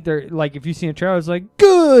I think they're like, if you see a trailer, it's like,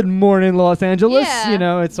 "Good morning, Los Angeles." Yeah. You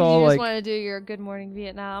know, it's all you like, just want to do your Good Morning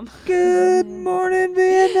Vietnam. "Good morning,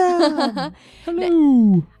 Vietnam."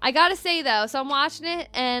 Hello. I gotta say though, so I'm watching it,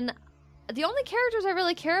 and the only characters I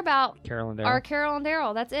really care about Carol and Daryl. are Carol and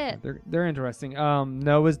Daryl. That's it. They're interesting.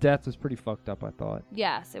 Noah's death was pretty fucked up, I thought.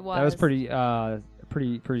 Yes, it was. That was pretty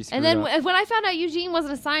screwed And then up. when I found out Eugene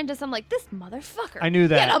wasn't a scientist, I'm like, this motherfucker. I knew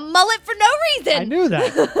that. He had a mullet for no reason. I knew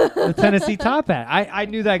that. The Tennessee Top Hat. I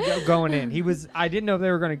knew that going in. I didn't know if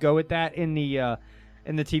they were going to go with that in the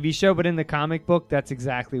TV show, but in the comic book, that's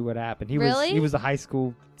exactly what happened. He Really? was a high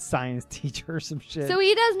school science teacher or some shit. So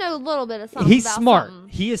he does know a little bit of something. He's about smart. something.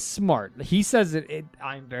 He is smart. He says it.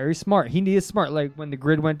 I'm very smart. He is smart. Like when the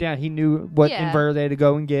grid went down, he knew what Yeah. inverter they had to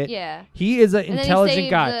go and get. Yeah. He is an And then he intelligent saved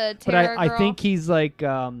guy. the But Terror I girl. think he's like,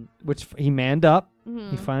 which he manned up. Mhm.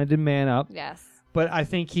 He finally did man up. Yes. But I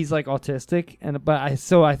think he's like autistic,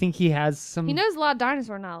 I think he has some. He knows a lot of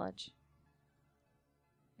dinosaur knowledge.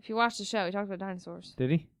 If you watch the show, he talks about dinosaurs. Did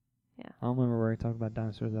he? Yeah. I don't remember where he talked about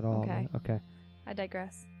dinosaurs at all. Okay. but- Okay. I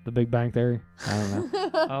digress. The Big Bang Theory. I don't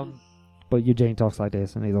know. But Eugene talks like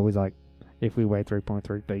this, and he's always like, "If we weigh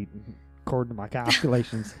 3.3 feet, according to my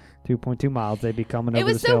calculations, 2.2 miles, they'd be coming It over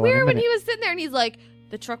was the so hill in a weird when minute." he was sitting there and he's like,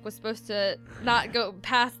 the truck was supposed to not go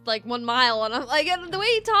past like 1 mile. And I'm like, and the way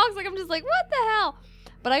he talks, like, I'm just like, what the hell?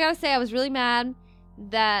 But I gotta say, I was really mad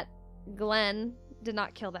that Glenn did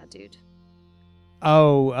not kill that dude.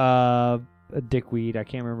 Oh, a dickweed. I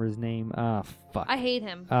can't remember his name. Fuck. I hate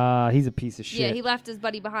him. He's a piece of shit. Yeah, he left his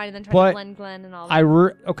buddy behind and then tried But to blend Glenn and all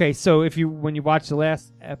that. Okay, so when you watch the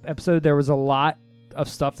last episode, there was a lot of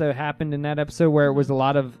stuff that happened in that episode where it was a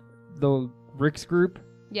lot of the Rick's group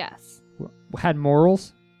Yes. had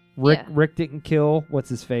morals. Yeah. Rick didn't kill what's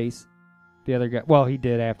his face, the other guy. Well, he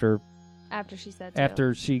did after After she said so.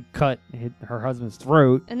 after she cut her husband's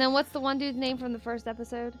throat. And then what's the one dude's name from the first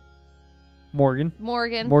episode? Morgan.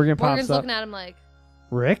 Morgan. Morgan pops Morgan's up. looking at him like,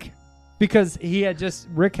 Rick, because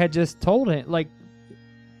Rick had just told him, like,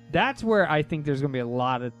 that's where I think there's gonna be a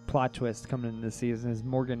lot of plot twists coming in this season is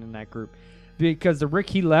Morgan in that group, because the Rick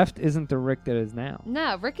he left isn't the Rick that is now.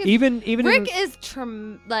 no, Rick is Even Rick is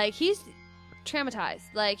he's traumatized.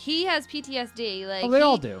 Like he has PTSD. Like they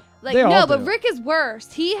all do. Like They no, all but do. Rick is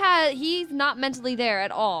worse. He's not mentally there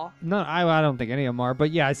at all. No, I don't think any of them are,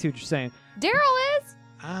 but yeah, I see what you're saying. Daryl is.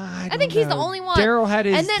 I think he's the only one. Daryl had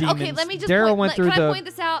his And then okay, demons. let me just Daryl point, went through can the. I point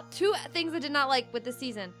this out? 2 things I did not like with this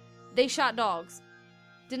season. They shot dogs.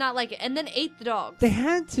 Did not like it, and then ate the dogs. They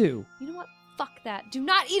had to. You know what? Fuck that. Do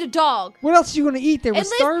not eat a dog. What else are you gonna eat? They were And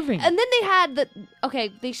Liz- starving. And then they had the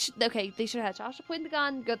they should have had Joshua point the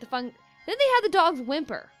gun, got the fun. Then they had the dog's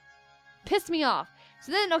whimper. Pissed me off.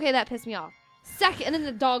 So then that pissed me off. Second, and then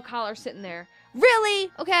the dog collar sitting there.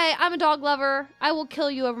 Really? Okay, I'm a dog lover. I will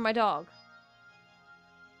kill you over my dog.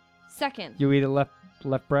 Second. You eat a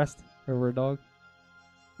left breast over a dog.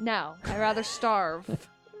 No, I'd rather starve.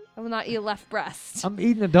 I will not eat a left breast. I'm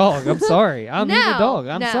eating a dog. I'm sorry. I'm eating a dog.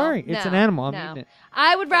 I'm no, sorry. It's an animal. I'm eating it.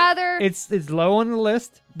 I would rather. It's low on the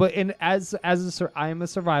list, but I am a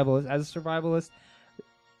survivalist. As a survivalist,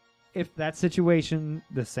 if that situation,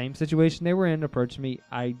 the same situation they were in, approached me,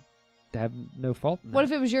 I have no fault in that. What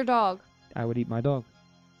if it was your dog? I would eat my dog.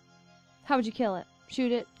 How would you kill it?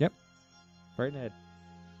 Shoot it? Yep. Right in the head.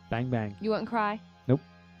 Bang, bang. You wouldn't cry? Nope.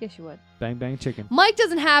 Yes, you would. Bang, bang, chicken. Mike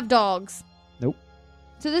doesn't have dogs. Nope.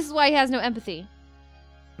 So this is why he has no empathy.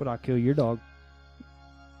 But I'll kill your dog.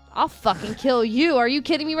 I'll fucking kill you. Are you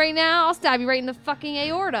kidding me right now? I'll stab you right in the fucking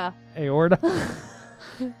aorta. Aorta?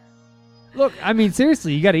 Look, I mean,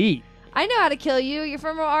 seriously, you gotta eat. I know how to kill you. Your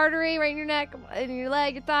femoral artery, right in your neck, in your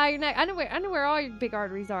leg, your thigh, your neck. I know where all your big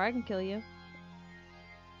arteries are. I can kill you.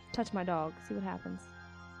 Touch my dog. See what happens.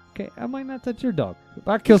 Okay, I might not touch your dog.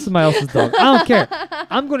 I'll kill somebody else's dog. I don't care.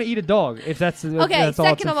 I'm going to eat a dog if that's okay. All that's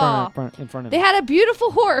Second in of all, front of me. they had a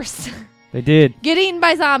beautiful horse. They did. Get eaten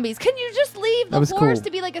by zombies. Can you just leave the horse cool.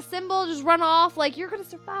 to be like a symbol? Just run off like you're going to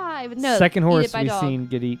survive. No. Second horse eat it by we've dog. seen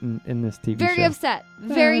get eaten in this TV show. Very upset.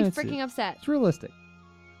 Very that's freaking upset. It's realistic.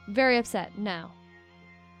 Very upset. No.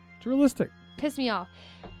 It's realistic. Pissed me off.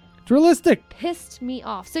 It's realistic. Pissed me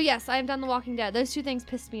off. So yes, I have done The Walking Dead. Those two things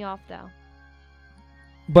pissed me off though.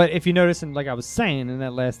 But if you notice, and like I was saying in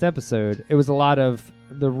that last episode, it was a lot of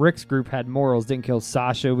the Rick's group had morals. Didn't kill.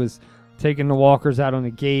 Sasha was taking the walkers out on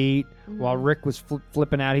the gate while Rick was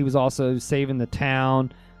flipping out. He was also saving the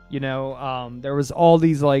town. You know, there was all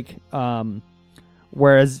these like,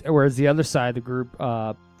 whereas the other side of the group,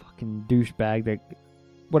 fucking douchebag that,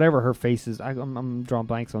 whatever her face is, I'm drawing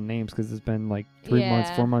blanks on names because it's been like 3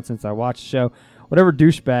 months, 4 months since I watched the show. Whatever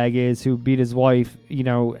douchebag is who beat his wife, you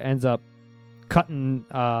know, ends up cutting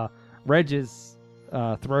Reg's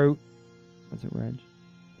throat. Was it Reg?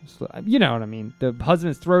 You know what I mean. The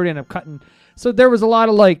husband's throat ended up cutting. So there was a lot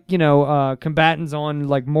of like, you know, combatants on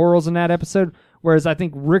like morals in that episode. Whereas I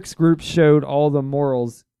think Rick's group showed all the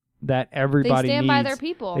morals that everybody They stand needs. by their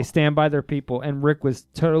people. They stand by their people. And Rick was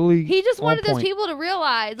totally He just wanted on those point. people to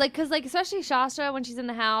realize, like, because, like, especially Shasha when she's in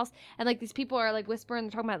the house, and, like, these people are, like, whispering,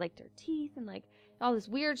 they're talking about, like, their teeth and, like, all this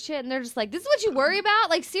weird shit, and they're just like, this is what you worry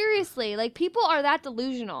about? Like, seriously. Like, people are that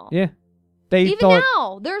delusional. Yeah. They Even thought,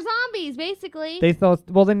 now, they're zombies, basically. They thought,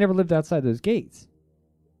 well, they never lived outside those gates.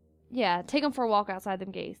 Yeah, take them for a walk outside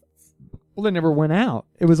them gates. Well, they never went out.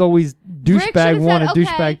 It was always Rick douchebag should've 1 said, and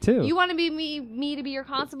douchebag 2. You want to be me to be your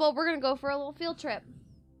constable? We're going to go for a little field trip.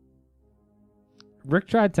 Rick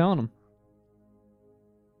tried telling him.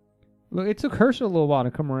 Look, it took Herschel a little while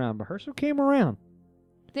to come around, but Herschel came around.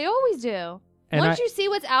 They always do. And Once you see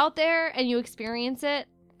what's out there and you experience it.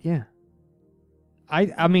 Yeah.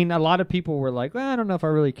 I mean, a lot of people were like, well, I don't know if I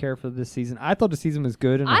really care for this season. I thought the season was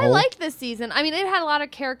good. I liked this season. I mean, it had a lot of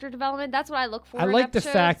character development. That's what I look for. I in liked the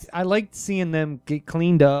episodes. fact, I liked seeing them get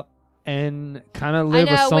cleaned up and kind of live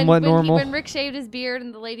I know, a somewhat normal. when Rick shaved his beard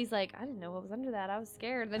and the lady's like, I didn't know what was under that. I was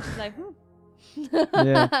scared. And then she's like,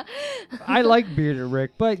 Yeah. I like bearded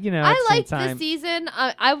Rick, but you know, at I the same liked time, this season.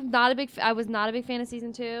 I was not a big fan of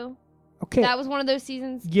season 2. okay. That was one of those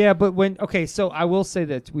seasons. Yeah, but so I will say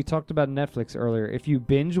that we talked about Netflix earlier. If you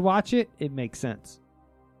binge watch it, it makes sense.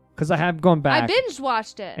 Because I have gone back. I binge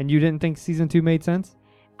watched it. And you didn't think season 2 made sense?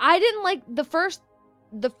 I didn't like the first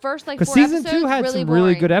like 4 Because season episodes. 2 had really some boring.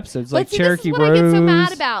 really good episodes, But like see, Cherokee this is what Rose. I get so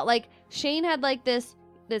mad about. Like Shane had like this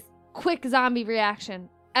quick zombie reaction.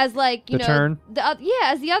 As like, you The know, turn?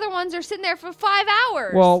 as the other ones are sitting there for 5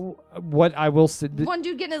 hours. Well, what I will say, one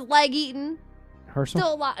dude getting his leg eaten. Herschel?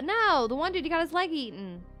 Still alive. No, the one dude, he got his leg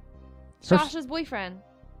eaten. Sasha's boyfriend.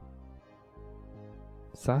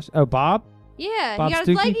 Sasha? Oh, Bob? Yeah, Bob he got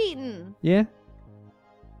his leg Stuckey? eaten. Yeah.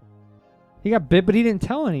 He got bit, but he didn't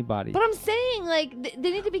tell anybody. But I'm saying, like,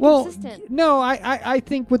 they need to be well, consistent. no, I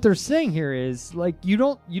think what they're saying here is like you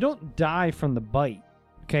don't die from the bite.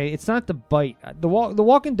 Okay, it's not the bite. The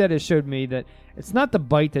Walking Dead has showed me that it's not the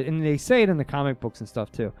bite that, and they say it in the comic books and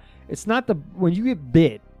stuff too. It's not when you get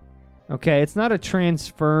bit. Okay, it's not a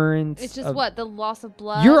transference. It's just what, the loss of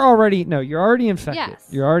blood. You're already infected. Yes.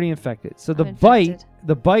 You're already infected. So the infected.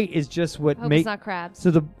 bite is just what Hope makes. it's not crabs.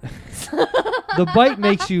 So the bite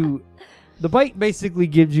makes you. The bite basically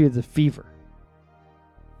gives you the fever.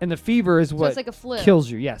 And the fever is what it's like a flu. kills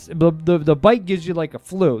you. Yes, the bite gives you like a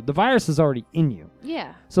flu. The virus is already in you.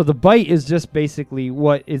 Yeah. So the bite is just basically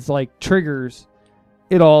what is like triggers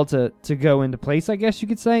it all to go into place, I guess you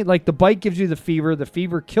could say. Like the bite gives you the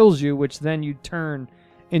fever kills you, which then you turn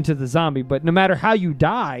into the zombie. But no matter how you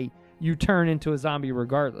die, you turn into a zombie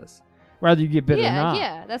regardless, whether you get bit or not.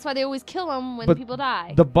 Yeah. That's why they always kill them when But people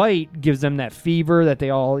die. The bite gives them that fever that they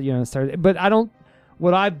all, start. But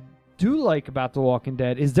what I've do like about The Walking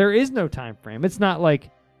Dead is there is no time frame. It's not like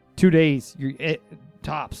 2 days.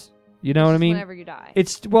 Tops. You know what I mean? Whenever you die.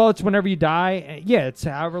 It's whenever you die. Yeah, it's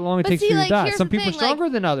however long it takes for you to die. Some people are stronger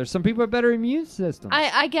than others. Some people have better immune systems.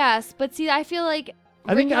 I guess, but see, I feel like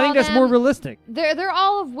I think that's more realistic. They're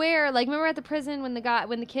all aware. Like, remember at the prison when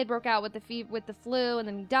the kid broke out with the flu and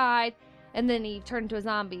then he died and then he turned into a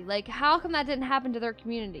zombie. Like, how come that didn't happen to their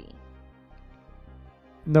community?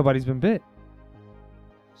 Nobody's been bit.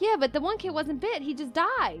 Yeah, but the one kid wasn't bit. He just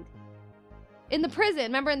died. In the prison.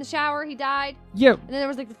 Remember in the shower he died? Yeah. And then there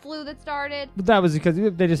was like the flu that started. But that was because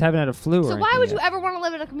they just haven't had a flu So why would you ever want to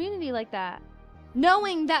live in a community like that?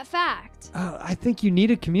 Knowing that fact. I think you need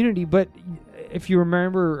a community, but if you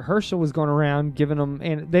remember, Herschel was going around giving them,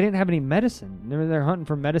 and they didn't have any medicine. They're hunting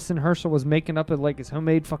for medicine. Herschel was making up like his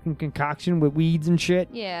homemade fucking concoction with weeds and shit.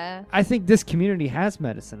 Yeah. I think this community has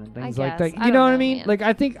medicine and things like that. I You know don't what I mean? man. Like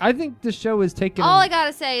I think the show is taking. All I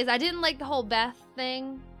gotta say is I didn't like the whole Beth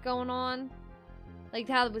thing going on. Like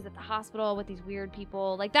how it was at the hospital with these weird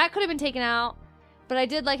people. Like that could have been taken out. But I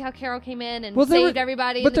did like how Carol came in and saved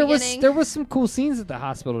everybody in the beginning. There was some cool scenes at the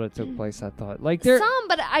hospital that took place, I thought. Like some,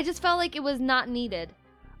 but I just felt like it was not needed.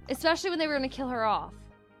 Especially when they were going to kill her off.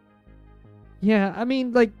 Yeah, I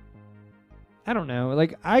mean, like, I don't know.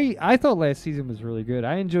 Like, I thought last season was really good.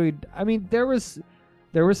 I enjoyed, I mean, there was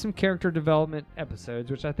some character development episodes,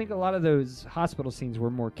 which I think a lot of those hospital scenes were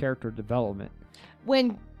more character development.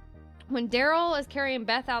 When Daryl is carrying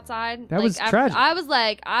Beth outside, that was tragic.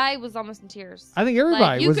 I was almost in tears. I think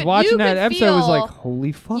everybody was watching that episode was like,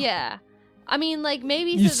 holy fuck. Yeah. I mean, like,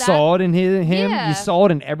 maybe you saw it in him. Yeah. You saw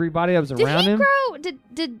it in everybody that was around him.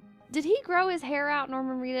 Did he grow his hair out,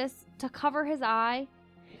 Norman Reedus, to cover his eye?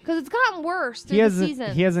 Because it's gotten worse through the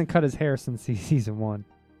season. He hasn't cut his hair since season 1.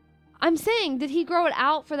 I'm saying, did he grow it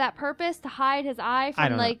out for that purpose, to hide his eye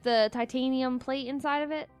from, like, the titanium plate inside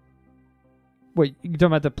of it? Wait, you talking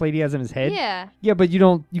about the plate he has in his head? Yeah. Yeah, but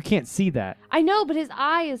you can't see that. I know, but his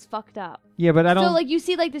eye is fucked up. Yeah, but I don't... So, like, you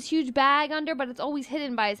see, like, this huge bag under, but it's always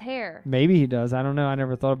hidden by his hair. Maybe he does. I don't know. I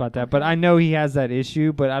never thought about that. But I know he has that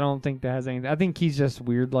issue, but I don't think that has anything... I think he's just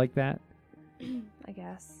weird like that. I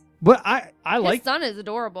guess. But I like... His son is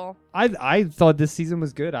adorable. I thought this season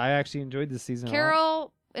was good. I actually enjoyed this season a lot.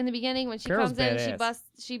 Carol... In the beginning, when she Carol's comes in, badass.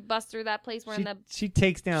 she busts through that place wearing she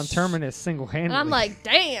takes down Terminus single-handedly. And I'm like,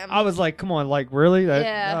 damn. I was like, come on, like really?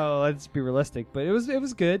 Yeah. Oh, let's be realistic. But it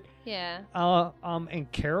was good. Yeah. And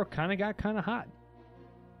Carol got kind of hot.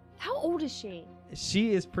 How old is she?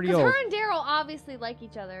 She is pretty old. Because her and Daryl obviously like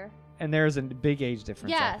each other. And there's a big age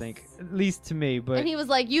difference, yes. I think, at least to me. But and he was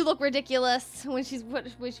like, "You look ridiculous" when she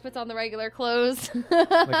puts on the regular clothes, like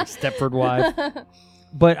a Stepford wife.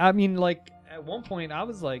 But I mean, like at one point, I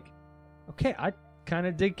was like, okay, I kind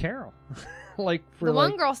of dig Carol. Like for the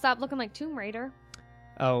one girl stopped looking like Tomb Raider.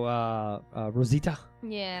 Oh, Rosita.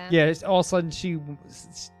 Yeah. Yeah. All of a sudden, she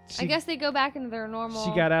I guess they go back into their normal.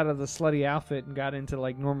 She got out of the slutty outfit and got into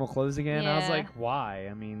like normal clothes again. Yeah. I was like, why?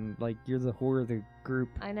 I mean, like you're the whore of the group.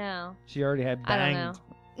 I know. She already had banged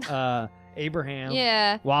Abraham.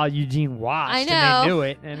 Yeah. While Eugene watched, I know. and they knew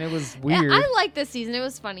it, and it was weird. I liked this season. It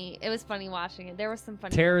was funny. It was funny watching it. There was some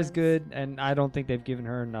funny. Tara's moments. good, and I don't think they've given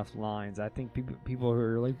her enough lines. I think people who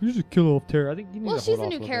are like, you should kill off Tara. I think you need to she's hold a off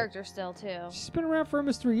new little character still too. bit. She's been around for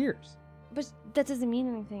almost 3 years. But that doesn't mean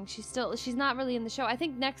anything. She's not really in the show. I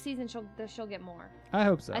think next season she'll get more. I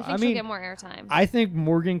hope so. I think she'll get more airtime. I think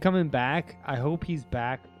Morgan coming back. I hope he's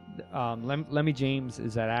back. Lemmy James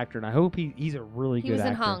is that actor, and I hope he's a really good actor. He was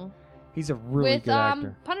in Hung. He's a really with good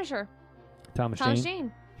actor. Punisher. Thomas Jane.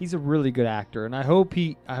 Jane. He's a really good actor, and I hope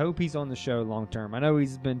he's on the show long term. I know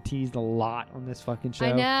he's been teased a lot on this fucking show.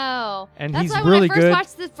 I know. And that's he's why really when I first good.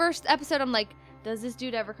 watched the first episode, I'm like, does this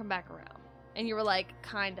dude ever come back around? And you were like,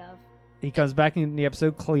 kind of. He comes back in the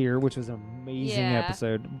episode Clear, which was an amazing Yeah.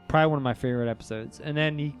 episode. Probably one of my favorite episodes. And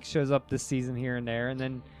then he shows up this season here and there, and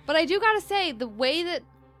then But I do gotta say, the way that,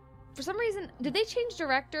 for some reason, did they change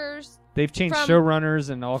directors? they've changed From- showrunners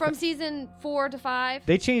and all. From season 4 to 5?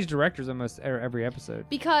 They change directors almost every episode.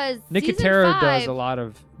 Because Nicotero season 5, does a lot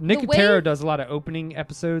of does a lot of opening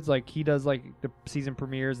episodes. Like he does like the season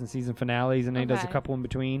premieres and season finales, and then he does a Okay. couple in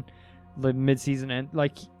between, the mid-season and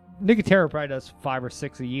like Nicotero probably does 5 or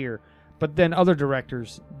 6 a year. But then other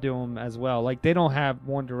directors do them as well. Like they don't have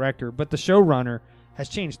one director, but the showrunner has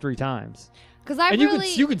changed 3 times. Because I and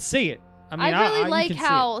really, you could see it. I mean, I really you like can see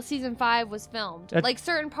how season 5 was filmed. That- Like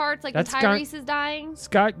certain parts, like when that's got- Tyrese is dying.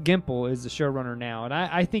 Scott Gimple is the showrunner now, and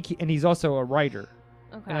I think and he's also a writer.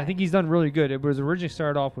 Okay. And I think he's done really good. It was originally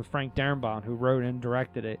started off with Frank Darabont, who wrote and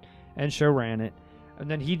directed it and show ran it. And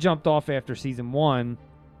then he jumped off after season 1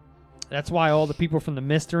 That's why all the people from The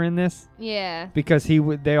Mist are in this. Yeah. Because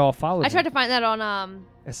they all followed I tried him. to find that on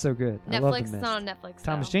It's so good. I love The Netflix. Mist. It's not on Netflix.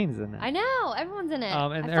 Thomas though. Jane is in it. I know. Everyone's in it. And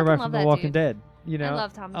I fucking everybody love from The that Walking dude. Dead. You know. I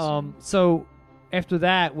love Thomas Jane. So after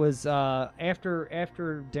that was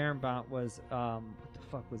after Darren Bont was what the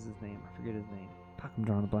fuck was his name? I forget his name. Fuck, I'm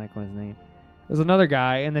drawing a blank on his name. There's another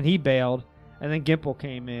guy, and then he bailed, and then Gimple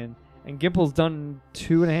came in, and Gimple's done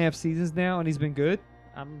 2.5 seasons now, and he's been good.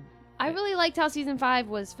 I really liked how season 5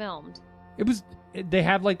 was filmed. They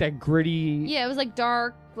have like that gritty. Yeah, it was like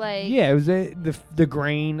dark, like Yeah, it was the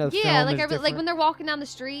grain of film. like is like when different. they're walking down the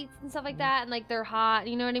streets and stuff like that, and like they're hot.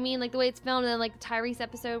 You know what I mean? Like the way it's filmed, and then like the Tyrese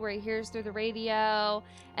episode where he hears through the radio,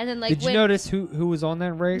 and then like Did you notice who was on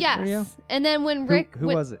that radio? Yes, and then when Rick, Who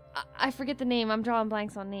was it? I forget the name. I'm drawing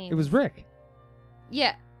blanks on names. It was Rick.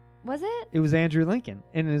 Yeah, was it It was Andrew Lincoln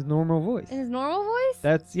in his normal voice. in his normal voice?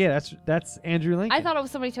 That's Andrew Lincoln. I thought it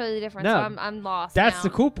was somebody totally different. No. So I'm lost. That's now. the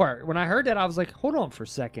cool part. When I heard that, I was like, hold on for a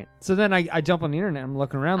second. So then I jump on the internet. I'm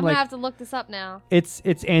looking around. I'm like, gonna have to look this up now. it's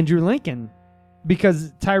Andrew Lincoln,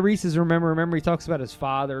 because Tyrese is remember he talks about his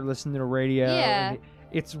father listening to the radio. Yeah.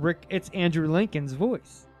 and it's Andrew Lincoln's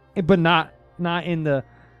voice, but not in the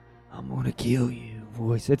 "I'm gonna kill you"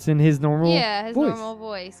 voice. It's in his normal His voice. normal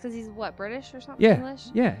voice, because he's what, British or something? Yeah, English?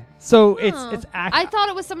 yeah. So Oh. it's I thought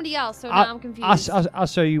it was somebody else, so now I'm confused. I'll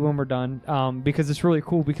show you when we're done, because it's really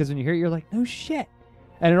cool. Because when you hear it, you're like, no shit,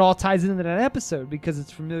 and it all ties into that episode because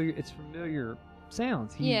it's familiar. It's familiar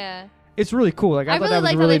sounds. Yeah. It's really cool. Like I thought really that was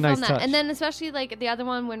liked a really how they nice filmed touch. that. And then especially like the other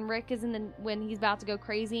one when Rick is when he's about to go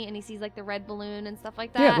crazy and he sees like the red balloon and stuff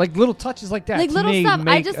like that. Yeah, like little touches like that. Like to little me stuff.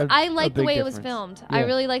 make I a like the big way it was difference. filmed. Yeah. I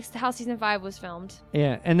really liked how season 5 was filmed.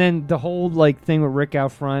 Yeah, and then the whole like thing with Rick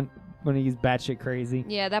out front when he's batshit crazy.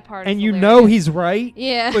 Yeah, that part. And is you hilarious. know he's right.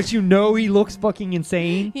 Yeah. But you know he looks fucking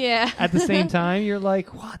insane. Yeah. At the same time, you're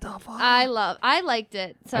like, what the fuck? I liked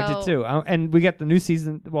it. So I did too. And we got the new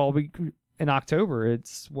season. Well, in October.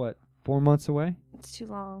 It's what, 4 months away? It's too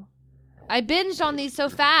long. I binged on these so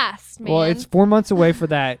fast, man. Well, it's 4 months away for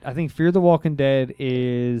that. I think Fear the Walking Dead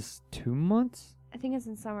is 2 months. I think it's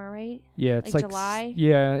in summer, right? Yeah, it's like July.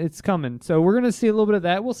 Yeah, it's coming. So we're gonna see a little bit of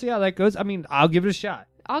that. We'll see how that goes. I mean, I'll give it a shot.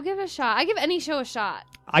 I'll give it a shot. I give any show a shot.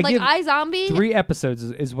 I like give iZombie. 3 episodes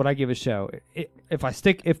is what I give a show. If I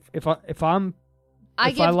stick, if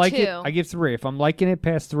I give like 2. it, I give 3. If I'm liking it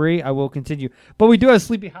past 3, I will continue. But we do have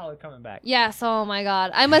Sleepy Hollow coming back. Yes. Oh my God.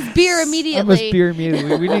 I must beer immediately. I must beer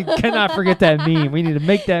immediately. We cannot forget that meme. We need to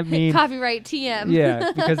make that meme. Copyright TM.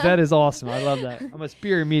 Yeah, because that is awesome. I love that. I must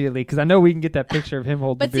beer immediately because I know we can get that picture of him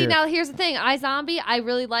holding But the beer. see, now here's the thing. iZombie, I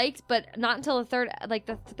really liked, but not until the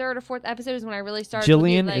third or fourth episode is when I really started. to be,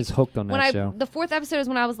 Jillian like, is hooked on that show. The 4th episode is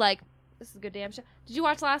when I was like, this is a good damn show. Did you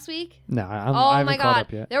watch last week? No, I Oh haven't my caught God.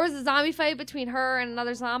 up yet. There was a zombie fight between her and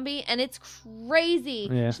another zombie, and it's crazy.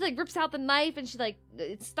 Yeah. She like rips out the knife, and she like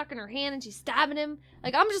it's stuck in her hand, and she's stabbing him.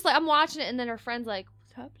 Like I'm watching it, and then her friend's like,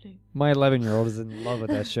 "What's happening?" My 11-year-old is in love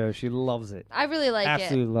with that show. She loves it. I really like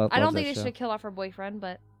Absolutely it. loves I don't that think they show. should kill off her boyfriend,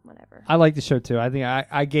 but whatever. I like the show too. I think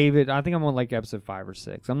I gave it. I think I'm on like episode 5 or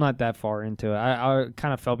 6. I'm not that far into it. I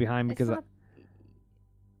kind of fell behind because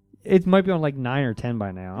it might be on like 9 or 10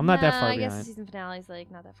 by now. I'm not that far I behind. guess the season finale's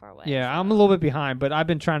like not that far away. Yeah, so. I'm a little bit behind, but I've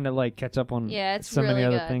been trying to like catch up on it's so many really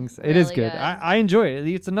other good. things. It is Really good. good. I enjoy it.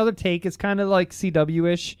 It's another take. It's kind of like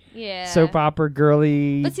CW-ish. Yeah. Soap opera,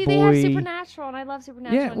 girly, But see, boy. they have Supernatural, and I love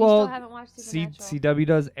Supernatural. Yeah, and well, you still haven't watched Supernatural. CW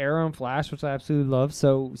does Arrow and Flash, which I absolutely love.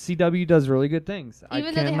 So CW does really good things. Even I though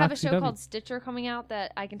they can't have knock a show CW. called Stitcher coming out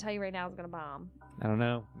that I can tell you right now is gonna bomb. I don't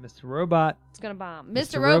know, Mr. Robot. It's gonna bomb.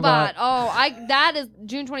 Mr. Mr. Robot. Robot. Oh, that is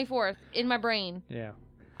June 24th in my brain. Yeah,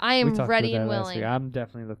 I we am talked ready about and that last willing. week. I'm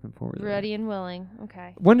definitely looking forward to Ready and willing.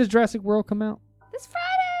 Okay. that. When does Jurassic World come out? This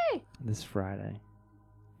Friday. This Friday.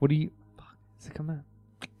 What do you? Fuck, does it come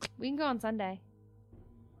out? We can go on Sunday.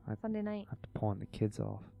 Sunday night. I have to pawn the kids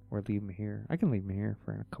off or leave them here. I can leave them here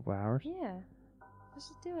for a couple hours. Yeah. Let's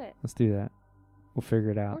just do it. Let's do that. We'll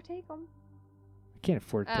figure it Or out. take them. I can't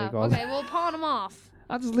afford to take Oh, all okay. that. We'll pawn them off.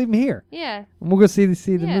 I'll just leave them here. Yeah. And we'll go see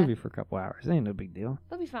the Yeah. movie for a couple hours. It ain't no big deal.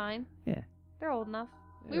 They'll be fine. Yeah. They're old enough.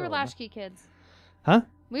 We They're were old enough. latchkey kids. Huh?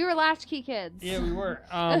 We were latchkey kids. Yeah, we were.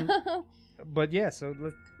 But yeah, so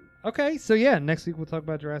okay, so yeah, next week we'll talk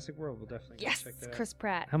about Jurassic World. We'll definitely go Yes, check that out. Chris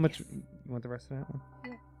Pratt. How much Yes. you want the rest of that one?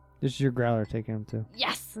 Yeah. This is your growler. Take him too.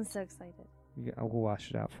 Yes, I'm so excited. I will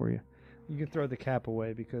wash it out for you. You can throw the cap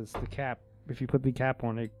away because the cap, if you put the cap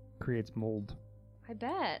on, it creates mold. I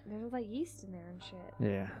bet there was like yeast in there and shit.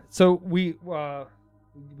 Yeah. So we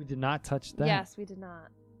did not touch that. Yes, we did not.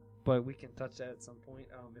 But we can touch that at some point.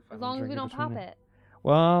 If I As long as drink we don't between pop there. it.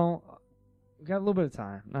 Well, we got a little bit of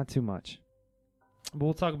time, not too much. But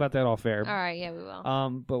we'll talk about that off air. All right, yeah, we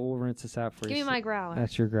will. But we'll rinse this out for you. Give me my growler.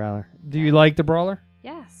 That's your growler. Do you like the Brawler?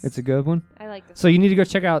 Yes. It's a good one. I like this. So you need to go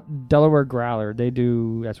check out Delaware Growler. They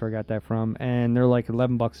do. That's where I got that from, and they're like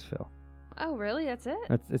 $11 a fill. Oh, really? That's it?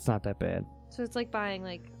 It's not that bad. So it's like buying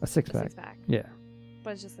like A six pack. Yeah,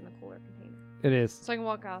 But it's just in a cooler container. it is. So I can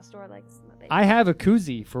walk out of the store like, this is my baby. I have a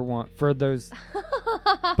koozie for those,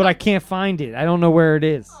 but I can't find it. I don't know where it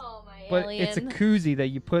is. Oh, my But alien. it's a koozie that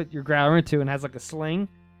you put your growler into and has like a sling.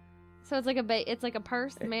 So it's like it's like a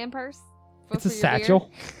purse, a man purse? It's a for your satchel.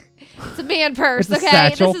 beer? It's a man purse, It's a okay?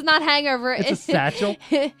 satchel. This is not Hangover. It's a satchel.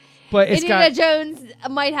 But it's Indiana got Jones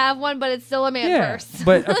might have one, but it's still a man purse.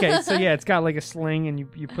 But okay, so yeah, it's got like a sling, and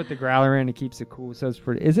you put the growler in, it keeps it cool. So it's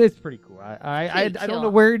pretty cool. I don't know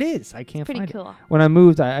cool. where it is. I can't Pretty find cool. it. When I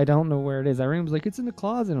moved, I don't know where it is. I was like, it's in the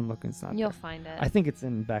closet. I'm looking. It's not. You'll there. find it. I think it's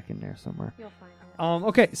back in there somewhere. You'll find it.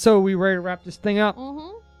 Okay, so we ready to wrap this thing up?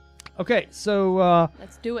 Mm-hmm. Okay, so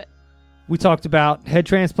Let's do it. we talked about head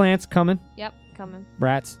transplants coming. Yep, coming.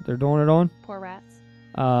 Rats, they're doing it on. Poor rats.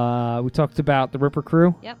 We talked about the Ripper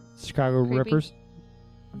Crew. Yep. Chicago Creepy. Rippers.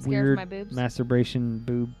 I'm scared Weird for my boobs. masturbation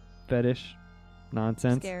boob fetish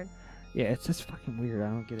nonsense. Scared. Yeah, it's just fucking weird. I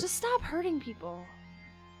don't get it. Just stop hurting people.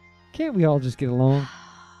 Can't we all just get along?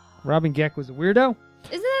 Robin Geck was a weirdo.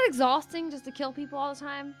 Isn't that exhausting just to kill people all the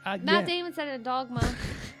time? Yeah. Matt Damon said it in Dogma.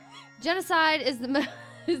 Genocide is the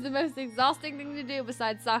most exhausting thing to do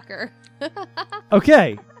besides soccer.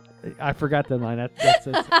 Okay. I forgot that line. That's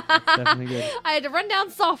definitely good. I had to run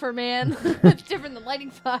down Soffer, man. It's different than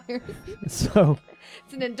lighting fires. So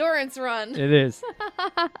It's an endurance run. it is.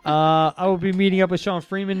 I will be meeting up with Sean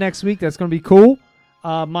Freeman next week. That's going to be cool.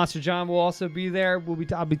 Monster John will also be there.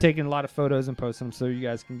 I'll be taking a lot of photos and posting them so you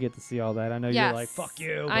guys can get to see all that. I know you're like, fuck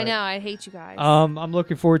you. I but, know. I hate you guys. I'm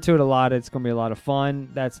looking forward to it a lot. It's going to be a lot of fun.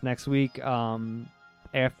 That's next week.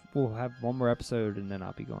 We'll have one more episode and then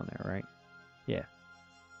I'll be going there, right? Yeah.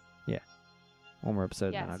 One more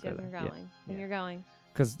episode and then I'll go there. You're going. Yeah. You're going.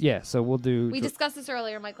 Because, so we'll do... We discussed this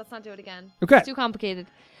earlier, Mike. Let's not do it again. Okay. It's too complicated.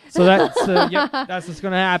 So that's that's what's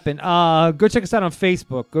going to happen. Go check us out on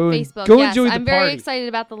Facebook. Go Facebook, go yes. enjoy the I'm party. very excited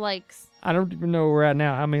about the likes. I don't even know where we're at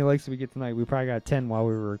now. How many likes did we get tonight? We probably got 10 while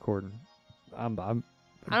we were recording. I don't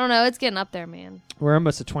know. It's getting up there, man. We're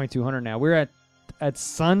almost at 2,200 now. We're at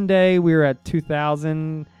Sunday. We were at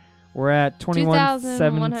 2,000. We're at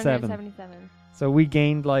 2177. 2,177. So we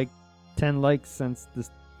gained like 10 likes since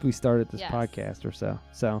we started this Yes. podcast or so.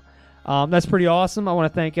 So that's pretty awesome. I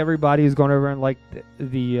want to thank everybody who's gone over and liked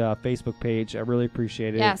the Facebook page. I really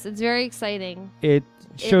appreciate it. Yes, it's very exciting. It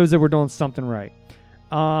shows that we're doing something right.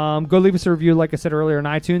 Go leave us a review, like I said earlier, on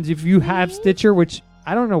iTunes. If you have Stitcher, which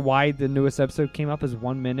I don't know why the newest episode came up as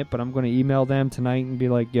 1 minute, but I'm going to email them tonight and be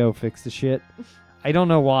like, yo, fix the shit. I don't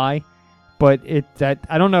know why, but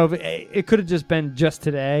I don't know if it could have just been just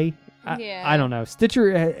today. I don't know. Stitcher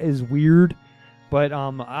is weird, but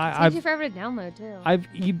It's you forever to download too. I've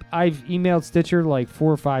emailed Stitcher like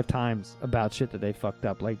 4 or 5 times about shit that they fucked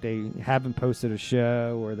up. Like they haven't posted a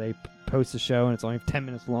show, or they post a show and it's only 10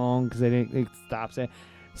 minutes long because it stops it.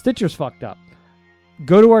 Stitcher's fucked up.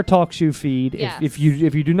 Go to our TalkShoe feed. Yes. If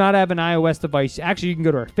you do not have an iOS device, actually you can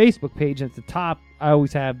go to our Facebook page. And at the top, I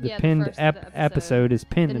always have the pinned first of the episode is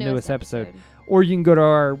pinned, the newest episode. Or you can go to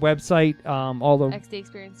our website, all the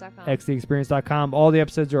xdexperience.com. xdexperience.com. All the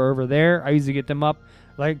episodes are over there. I usually get them up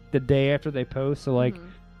like the day after they post. So like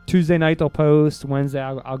Tuesday night they'll post. Wednesday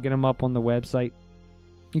I'll get them up on the website.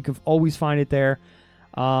 You can always find it there.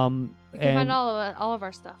 You can find all of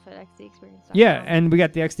our stuff at xdexperience.com. Yeah, and we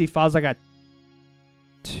got the XD files. I got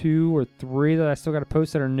 2 or 3 that I still got to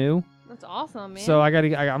post that are new. That's awesome, man. So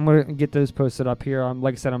I'm gonna get those posted up here.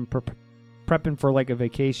 Like I said, I'm prepping for like a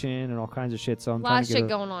vacation and all kinds of shit. So I'm a lot trying of to shit get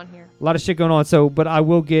going on here. a lot of shit going on. So, but I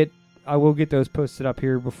will get those posted up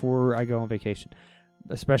here before I go on vacation,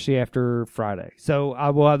 especially after Friday. So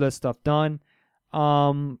I will have that stuff done.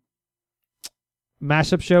 Mashup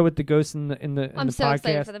show with the ghosts in the I'm so podcast.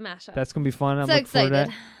 excited for the mashup. That's gonna be fun. I'm so looking forward to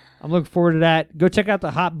excited. that. I'm looking forward to that. Go check out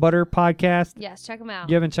the Hot Butter podcast. Yes, check them out.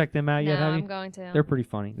 You haven't checked them out no, yet, have you? I'm going to. They're pretty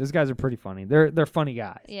funny. Those guys are pretty funny. They're funny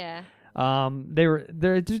guys. Yeah.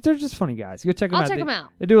 They're just funny guys. Go check them out. I'll check them out.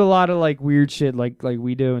 They do a lot of like weird shit like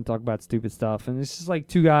we do and talk about stupid stuff. And it's just like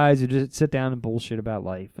 2 guys who just sit down and bullshit about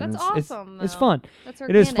life. And That's awesome. It's fun. That's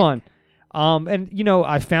organic. It is fun. And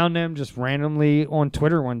I found them just randomly on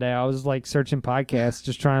Twitter one day. I was like searching podcasts,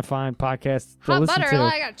 just trying to find podcasts to Hot listen butter. to.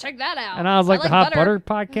 I gotta check that out. And I was like, the Hot butter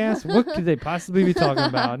podcast? What could they possibly be talking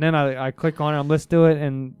about? And then I click on it, I'm listening to it,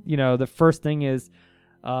 and the first thing is,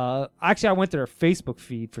 actually I went to their Facebook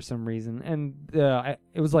feed for some reason, and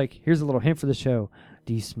it was like, here's a little hint for the show.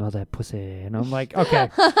 do you smell that pussy? And I'm like, okay,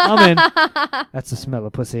 I'm in. That's the smell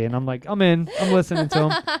of pussy. And I'm like, I'm in. I'm listening to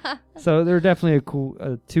them. So they're definitely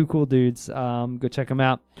two cool dudes. Go check them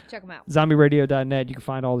out. Check them out. ZombieRadio.net. You can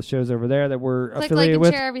find all the shows over there that we're Click, affiliated like, with.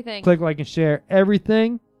 and share everything. Click, like, and share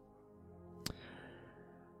everything.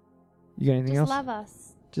 You got anything else? Just love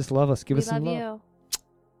us. Just love us. Give us some love. We love you.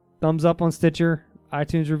 Thumbs up on Stitcher,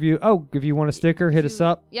 iTunes review. Oh, if you want a sticker, hit us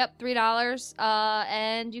up. Yep, $3.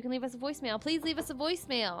 And you can leave us a voicemail. Please leave us a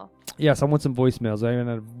voicemail. Yes, I want some voicemails. I haven't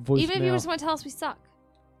had a voicemail. Even if you just want to tell us we suck.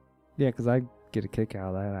 Yeah, because I get a kick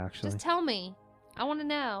out of that, actually. Just tell me. I want to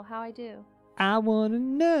know how I do. I want to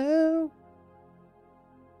know.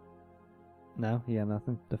 No, you got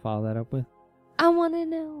nothing to follow that up with? I want to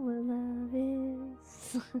know what love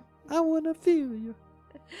is. I want to feel your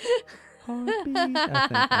heartbeat.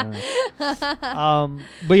 I think,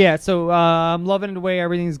 but yeah, so I'm loving the way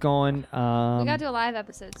everything's going. We got to do a live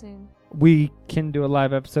episode soon. We can do a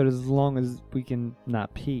live episode as long as we can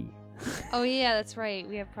not pee. Oh, yeah, that's right.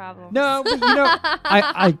 We have problems. No, but you know,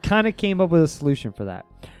 I kind of came up with a solution for that.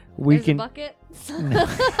 There's a bucket?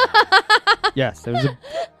 Yes,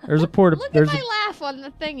 there's a porta. Look at my laugh on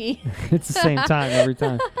the thingy. It's the same time every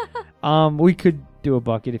time. We could do a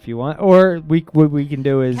bucket if you want, or what we can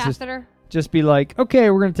do is just be like,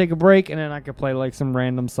 okay, we're gonna take a break, and then I could play like some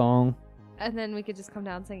random song, and then we could just come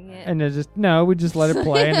down singing it. and then we just let it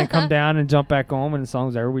play, and then come down and jump back on when the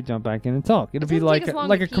song's over. We jump back in and talk. It'll be like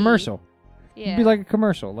a commercial. Yeah. It'd be like a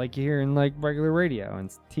commercial, like you hear in like regular radio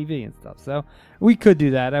and TV and stuff. So we could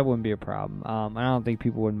do that. That wouldn't be a problem. I don't think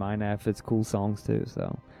people would mind that if it's cool songs too.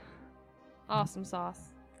 So awesome sauce.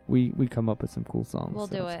 We come up with some cool songs. We'll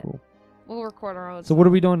do it. Cool. We'll record our own. So what are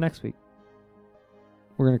we doing next week?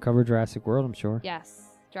 We're gonna cover Jurassic World, I'm sure.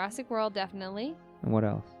 Yes, Jurassic World definitely. And what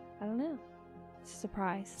else? I don't know. It's a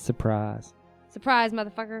surprise. Surprise,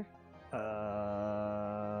 motherfucker.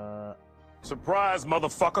 Surprise,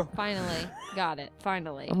 motherfucker. Finally. Got it.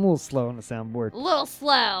 Finally. I'm a little slow on the soundboard. A little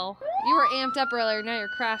slow. You were amped up earlier. Now you're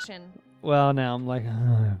crashing. Well, now I'm like,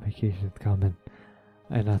 vacation's coming.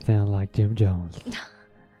 And I sound like Jim Jones.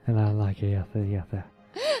 And I like it.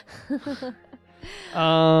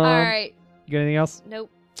 All right. You got anything else? Nope.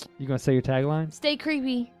 You gonna say your tagline? Stay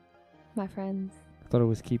creepy, my friends. I thought it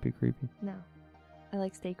was keep it creepy. No. I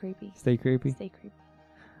like stay creepy. Stay creepy? Stay creepy.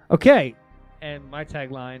 Okay. And my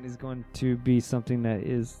tagline is going to be something that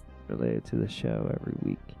is related to the show every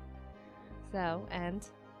week. So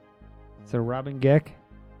Robin Geck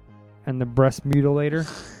and the breast mutilator.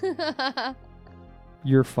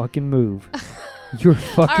 Your fucking move. Your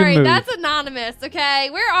fucking all right, move. That's anonymous, okay?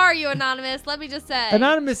 Where are you, Anonymous? Let me just say.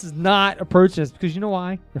 Anonymous is not approaching us because you know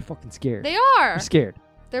why? They're fucking scared. They are. They're scared.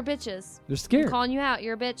 They're bitches. They're scared. I'm calling you out.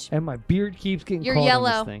 You're a bitch. And my beard keeps getting You're caught yellow.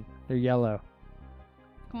 on this thing. They're yellow.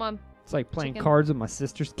 Come on. It's like playing cards with my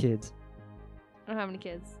sister's kids. I don't have any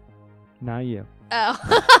kids. Not you. Oh.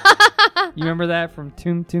 You remember that from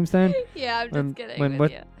Tombstone? Yeah, I'm just kidding.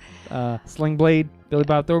 When Sling Blade, Billy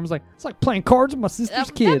Bob Thornton was like, it's like playing cards with my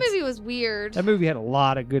sister's kids. That movie was weird. That movie had a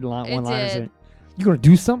lot of good one-liners in it. You gonna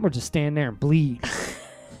do something or just stand there and bleed?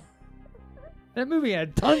 That movie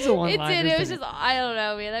had tons of one-liners. It did. It was just, I don't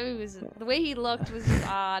know, man. That movie was, the way he looked was just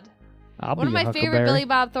odd. One of my favorite Billy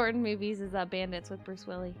Bob Thornton movies is Bandits with Bruce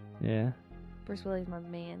Willis. Yeah. Bruce Willis, my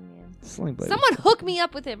man. Sling Blade. Someone hook me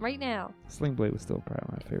up with him right now. Sling Blade was still probably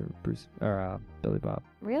my favorite Billy Bob.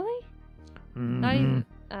 Really? Mm-hmm. Not even.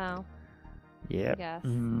 Oh. Yeah. I guess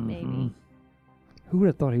maybe. Who would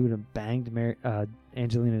have thought he would have banged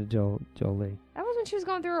Angelina Jolie? That was when she was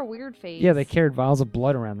going through her weird phase. Yeah, they carried vials of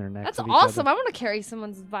blood around their necks. That's awesome. I want to carry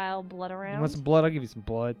someone's vial blood around. You want some blood? I'll give you some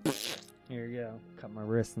blood. Here you go. Cut my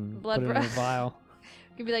wrist and put it in a vial.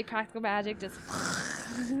 It could be like Practical Magic, just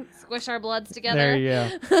squish our bloods together. There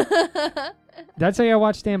you go. Did I tell you I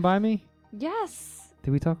watched Stand By Me? Yes.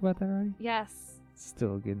 Did we talk about that already? Yes.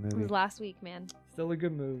 Still a good movie. It was last week, man. Still a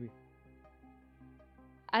good movie.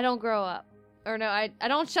 I don't grow up. Or no, I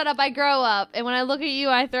don't shut up, I grow up. And when I look at you,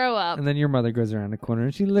 I throw up. And then your mother goes around the corner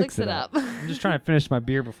and she licks it up. I'm just trying to finish my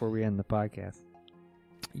beer before we end the podcast.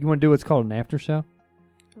 You want to do what's called an after show?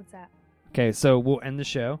 What's that? Okay, so we'll end the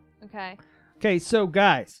show. Okay, so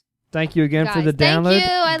guys, thank you again for the thank download. you.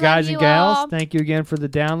 I guys love and you gals, all. thank you again for the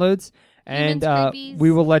downloads. And creepies.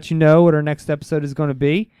 we will let you know what our next episode is going to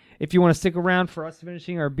be. If you want to stick around for us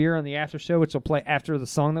finishing our beer on the after show, which will play after the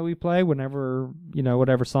song that we play, whenever,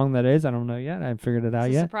 whatever song that is. I don't know yet. I haven't figured it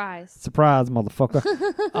out yet. Surprise,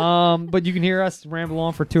 motherfucker. But you can hear us ramble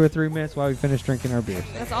on for 2 or 3 minutes while we finish drinking our beer.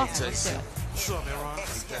 That's awesome. Let's do it. Sure, man, Ron.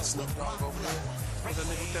 That Snoop Dogg over there. That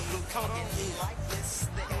nigga with that blue coat on.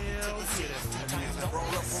 Hell yeah. Roll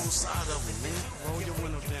up on the side of him, man. Roll your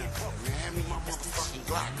window down. Man, hand me my motherfucking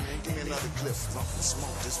Glock, man. Give me another clip.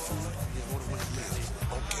 Smoke this food. Yeah, roll the window down.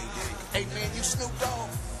 Okay, then. Hey, man, you Snoop Dogg?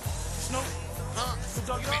 Snoop? Huh? Snoop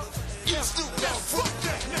Doggy Dogg? You Snoop Dogg. Fuck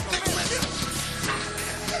that, nigga.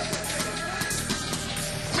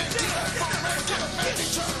 Man, get that phone, man. Get that man. They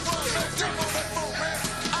trying to run that damn on that phone, man.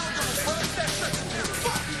 I don't give a fuck.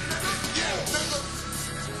 Fuck, nigga. Yeah, nigga.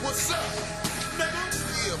 What's up? Nigga?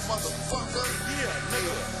 Yeah, motherfucker. Yeah,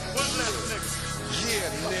 nigga. What left, nigga? Yeah,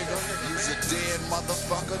 nigga. You's a dead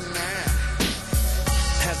motherfucker now.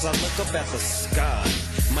 As I look up at the sky,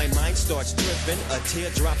 my mind starts tripping, a tear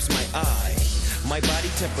drops my eye. My body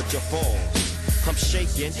temperature falls. I'm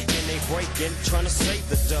shaking and they breaking, trying to save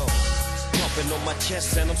the dough. Pumping on my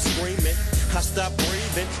chest and I'm screaming. I stop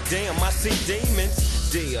breathing, damn, I see demons.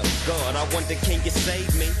 Dear God, I wonder, can you save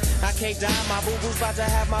me? I can't die, my boo-boo's about to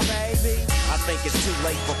have my baby. I think it's too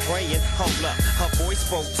late for praying. Hold up, her voice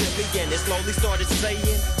spoke to me and it slowly started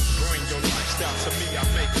saying, Bring your lifestyle to me, I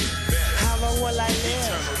make it better. how long will I live?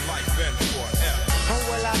 Eternal life and forever. Or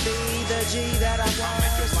will I be the G that I I'll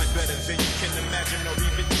make your was? life better than you can imagine or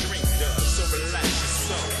even dream of. So relax your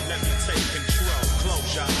soul, let me take control.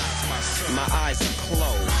 Close your eyes, my son. My eyes are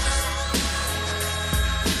closed.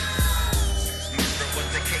 Murder was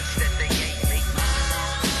the case that they gave me.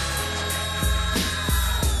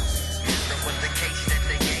 Murder was the case that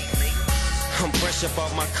they gave me. I'm fresh up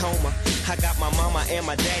off my coma. I got my mama and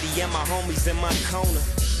my daddy and my homies in my corner.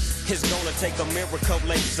 It's gonna take a miracle,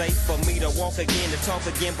 let's say, for me to walk again, to talk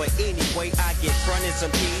again. But anyway, I get fronted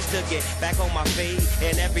some keys to get back on my feet.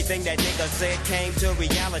 And everything that nigga said came to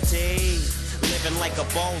reality. Living like a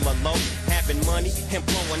baller, low, having money and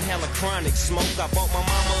blowing hella chronic smoke. I bought my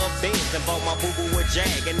mama a Benz and bought my boo-boo a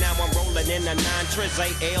Jag. And now I'm rolling in a 9 Triz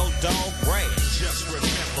AL Dog Rag. Just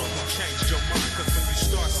remember, change your mind, cause when you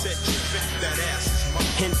start set tripping, that ass is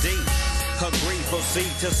mine. Indeed, agree,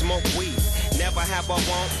 proceed to smoke weed. Never have a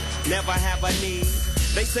want, never have a need.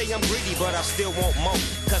 They say I'm greedy, but I still want more.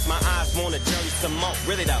 Cause my eyes wanna journey some more.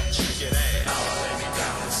 Really though. Check it out. Now I lay me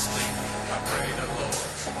down to sleep. I pray the Lord,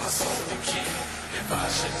 my soul to keep. If I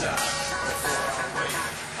should die before I wake,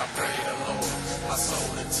 I pray the Lord, my soul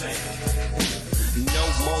to take. No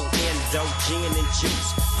more endo, gin and juice.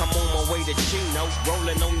 I'm on my way to Chino,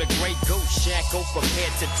 rolling on the Grey Goose. Shackled from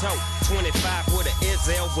head to toe. 25 with an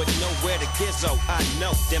Izzel with nowhere to gizzo. I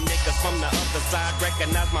know them niggas from the other side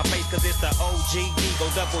recognize my face, cause it's the OG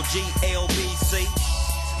Eagle Double G LBC.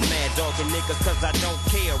 Mad dogging niggas cause I don't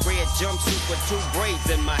care. Red jumpsuit with 2 braids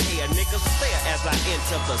in my hair. Niggas stare as I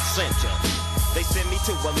enter the center. They send me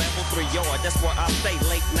to a level 3 yard. That's where I stay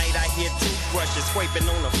late night. I hear toothbrushes scraping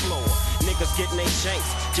on the floor. Niggas getting they shanks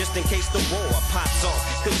just in case the war pops off.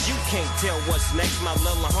 Cause you can't tell what's next. My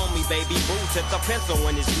little homie baby boo took a pencil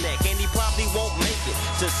in his neck. And he probably won't make it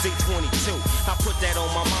to C22. I put that on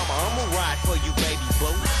my mama. I'ma ride for you baby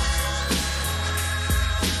boo.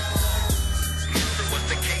 Murder was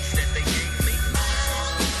the case that they gave me.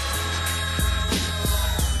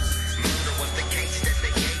 Murder was the case that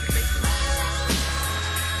they gave me.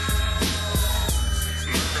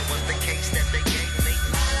 Murder was the case that they gave me.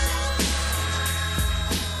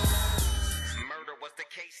 Murder was the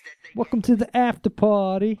case that they Welcome to the after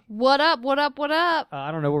party. What up? What up? What up?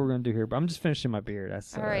 I don't know what we're gonna do here, but I'm just finishing my beer.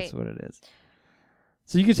 That's All right. that's what it is.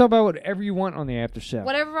 So you can talk about whatever you want on the after show.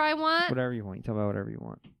 Whatever I want. Whatever you want. You talk about whatever you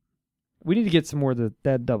want. We need to get some more of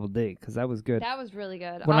that double D because that was good. That was really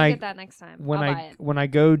good. When I'll I- get that next time. when I'll buy it. when I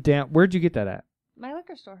go down, where'd you get that at? My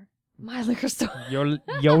liquor store. My liquor store. Your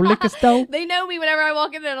liquor store. They know me whenever I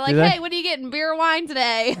walk in there. They're like, Do they? hey, what are you getting? Beer or wine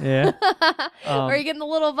today? Yeah. Or are you getting the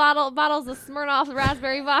little bottles of Smirnoff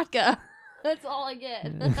raspberry vodka? That's all I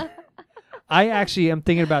get. I actually am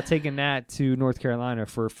thinking about taking that to North Carolina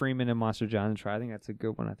for Freeman and Monster John and try. I think that's a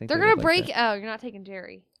good one. I think They're they going would to like break. that. Oh, you're not taking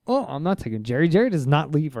Jerry. Oh, I'm not taking Jerry. Jerry does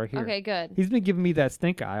not leave right here. Okay, good. He's been giving me that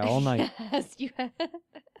stink eye all night. Yes, you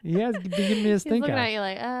He has been giving me a He's stink looking eye. at you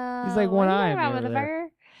like, He's like one what eye are you at me talking about, over there. motherfucker?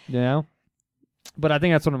 You know? But I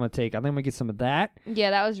think that's what I'm going to take. I think I'm going to get some of that. Yeah,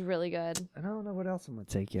 that was really good. I don't know what else I'm going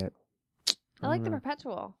to take yet. I like the don't know.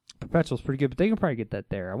 Perpetual. Perpetual's pretty good, but they can probably get that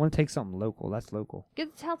there. I want to take something local. That's local.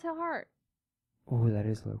 Get the Telltale Heart. Oh, that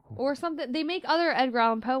is local. Or something. They make other Edgar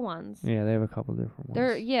Allan Poe ones. Yeah, they have a couple different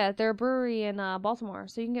ones. They're a brewery in Baltimore,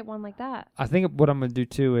 so you can get one like that. I think what I'm going to do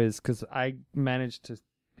too is, because I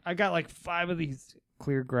got like 5 of these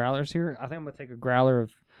clear growlers here. I think I'm going to take a growler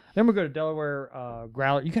of, then we'll go to Delaware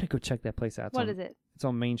Growler. You got to go check that place out. What is it? It's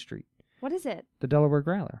on Main Street. What is it? The Delaware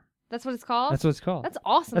Growler. That's what it's called? That's what it's called. That's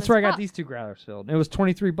awesome. That's as where I got fuck. these 2 growlers filled. It was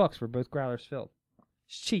 $23 for both growlers filled.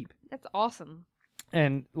 It's cheap. That's awesome.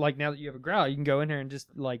 And like now that you have a growler, you can go in here and just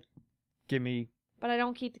like give me But I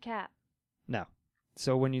don't keep the cap. No.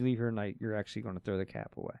 So when you leave here tonight, you're actually going to throw the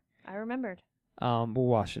cap away. I remembered. We'll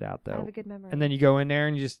wash it out though. I have a good memory. And then you go in there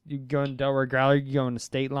and you go in Delaware Growler. You go in the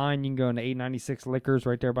State Line. You can go into 896 Liquors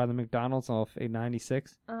right there by the McDonald's off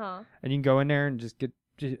 896. And you can go in there and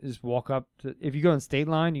just walk up to. If you go in State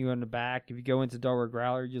Line, you go in the back. If you go into Delaware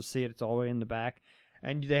Growler, you'll see it. It's all the way in the back.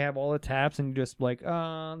 And they have all the taps, and you just like,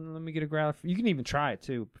 let me get a growler. You can even try it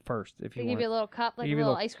too first if you want. They give you a little cup, like a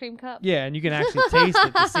little ice cream cup. Yeah, and you can actually taste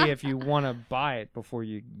it to see if you want to buy it before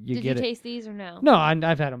you get it. Did you taste these or no? No,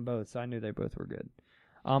 I've had them both, so I knew they both were good.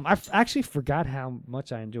 I actually forgot how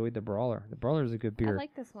much I enjoyed the Brawler. The Brawler is a good beer. I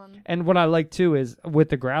like this one. And what I like too is with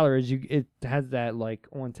the Growler is it has that like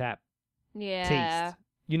on tap taste.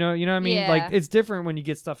 You know what I mean? Yeah. Like it's different when you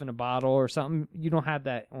get stuff in a bottle or something. You don't have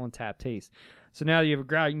that on tap taste. So now you have a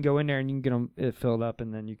Growler, you can go in there and you can get them filled up,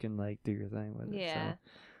 and then you can like do your thing with it. Yeah.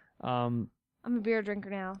 So, I'm a beer drinker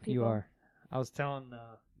now. People. You are. I was telling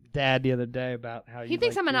Dad the other day about how he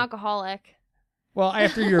thinks I'm an alcoholic. Well,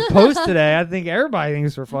 after your post today, I think everybody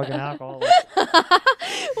thinks we're fucking alcoholics. When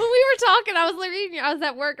we were talking, I was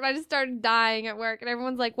at work and I just started dying at work, and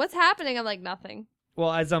everyone's like, "What's happening?" I'm like, "Nothing."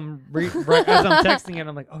 Well, as I'm texting it,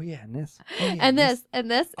 I'm like, "Oh yeah, and this, and this, and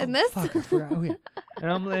this, and this." Fuck, I forgot. Oh yeah,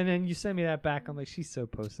 and then you send me that back. I'm like, she's so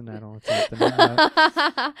posting that on something. It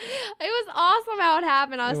was awesome how it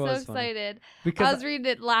happened. I was so excited because I was reading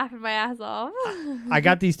it, laughing my ass off. I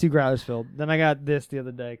got these 2 growlers filled. Then I got this the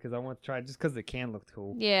other day because I want to try it just because the can looked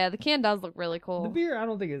cool. Yeah, the can does look really cool. The beer, I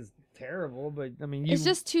don't think is terrible, but I mean, it's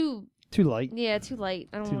just too light. Yeah, too light.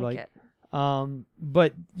 I don't like it.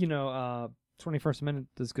 But 21st Minute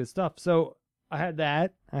does good stuff. So I had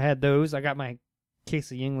that. I had those. I got my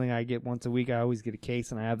case of Yuengling I get once a week. I always get a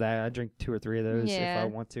case, and I have that. I drink 2 or 3 of those if I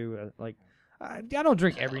want to. I don't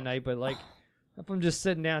drink every night, but like if I'm just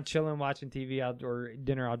sitting down, chilling, watching TV or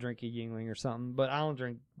dinner, I'll drink a Yuengling or something. But I don't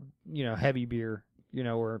drink, heavy beer,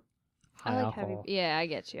 or high alcohol. Yeah, I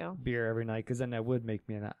get you. Beer every night, because then that would make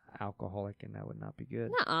me an alcoholic, and that would not be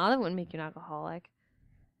good. Nuh-uh, that wouldn't make you an alcoholic.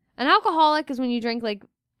 An alcoholic is when you drink like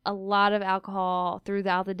a lot of alcohol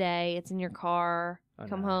throughout the day. It's in your car.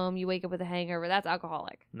 Come home, you wake up with a hangover. That's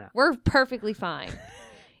alcoholic. No. We're perfectly fine.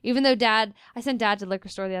 Even though I sent Dad to the liquor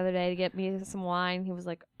store the other day to get me some wine. He was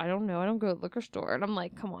like, I don't know. I don't go to the liquor store. And I'm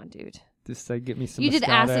like, come on, dude. Just get me some. You did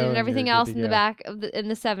acid and everything else in the back of in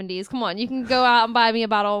the 70s. Come on, you can go out and buy me a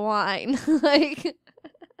bottle of wine. Like,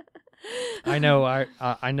 I know.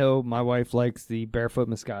 I know. My wife likes the Barefoot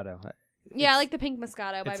Moscato. Yeah, I like the pink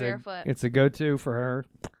Moscato by Barefoot. It's a go-to for her.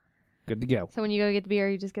 Good to go. So when you go get the beer,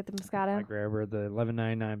 you just get the Moscato? I grab her the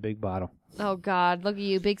 $11.99 big bottle. Oh, God. Look at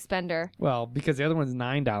you, big spender. Well, because the other one's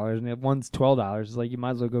 $9 and the one's $12. It's like you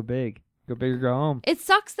might as well go big. Go big or go home. It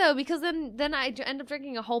sucks, though, because then I end up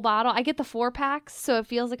drinking a whole bottle. I get the 4-packs, so it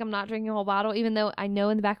feels like I'm not drinking a whole bottle, even though I know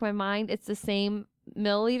in the back of my mind it's the same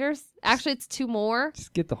milliliters. Actually, it's 2 more.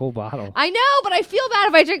 Just get the whole bottle. I know, but I feel bad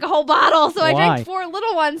if I drink a whole bottle, so I drank 4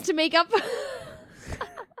 little ones to make up.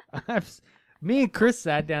 Me and Chris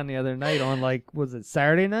sat down the other night on, was it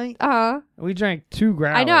Saturday night? Uh-huh. We drank 2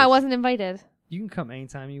 growlers. I know, I wasn't invited. You can come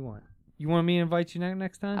anytime you want. You want me to invite you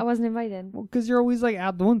next time? I wasn't invited. Well, because you're always,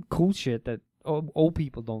 out doing cool shit that old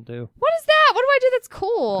people don't do. What is that? What do I do that's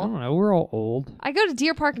cool? I don't know. We're all old. I go to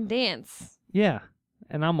Deer Park and dance. Yeah.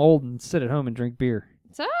 And I'm old and sit at home and drink beer.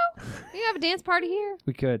 So? You have a dance party here?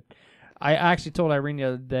 We could. I actually told Irene the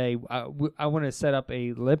other day I want to set up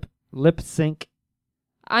a lip sync.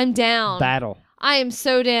 I'm down. Battle. I am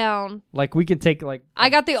so down. We could take I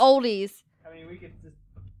got the oldies. I mean, we could just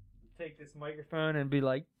take this microphone and be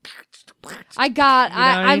like.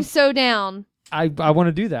 I'm so down. I want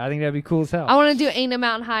to do that. I think that'd be cool as hell. I want to do Ain't No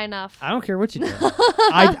Mountain High Enough. I don't care what you do.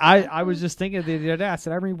 I was just thinking the other day. I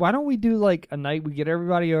said, Irene, why don't we do a night? We get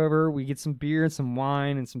everybody over. We get some beer and some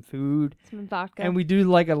wine and some food. Some vodka. And we do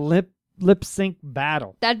a lip sync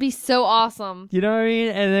battle. That'd be so awesome. You know what I mean?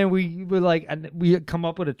 And then we come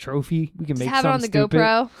up with a trophy. We can make have it on the stupid.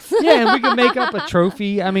 GoPro. Yeah, and we can make up a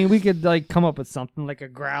trophy. I mean, we could come up with something like a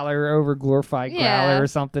growler over glorified growler or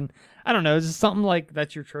something. I don't know, just something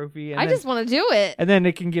that's your trophy. And I just want to do it. And then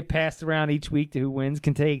it can get passed around each week to who wins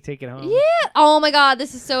can take it home. Yeah. Oh my God,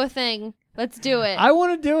 this is so a thing. Let's do it. I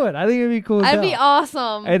want to do it. I think it'd be cool. That'd be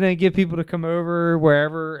awesome. And then get people to come over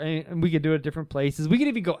wherever, and we could do it at different places. We could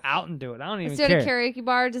even go out and do it. I don't even care. Let's do it at a karaoke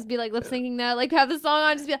bar. Just be lip syncing that. Have the song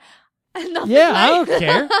on. Just be yeah, I don't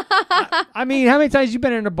care. I mean, how many times you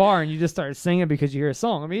been in a bar and you just start singing because you hear a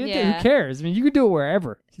song? I mean, who cares? I mean, you could do it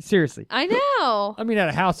wherever. Seriously. I know. I mean, at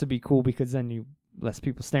a house would be cool because then less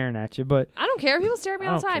people staring at you. But I don't care. People stare at me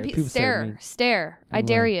all the time. Stare. I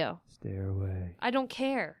dare you. Stare away. I don't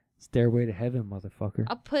care. Stairway to Heaven, motherfucker.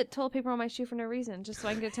 I'll put toilet paper on my shoe for no reason, just so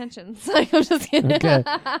I can get attention. So I'm just kidding. Okay.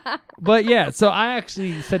 But yeah, so I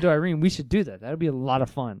actually said to Irene, we should do that. That'd be a lot of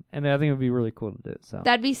fun, and I think it would be really cool to do. So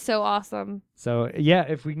That'd be so awesome. So yeah,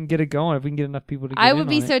 if we can get it going, if we can get enough people to get I in would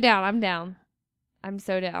be on so it. down. I'm down. I'm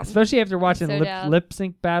so down. Especially after watching so down. lip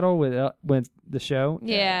sync battle with the show.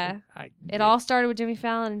 Yeah. It all started with Jimmy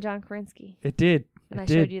Fallon and John Krasinski. It did. And It I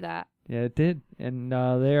did. showed you that. Yeah, it did. And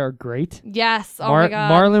they are great. Yes. Oh my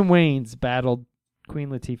God. Marlon Wayans battled Queen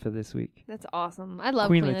Latifah this week. That's awesome. I love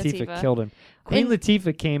Queen Latifah. Killed him. Queen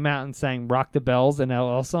Latifah came out and sang Rock the Bells, an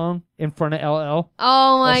LL song, in front of LL.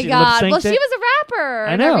 Oh my she God. Well, lip-synced she it. was a rapper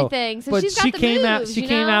I and know, everything. So but she's got she the came out. moves, She you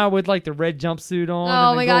came know? out with like the red jumpsuit on. Oh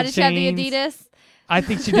and my the God. gold Did she have the chains. Adidas? I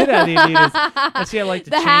think she did have the Adidas. And she had like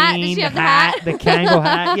the hat? chain, Did she have the hat, hat? the Kangol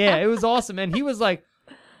hat. Yeah, it was awesome. And he was like,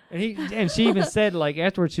 and she even said like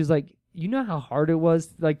afterwards, she was like, you know how hard it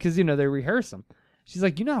was, like, because they rehearse them. She's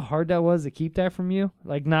like, you know how hard that was to keep that from you,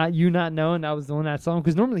 like not knowing I was doing that song,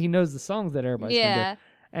 because normally he knows the songs that everybody's gonna do.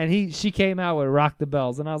 And she came out with Rock the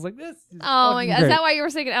Bells, and I was like, this is Oh my God. great. Is that why you were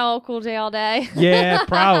singing LL Cool J all day? Yeah,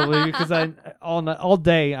 probably, because all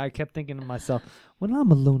day I kept thinking to myself, when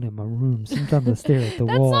I'm alone in my room, sometimes I stare at the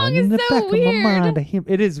That wall. song And in is the so back weird. of my mind,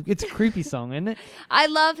 it's a creepy song, isn't it? I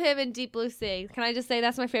love him in Deep Blue Sea. Can I just say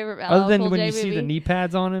that's my favorite LL Other than Cool when J you movie? see the knee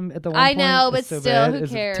pads on him at the one I point. know, but it's so still, bad. who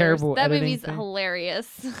It's a cares? terrible That editing movie's thing.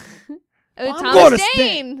 hilarious. With I'm Thomas gonna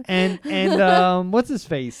Jane. And what's his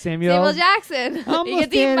face? Samuel Jackson. I'm He gonna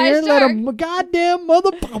gets eaten stand by here a and let shark. a goddamn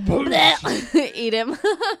mother. Eat him.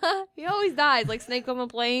 He always dies, like Snake on a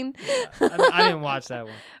Plane. I didn't watch that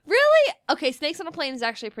one. Really? Okay, Snakes on a Plane is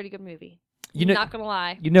actually a pretty good movie. Not gonna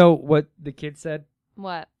lie. You know what the kid said?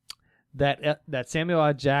 What? That Samuel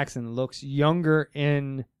L. Jackson looks younger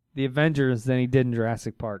in the Avengers than he did in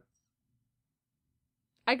Jurassic Park.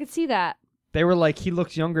 I could see that. They were like, he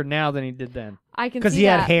looks younger now than he did then. I can see that. Because he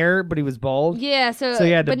had hair, but he was bald. Yeah, so he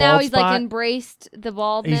had the but now bald he's spot. like embraced the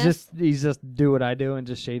baldness. He's just do what I do and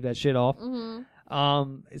just shave that shit off.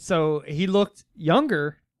 Mm-hmm. So he looked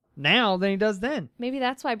younger now than he does then. Maybe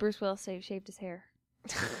that's why Bruce Willis shaved his hair.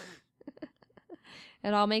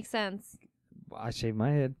 It all makes sense. I shaved my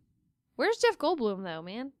head. Where's Jeff Goldblum though,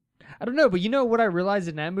 man? I don't know, but you know what I realized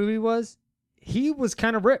in that movie was he was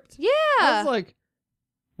kind of ripped. Yeah. I was like,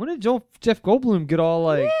 when did Jeff Goldblum get all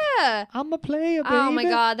like, yeah. I'm a player, baby? Oh my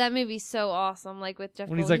God, that movie's so awesome. Like with Jeff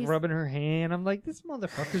When Goldblum. he's like rubbing her hand, I'm like, this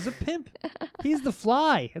motherfucker's a pimp. He's the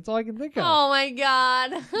Fly. That's all I can think of. Oh my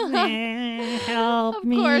God. Help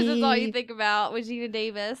me. Of course, that's all you think about with Gina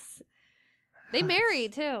Davis. They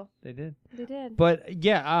married too. They did. They did. But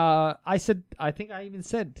yeah, I think I even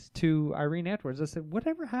said to Irene afterwards, I said,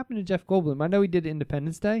 whatever happened to Jeff Goldblum? I know he did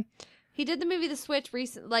Independence Day. He did the movie The Switch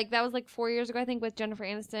recent, like that was like 4 years ago, I think, with Jennifer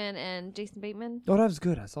Aniston and Jason Bateman. Oh, that was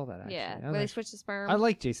good. I saw that actually. Yeah, That where was they actually- switched to sperm. I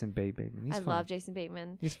like Jason Bateman. He's I funny. love Jason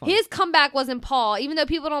Bateman. He's funny. His comeback wasn't Paul, even though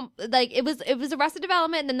people don't like it was Arrested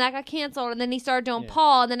Development, and then that got canceled, and then he started doing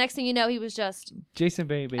Paul, and the next thing you know, he was just Jason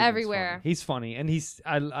Bateman everywhere. He's funny, and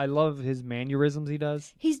I love his mannerisms he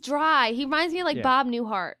does. He's dry. He reminds me of like Yeah. Bob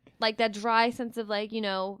Newhart, like that dry sense of like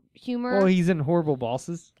humor. Well, he's in Horrible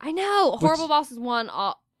Bosses. I know. Horrible Bosses 1,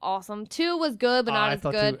 awesome. 2 was good, but not as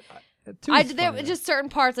good. There were just certain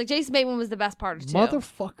parts, like Jason Bateman was the best part of 2.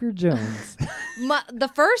 Motherfucker Jones. The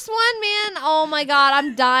first one, man, oh my God,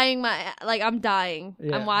 I'm dying. I'm dying.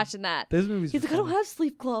 Yeah. I'm watching that. This movie's He's like, I don't funny. have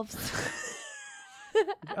sleep gloves.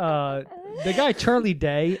 The guy Charlie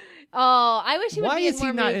Day. Oh, I wish he would Why be in is more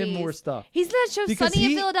he not in movies. more stuff? He's in that show Because Sunny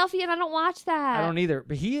in he- Philadelphia, and I don't watch that. I don't either.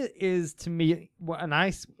 But he is, to me, a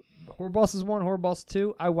nice Horror Bosses 1, Horror Bosses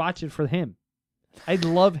 2. I watch it for him. I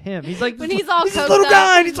love him. He's like When he's all this coked little up.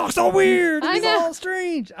 guy and he talks all weird. I He's know. all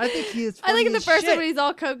strange. I think he is I funny like in the as first shit. one when he's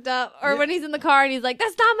all coked up, or when he's in the car and he's like,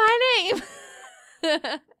 "That's not my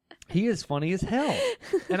name." He is funny as hell.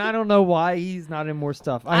 And I don't know why he's not in more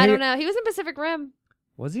stuff. I don't know. He was in Pacific Rim.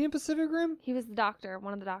 Was he in Pacific Rim? He was the doctor,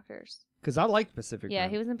 one of the doctors. Because I liked Pacific Rim. Yeah,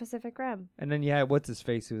 he was in Pacific Rim. And then you had what's his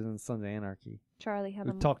face who was in Sons of Anarchy. Charlie Who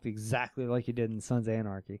Hunnam. talked exactly like he did in Sons of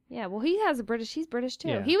Anarchy. Yeah, well, he's British too.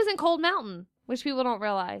 Yeah. He was in Cold Mountain, which people don't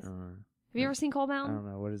realize. Have you ever seen Cold I Mountain?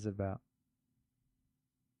 don't know. What is it about?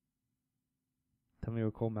 Tell me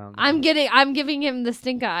what Cold Mountain is. I'm giving him the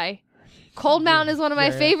stink eye. Cold Mountain is one of my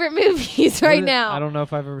Yeah. favorite movies right now. I don't know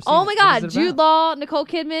if I've ever seen Oh it. my What God, is it Jude about? Law, Nicole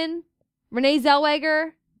Kidman, Renee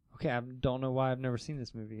Zellweger. Okay, I don't know why I've never seen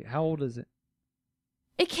this movie. How old is it?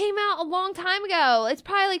 It came out a long time ago. It's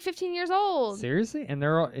probably like 15 years old. Seriously? And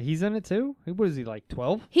he's in it too? What is he, like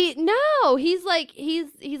 12? He's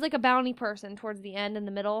like a bounty person towards the end in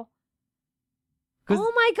the middle. 'Cause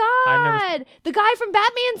Oh my I God! The guy from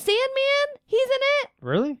Batman, Sandman, he's in it.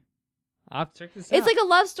 Really? I'll check this out. It's like a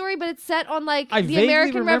love story, but it's set on like I the vaguely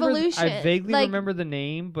American remember- Revolution. I vaguely like, remember the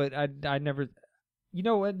name, but I never. You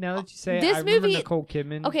know what? Now that you say it, This I remember movie- Nicole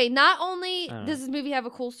Kidman. Okay, not only I don't does this movie have a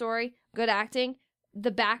cool story, good acting,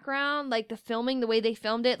 the background, like the filming, the way they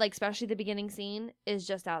filmed it, like especially the beginning scene, is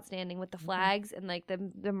just outstanding with the flags and like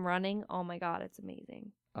them running. Oh my god, it's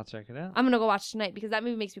amazing. I'll check it out. I'm gonna go watch it tonight because that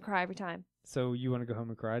movie makes me cry every time. So you want to go home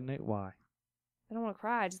and cry tonight? Why? I don't want to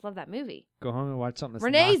cry. I just love that movie. Go home and watch something. That's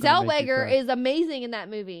Renee not gonna make you Zellweger cry. is amazing in that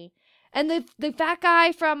movie, and the fat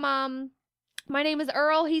guy from My Name Is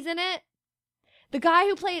Earl, he's in it. The guy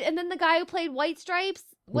who played White Stripes.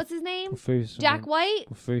 What's his name? What face Jack White.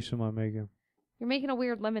 What face am I making? You're making a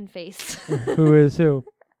weird lemon face. Who is who?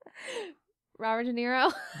 Robert De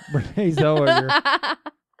Niro. Renee Zellweger.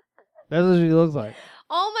 That's what she looks like.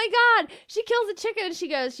 Oh my god. She kills a chicken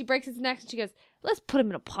and she breaks its neck and she goes, let's put him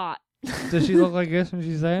in a pot. Does she look like this when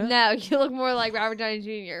she's saying it? No, you look more like Robert Downey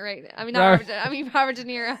Jr. right now. I mean, not Robert De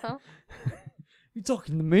Niro. You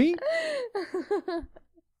talking to me?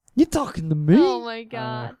 You talking to me? Oh my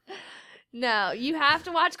god. No, you have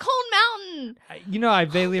to watch Cold Mountain. I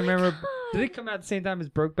vaguely Oh my remember. God. Did it come out at the same time as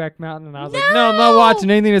Brokeback Mountain? And I was like, no, I'm not watching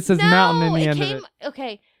anything that says mountain in the end of it.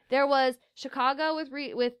 Okay, there was Chicago with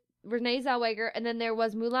Renee Zellweger, and then there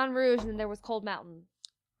was Moulin Rouge, and then there was Cold Mountain.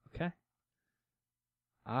 Okay.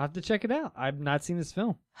 I'll have to check it out. I've not seen this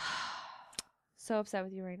film. So upset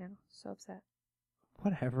with you right now. So upset.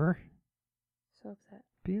 Whatever. So upset.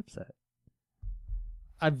 Be upset.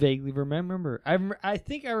 I vaguely remember. I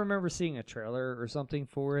think I remember seeing a trailer or something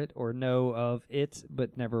for it, or know of it,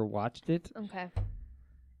 but never watched it. Okay.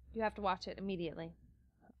 You have to watch it immediately.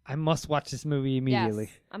 I must watch this movie immediately.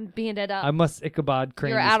 Yes, I'm being dead up. I must Ichabod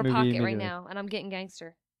Crane You're this out of movie pocket immediately. right now, and I'm getting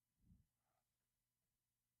gangster.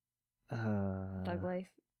 Thug life.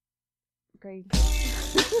 Great.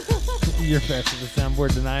 You're faster with the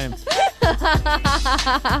soundboard than I am.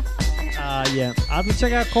 Yeah. I'll have to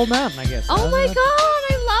check out Cold Mountain, I guess. Oh my god,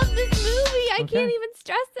 I love this movie. I Okay. can't even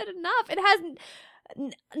stress it enough. It has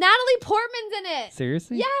Natalie Portman's in it.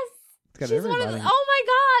 Seriously? Yes. It's got She's one of everybody. the, oh my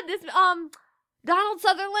god, this Donald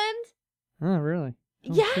Sutherland. Oh, really?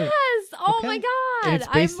 Oh, Yes. shit. Oh Okay. my god. And it's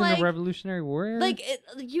based in like, the Revolutionary War era? Like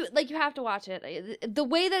you have to watch it. The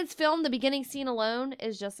way that it's filmed, the beginning scene alone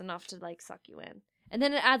is just enough to like suck you in. And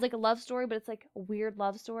then it adds like a love story, but it's like a weird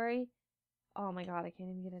love story. Oh my god, I can't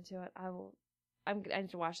even get into it. I need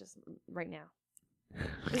to watch this right now.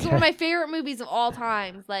 This is one of my favorite movies of all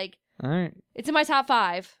times. Like, All right. it's in my top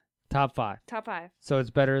 5. Top 5. Top 5. So it's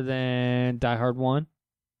better than Die Hard 1?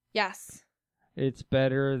 Yes. It's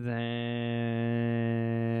better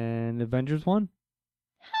than Avengers 1?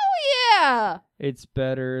 Yeah. It's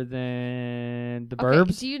better than The Okay,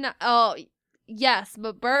 Burbs? do you not? Oh, yes,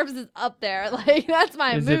 but Burbs is up there. Like, that's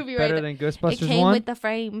my Is movie it right better there. than Ghostbusters It came 1? with the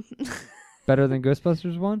frame. Better than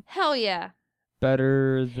Ghostbusters 1? Hell yeah.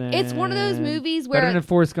 Better than... It's one of those movies where Better than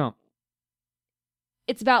Forrest Gump.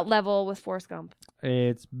 it's about level with Forrest Gump.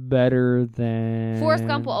 It's better than... Forrest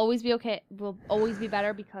Gump will always be okay. Will always be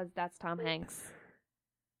better because that's Tom Hanks.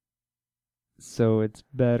 So it's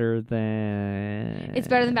better than... It's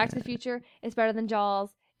better than Back to the Future. It's better than Jaws.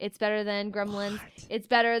 It's better than Gremlins. It's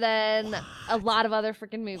better than a lot of other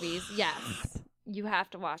freaking movies. Yes. You have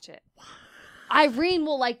to watch it. Irene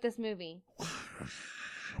will like this movie.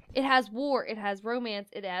 It has war. It has romance.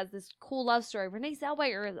 It has this cool love story. Renee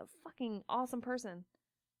Zellweger is a fucking awesome person.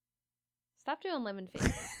 Stop doing lemon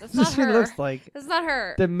face. That's not she her. looks like... That's not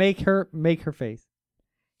her. To make her face.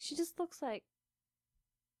 She just looks like...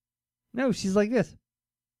 No, she's like this.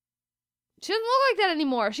 She doesn't look like that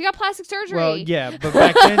anymore. She got plastic surgery. Well, yeah, but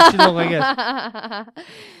back then she looked like this.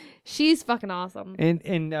 She's fucking awesome.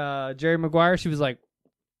 And Jerry Maguire, she was like...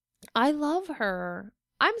 I love her.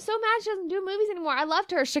 I'm so mad she doesn't do movies anymore. I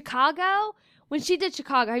loved her. Chicago. When she did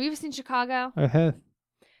Chicago. Have you ever seen Chicago? I have.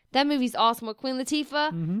 That movie's awesome with Queen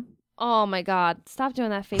Latifah. Mm-hmm. Oh my god. Stop doing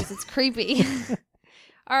that face. It's creepy.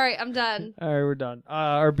 All right, I'm done. All right, we're done.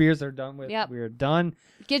 Our beers are done with. Yep. We're done.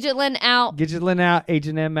 Gidget Lynn out. Gidget Lynn out.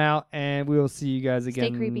 Agent M out. And we will see you guys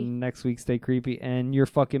again creepy. next week. Stay creepy. And your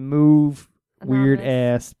fucking move. Weird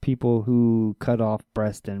ass people who cut off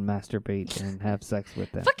breast and masturbate and have sex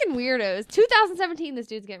with them. Fucking weirdos. 2017, this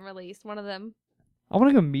dude's getting released. One of them. I want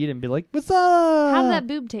to go meet him and be like, what's up? How did that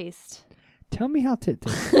boob taste? Tell me how tit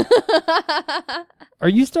tastes. Are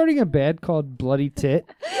you starting a band called Bloody Tit?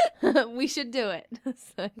 We should do it.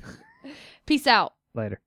 Peace out. Later.